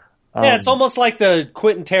 Yeah. Yeah, it's almost like the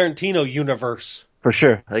Quentin Tarantino universe. For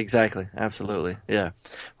sure. Exactly. Absolutely. Yeah.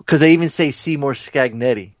 Because they even say Seymour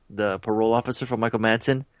Scagnetti, the parole officer from Michael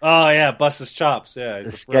Madsen. Oh yeah, busts his chops. Yeah.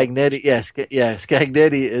 Scagnetti. Yeah.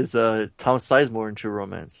 Scagnetti is Tom Sizemore in True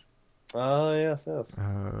Romance. Oh yes.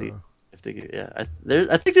 I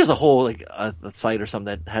think there's a whole like a site or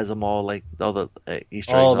something that has them all like all the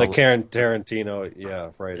Easter eggs. Oh, the Karen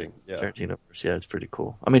Tarantino, writing. Yeah. Tarantino. Yeah, it's pretty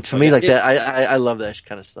cool. I mean, for me, like that, I love that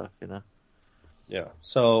kind of stuff. You know. Yeah.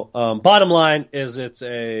 So, bottom line is, it's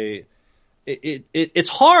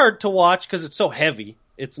hard to watch because it's so heavy.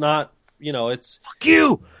 It's not, it's fuck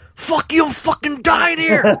you, I'm fucking dying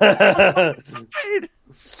here.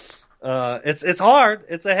 It's hard.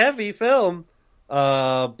 It's a heavy film,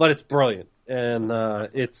 but it's brilliant, and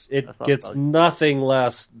it gets nothing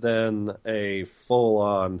less than a full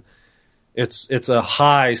on. It's a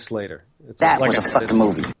high Slater. That was a fucking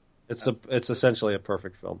movie. It's essentially a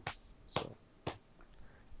perfect film.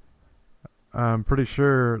 I'm pretty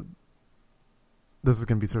sure this is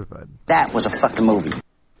going to be certified. That was a fucking movie.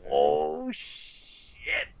 Oh,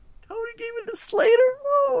 shit. Tony gave it to Slater?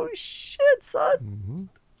 Oh, shit, son. Mm-hmm.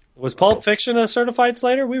 Was Pulp Fiction a certified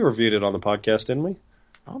Slater? We reviewed it on the podcast, didn't we?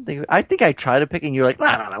 I think I tried to pick it, and you're like,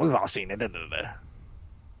 no, we've all seen it.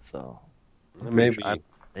 So. Maybe.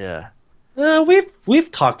 Yeah.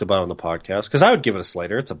 We've talked about it on the podcast, because I would give it a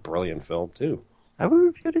Slater. It's a brilliant film, too. Have we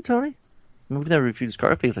reviewed it, Tony? We've never reviewed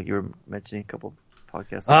Scarface like you were mentioning a couple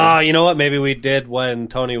podcasts ago. You know what? Maybe we did when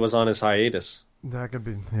Tony was on his hiatus. That could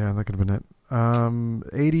have been it.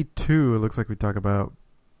 82, it looks like we talk about.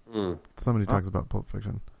 Somebody talks about Pulp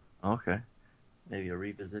Fiction. Okay. Maybe a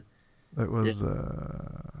revisit. It was.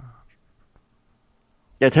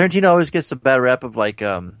 Yeah, Tarantino always gets a bad rap of like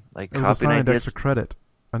it was assigned extra credit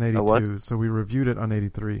on 82, so we reviewed it on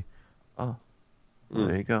 83. Oh.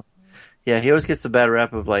 There you go. Yeah, he always gets the bad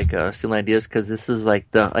rap of like stealing ideas because this is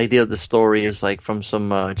like the idea of the story is like from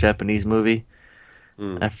some Japanese movie.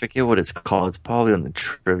 I forget what it's called. It's probably on the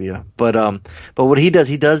trivia. But what he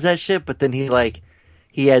does that shit. But then he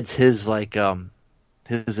adds his like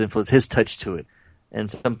his influence, his touch to it,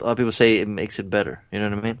 and some people say it makes it better. You know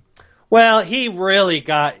what I mean? Well, he really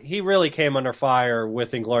came under fire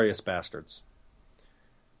with Inglourious Bastards.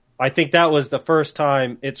 I think that was the first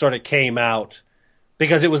time it sort of came out.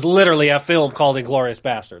 Because it was literally a film called Inglourious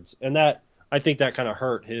Bastards, and I think that kind of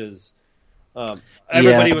hurt his.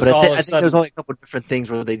 Everybody was all of a sudden. I think there's only a couple of different things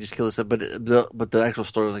where they just kill us, but the actual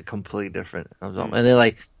story was like completely different. And then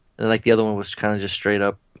like the other one was kind of just straight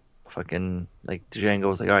up, fucking like Django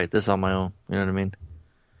was like, all right, this is on my own. You know what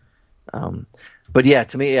I mean? But yeah,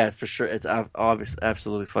 to me, yeah, for sure, it's obvious,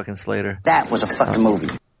 absolutely fucking Slater. That was a fucking movie.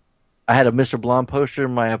 I had a Mr. Blonde poster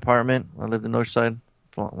in my apartment. I lived in Northside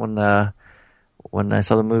when I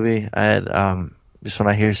saw the movie. I had just when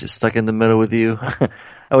I hear Stuck in the Middle with You,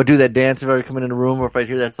 I would do that dance if I were coming in a room, or if I'd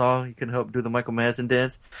hear that song, you can help do the Michael Madsen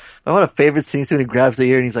dance. But one of my favorite scenes when he grabs the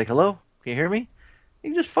ear and he's like, "Hello, can you hear me?"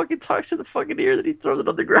 He just fucking talks to the fucking ear, that he throws it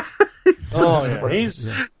on the ground. Oh yeah, he's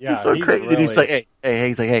so crazy. Really... He's like,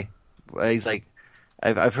 he's like,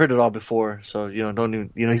 I've heard it all before, so don't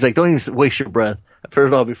even, he's like, don't even waste your breath. I've heard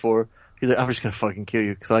it all before. He's like, I'm just gonna fucking kill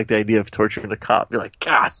you because I like the idea of torturing a cop. You're like,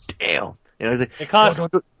 God damn. He's like,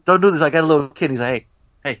 don't do this. I got a little kid. He's like,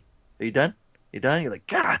 hey, are you done? You done? You're like,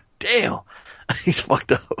 God damn. He's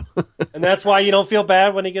fucked up. And that's why you don't feel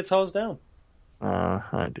bad when he gets hosed down.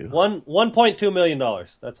 I do. $1.2 million.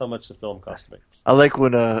 That's how much the film cost me. I like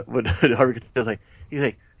when Harvey was like, he's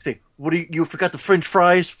like, what do you forgot the French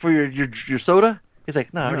fries for your soda? He's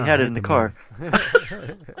like, no, I already had it in the car.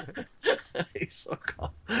 He's so calm.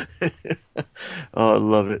 Oh, I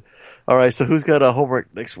love it. All right, so who's got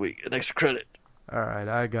homework next week? An extra credit. All right,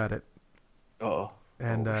 I got it. Oh,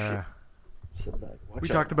 and we out.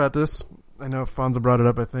 Talked about this. I know Fonza brought it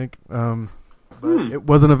up, I think, but it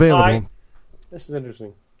wasn't available. This is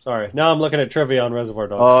interesting. Sorry, now I'm looking at trivia on Reservoir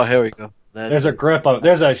Dogs. Oh, here we go. There's a grip of it.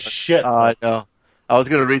 There's a shit. I know. I was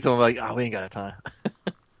gonna read to him like, we ain't got time.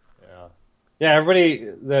 Yeah, everybody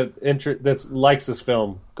that likes this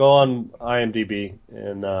film, go on IMDb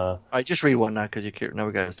and All right, just read one now because now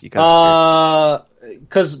we got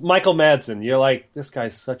because Michael Madsen, you're like, this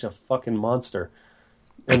guy's such a fucking monster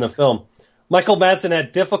in the film. Michael Madsen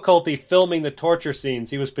had difficulty filming the torture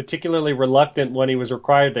scenes. He was particularly reluctant when he was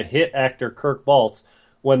required to hit actor Kirk Baltz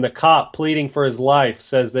when the cop pleading for his life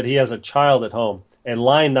says that he has a child at home, a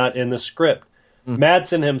line not in the script.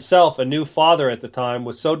 Madsen himself, a new father at the time,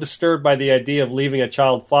 was so disturbed by the idea of leaving a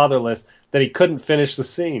child fatherless that he couldn't finish the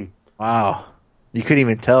scene. Wow. You couldn't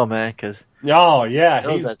even tell, man, because... Oh, yeah,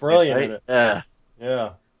 he's brilliant scene, right? in it. Yeah. Yeah.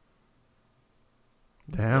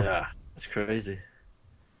 Damn. Yeah, that's crazy.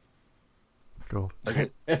 Cool.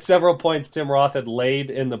 At several points, Tim Roth had laid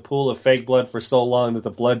in the pool of fake blood for so long that the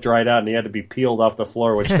blood dried out and he had to be peeled off the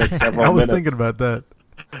floor, which took several minutes. I was thinking about that.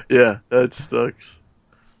 Yeah, that sucks.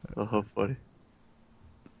 Oh, how funny.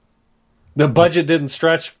 The budget didn't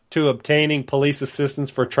stretch to obtaining police assistance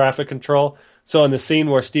for traffic control, so in the scene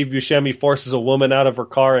where Steve Buscemi forces a woman out of her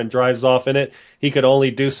car and drives off in it, he could only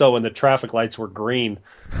do so when the traffic lights were green.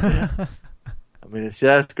 Yeah. I mean,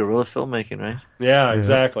 that's guerrilla filmmaking, right? Yeah,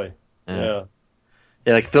 exactly. Yeah,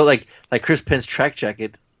 like Chris Penn's track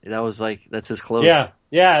jacket. That's his clothes.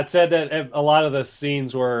 Yeah. It said that a lot of the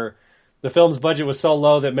scenes were the film's budget was so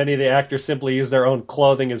low that many of the actors simply used their own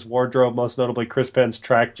clothing as wardrobe. Most notably, Chris Penn's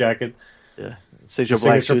track jacket. Yeah, signature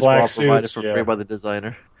black suits were all provided for free by the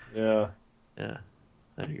designer. Yeah. There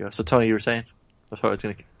you go. So Tony, you were saying? Hardy's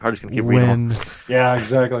gonna keep reading. Yeah,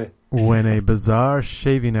 exactly. When a bizarre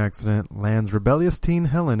shaving accident lands rebellious teen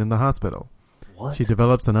Helen in the hospital, she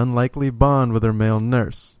develops an unlikely bond with her male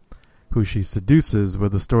nurse, who she seduces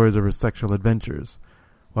with the stories of her sexual adventures,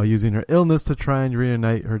 while using her illness to try and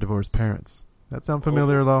reunite her divorced parents. That sound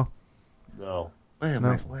familiar at all? No. Wait a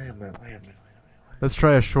minute. Let's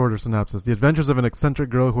try a shorter synopsis. The adventures of an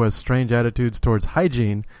eccentric girl who has strange attitudes towards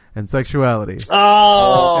hygiene and sexuality.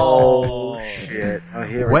 Oh, shit. Oh,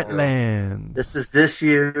 Wetlands. This is this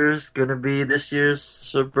year's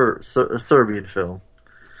Serbian film.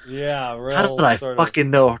 Yeah, real. How did I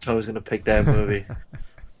fucking know Tony was going to pick that movie?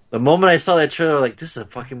 The moment I saw that trailer, like, this is a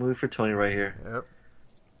fucking movie for Tony right here. Yep.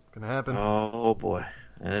 It's going to happen. Oh, boy.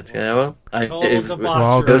 And it's going to happen. We're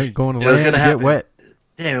all going to land and get wet.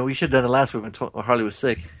 Damn, we should have done it last week when Harley was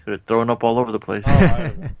sick. We were throwing up all over the place. Oh,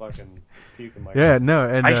 I was fucking puking my and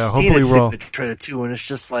hopefully we'll... the trailer too, and it's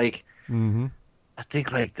just like... Mm-hmm. I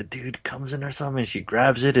think like the dude comes in or something and she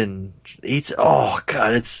grabs it and eats it. Oh,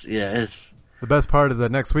 God, it's... The best part is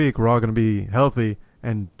that next week we're all going to be healthy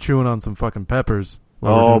and chewing on some fucking peppers.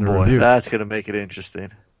 Oh, boy, that's going to make it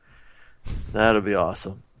interesting. That'll be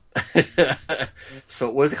awesome.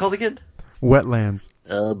 So, what is it called again? Wetlands.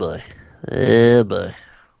 Oh, boy.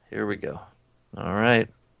 Here we go. All right.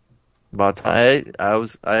 About time.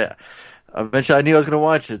 Eventually I knew I was going to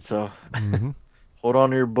watch it, so hold on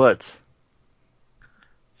to your butts.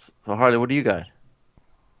 So, Harley, what do you got?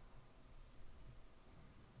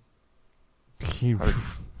 He couldn't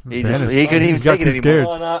even take it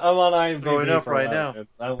anymore. I'm on IMDb. He's throwing up right now.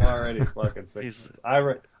 I'm already fucking sick.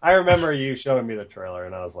 I remember you showing me the trailer,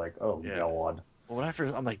 and I was like, oh, God. Well,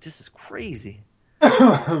 when I'm like, this is crazy.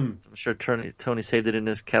 I'm sure Tony saved it in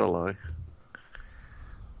his catalog.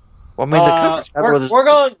 Well, I mean,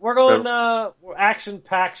 we're going Action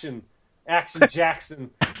Jackson. Action We're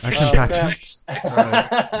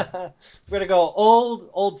gonna go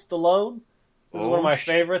old Stallone. This is one of my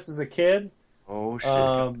favorites as a kid. Oh shit!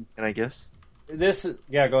 Can I guess? Go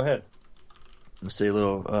ahead. Let's say a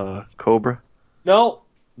little Cobra. No,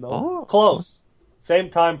 Oh. Close.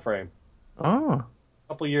 Same time frame. Oh, A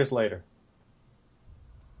couple years later.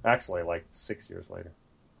 Actually, like 6 years later.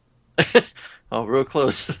 oh, real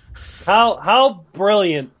close. How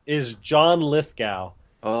brilliant is John Lithgow?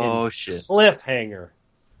 Oh in shit! Cliffhanger.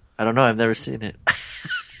 I don't know. I've never seen it.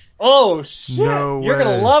 Oh shit! No You're way.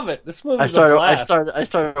 gonna love it. This movie. I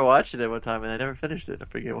started watching it one time and I never finished it. I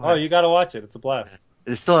forget why. Oh, you gotta watch it. It's a blast.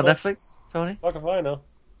 Is it still on Netflix, Tony? Fuck if I know.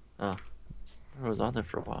 Oh, it was on there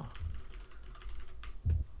for a while.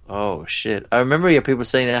 Oh shit! I remember people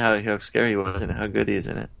saying that how scary he was and how good he is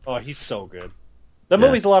in it. Oh, he's so good. The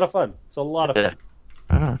movie's a lot of fun. It's a lot of fun.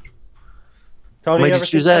 I don't know. Tony, What made you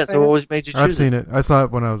choose that? So what made you choose I've seen it. I saw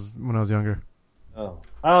it when I was younger. Oh,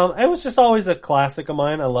 it was just always a classic of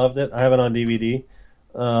mine. I loved it. I have it on DVD,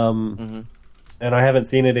 and I haven't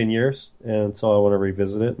seen it in years, and so I want to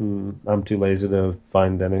revisit it. And I'm too lazy to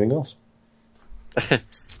find anything else.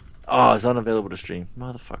 Oh, it's unavailable to stream,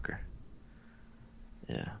 motherfucker.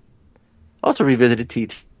 Yeah. Also revisited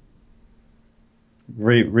T2.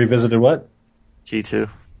 Revisited what? T2.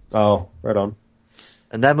 Oh, right on.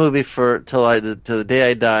 And that movie till the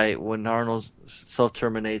day I die, when Arnold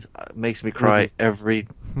self-terminates, makes me cry every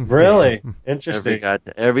Really interesting.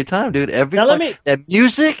 every time, dude. That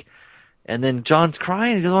music, and then John's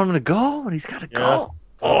crying. He doesn't want him to go, and he's got to go.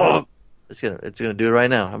 Oh, it's gonna do it right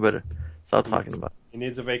now. I better stop talking about it. He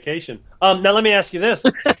needs a vacation. Now let me ask you this.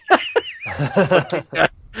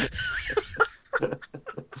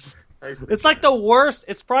 It's like the worst.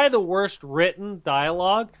 It's probably the worst written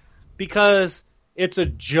dialogue because it's a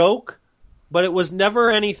joke, but it was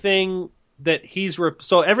never anything that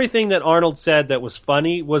so everything that Arnold said that was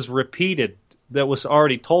funny was repeated that was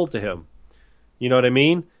already told to him. You know what I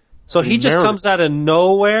mean? So he just comes out of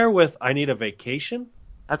nowhere with "I need a vacation."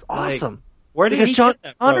 That's awesome. Like, where did he John get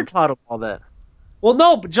that Connor from? taught him all that. Well,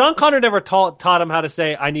 no, but John Connor never taught him how to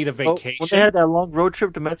say "I need a When vacation." they had that long road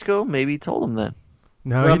trip to Mexico, maybe he told him that.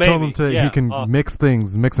 No, Well, he told maybe. him Yeah, he can awesome. mix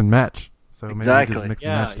things, mix and match. So maybe he Exactly. just mix and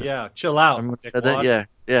Yeah, matched it. yeah. Chill out. Remember dickwad. that?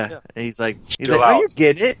 Yeah. And he's like, Chill "Oh, out, you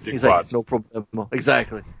get it?" He's like, dickwad. "No problem."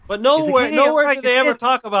 Exactly. But nowhere, He's like, "Hey, nowhere I'm do they right, ever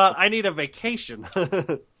talk about "I need a vacation."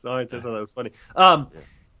 So I just thought that was funny.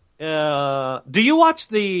 Do you watch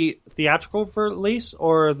the theatrical release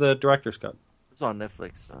or the director's cut? It's on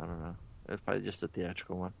Netflix. I don't know. It's probably just a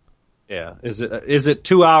theatrical one. Yeah. Is it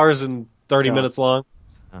 2 hours and 30 No. minutes long?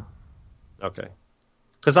 No. Okay.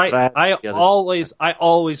 Because I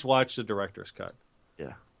always watch the director's cut.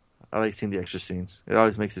 Yeah, I like seeing the extra scenes. It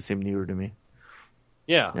always makes it seem newer to me.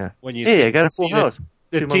 Yeah. Yeah. When you Hey, I got a full see house.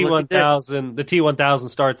 The See my lucky day. T1000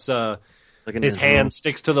 starts. Like in His room. hand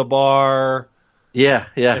sticks to the bar Yeah.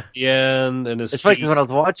 at the end, and his It's funny feet. because when I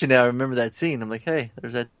was watching it, I remember that scene. I'm like, hey,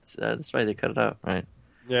 there's that. That's right. They cut it out, right?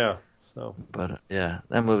 Yeah. So But yeah,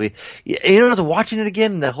 that movie. Yeah, you know, I was watching it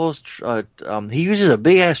again. That whole he uses a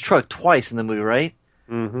big ass truck twice in the movie, right?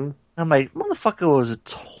 mm-hmm. I'm like, motherfucker was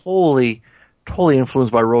totally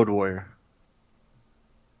influenced by Road Warrior.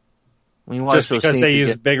 When you watch Just those because scenes they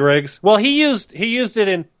used big rigs. Well, he used it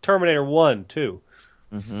in Terminator 1 too.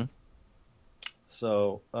 Mm-hmm.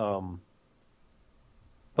 So,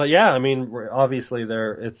 but yeah, I mean, obviously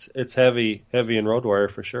it's heavy in Road Warrior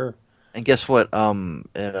for sure. And guess what?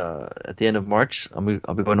 At the end of March, I'll be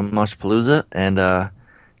going to Monsterpalooza, and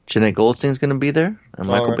Jeanette Goldstein's going to be there, and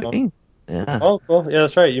Michael right on. Biehn. Yeah, Oh, cool. Yeah,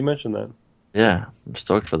 that's right. You mentioned that. yeah, I'm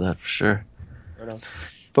stoked for that for sure. Right on.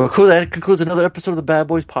 But cool, that concludes another episode of the Bad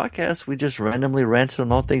Boys Podcast. We just randomly ranted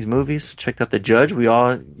on all things movies. Checked out The Judge. We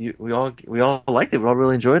all liked it. We all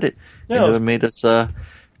really enjoyed it. Yeah, It made us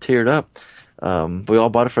teared up. We all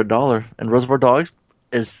bought it for $1. And Reservoir Dogs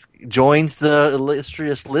joins the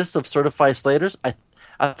illustrious list of certified slaters.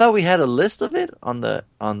 I thought we had a list of it on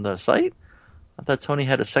the site. I thought Tony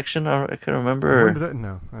had a section. I couldn't remember. When did I?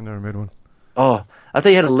 No, I never made one. Oh, I thought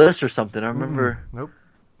you had a list or something. I remember. Nope.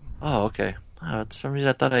 Oh, okay. For some reason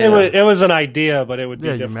I thought It was an idea, but it would be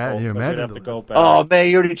Yeah, you difficult. you because you'd imagined have to the go list. back. Oh man,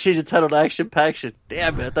 you already changed the title to Action Paction.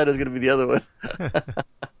 Damn it, I thought it was gonna be the other one.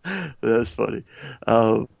 That's funny.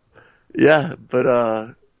 Yeah,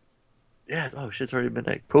 but yeah. Oh shit, it's already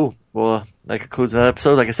midnight. Cool. Well, that concludes that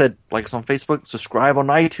episode. Like I said, like us on Facebook, subscribe on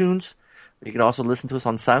iTunes. You can also listen to us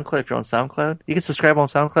on SoundCloud if you're on SoundCloud. You can subscribe on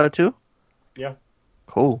SoundCloud too. Yeah.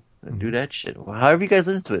 Cool. And do that shit. Well, however you guys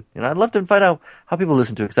listen to it. I'd love to find out how people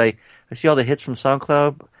listen to it, because I see all the hits from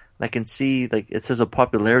SoundCloud. And I can see, like, it says a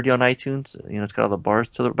popularity on iTunes. It's got all the bars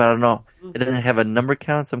to it, but I don't know. It doesn't have a number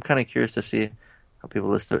count, so I'm kind of curious to see how people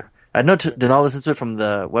listen to it. I know Denal listens to it from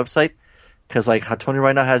the website, because, like, how Tony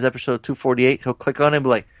right now has episode 248. He'll click on it and be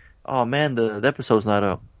like, oh, man, the episode's not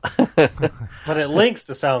up. But it links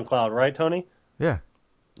to SoundCloud, right, Tony? Yeah.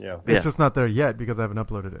 Yeah. It's Yeah. just not there yet because I haven't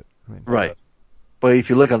uploaded it. I mean, Right. But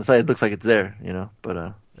if you look on the site, it looks like it's there,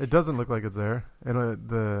 but It doesn't look like it's there, and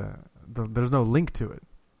there's no link to it.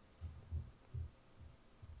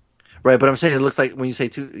 right, but I'm saying it looks like when you say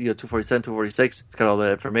 247, 246, it's got all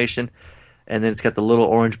the information, and then it's got the little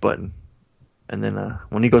orange button. And then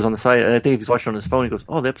when he goes on the site, I think if he's watching on his phone, he goes,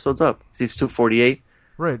 oh, the episode's up. He sees 248.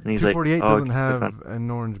 Right. And he's like, 248 oh, doesn't click have on- an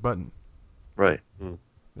orange button. Right.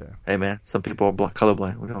 Yeah. Hey, man, some people are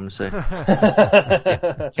colorblind. What do you want me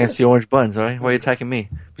to say? Can't see orange buttons, all right? Why are you attacking me?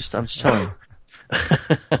 I'm just telling you.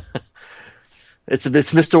 It's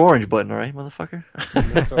Mr. Orange button, all right, motherfucker?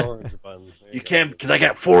 Mr. Orange button. There You go. can't, because I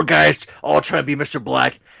got 4 guys all trying to be Mr.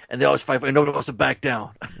 Black, and they always fight, and nobody wants to back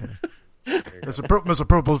down. Mr.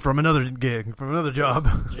 Purple's from another gig, from another job.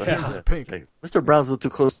 Yeah. Pink. Like, Mr. Brown's a little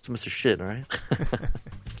too close to Mr. Shit, all right?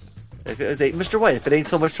 If it was Mr. White, if it ain't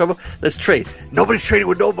so much trouble, let's trade. Nobody's trading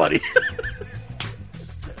with nobody. I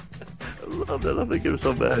love that. I love they give it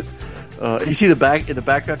so bad. You see in the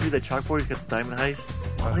background, that chalkboard, he's got the diamond heist.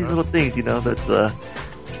 All these little things, that's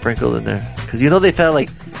sprinkled in there. Because they felt like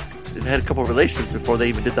they had a couple of relations before they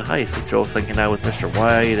even did the heist. With Joe hanging out with Mr.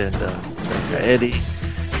 White and that guy Eddie,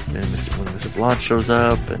 and when Mr. Blanc shows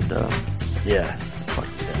up, and yeah, fuck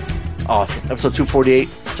yeah, awesome. Episode 248.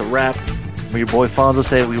 It's a wrap. Me, your boy Fonzo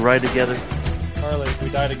say we ride together. Harley, we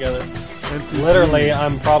die together. MCP. Literally,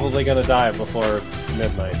 I'm probably gonna die before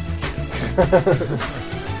midnight.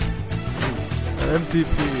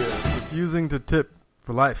 MCP refusing to tip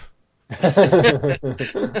for life.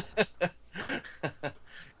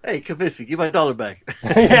 Hey, convince me. Give my $1 back.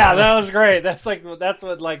 Yeah, that was great. That's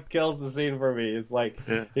what like kills the scene for me. It's like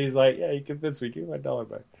he's like, yeah, you convinced me. Give me my $1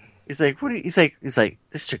 back. He's like, what? He's like,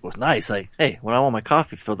 this chick was nice. Like, hey, when I want my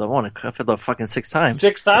coffee filled, I want it filled up fucking 6 times.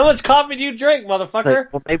 6 times? How much coffee do you drink, motherfucker?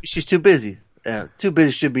 Like, well, maybe she's too busy. Too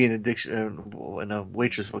busy should be in a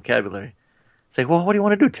waitress vocabulary. It's like, well, what do you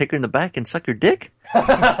want to do? Take her in the back and suck your dick?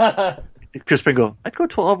 Chris Pringle, I'd go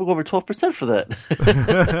over 12% for that.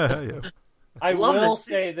 Yeah. I will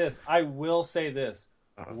say this.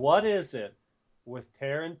 What is it with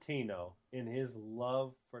Tarantino in his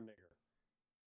love for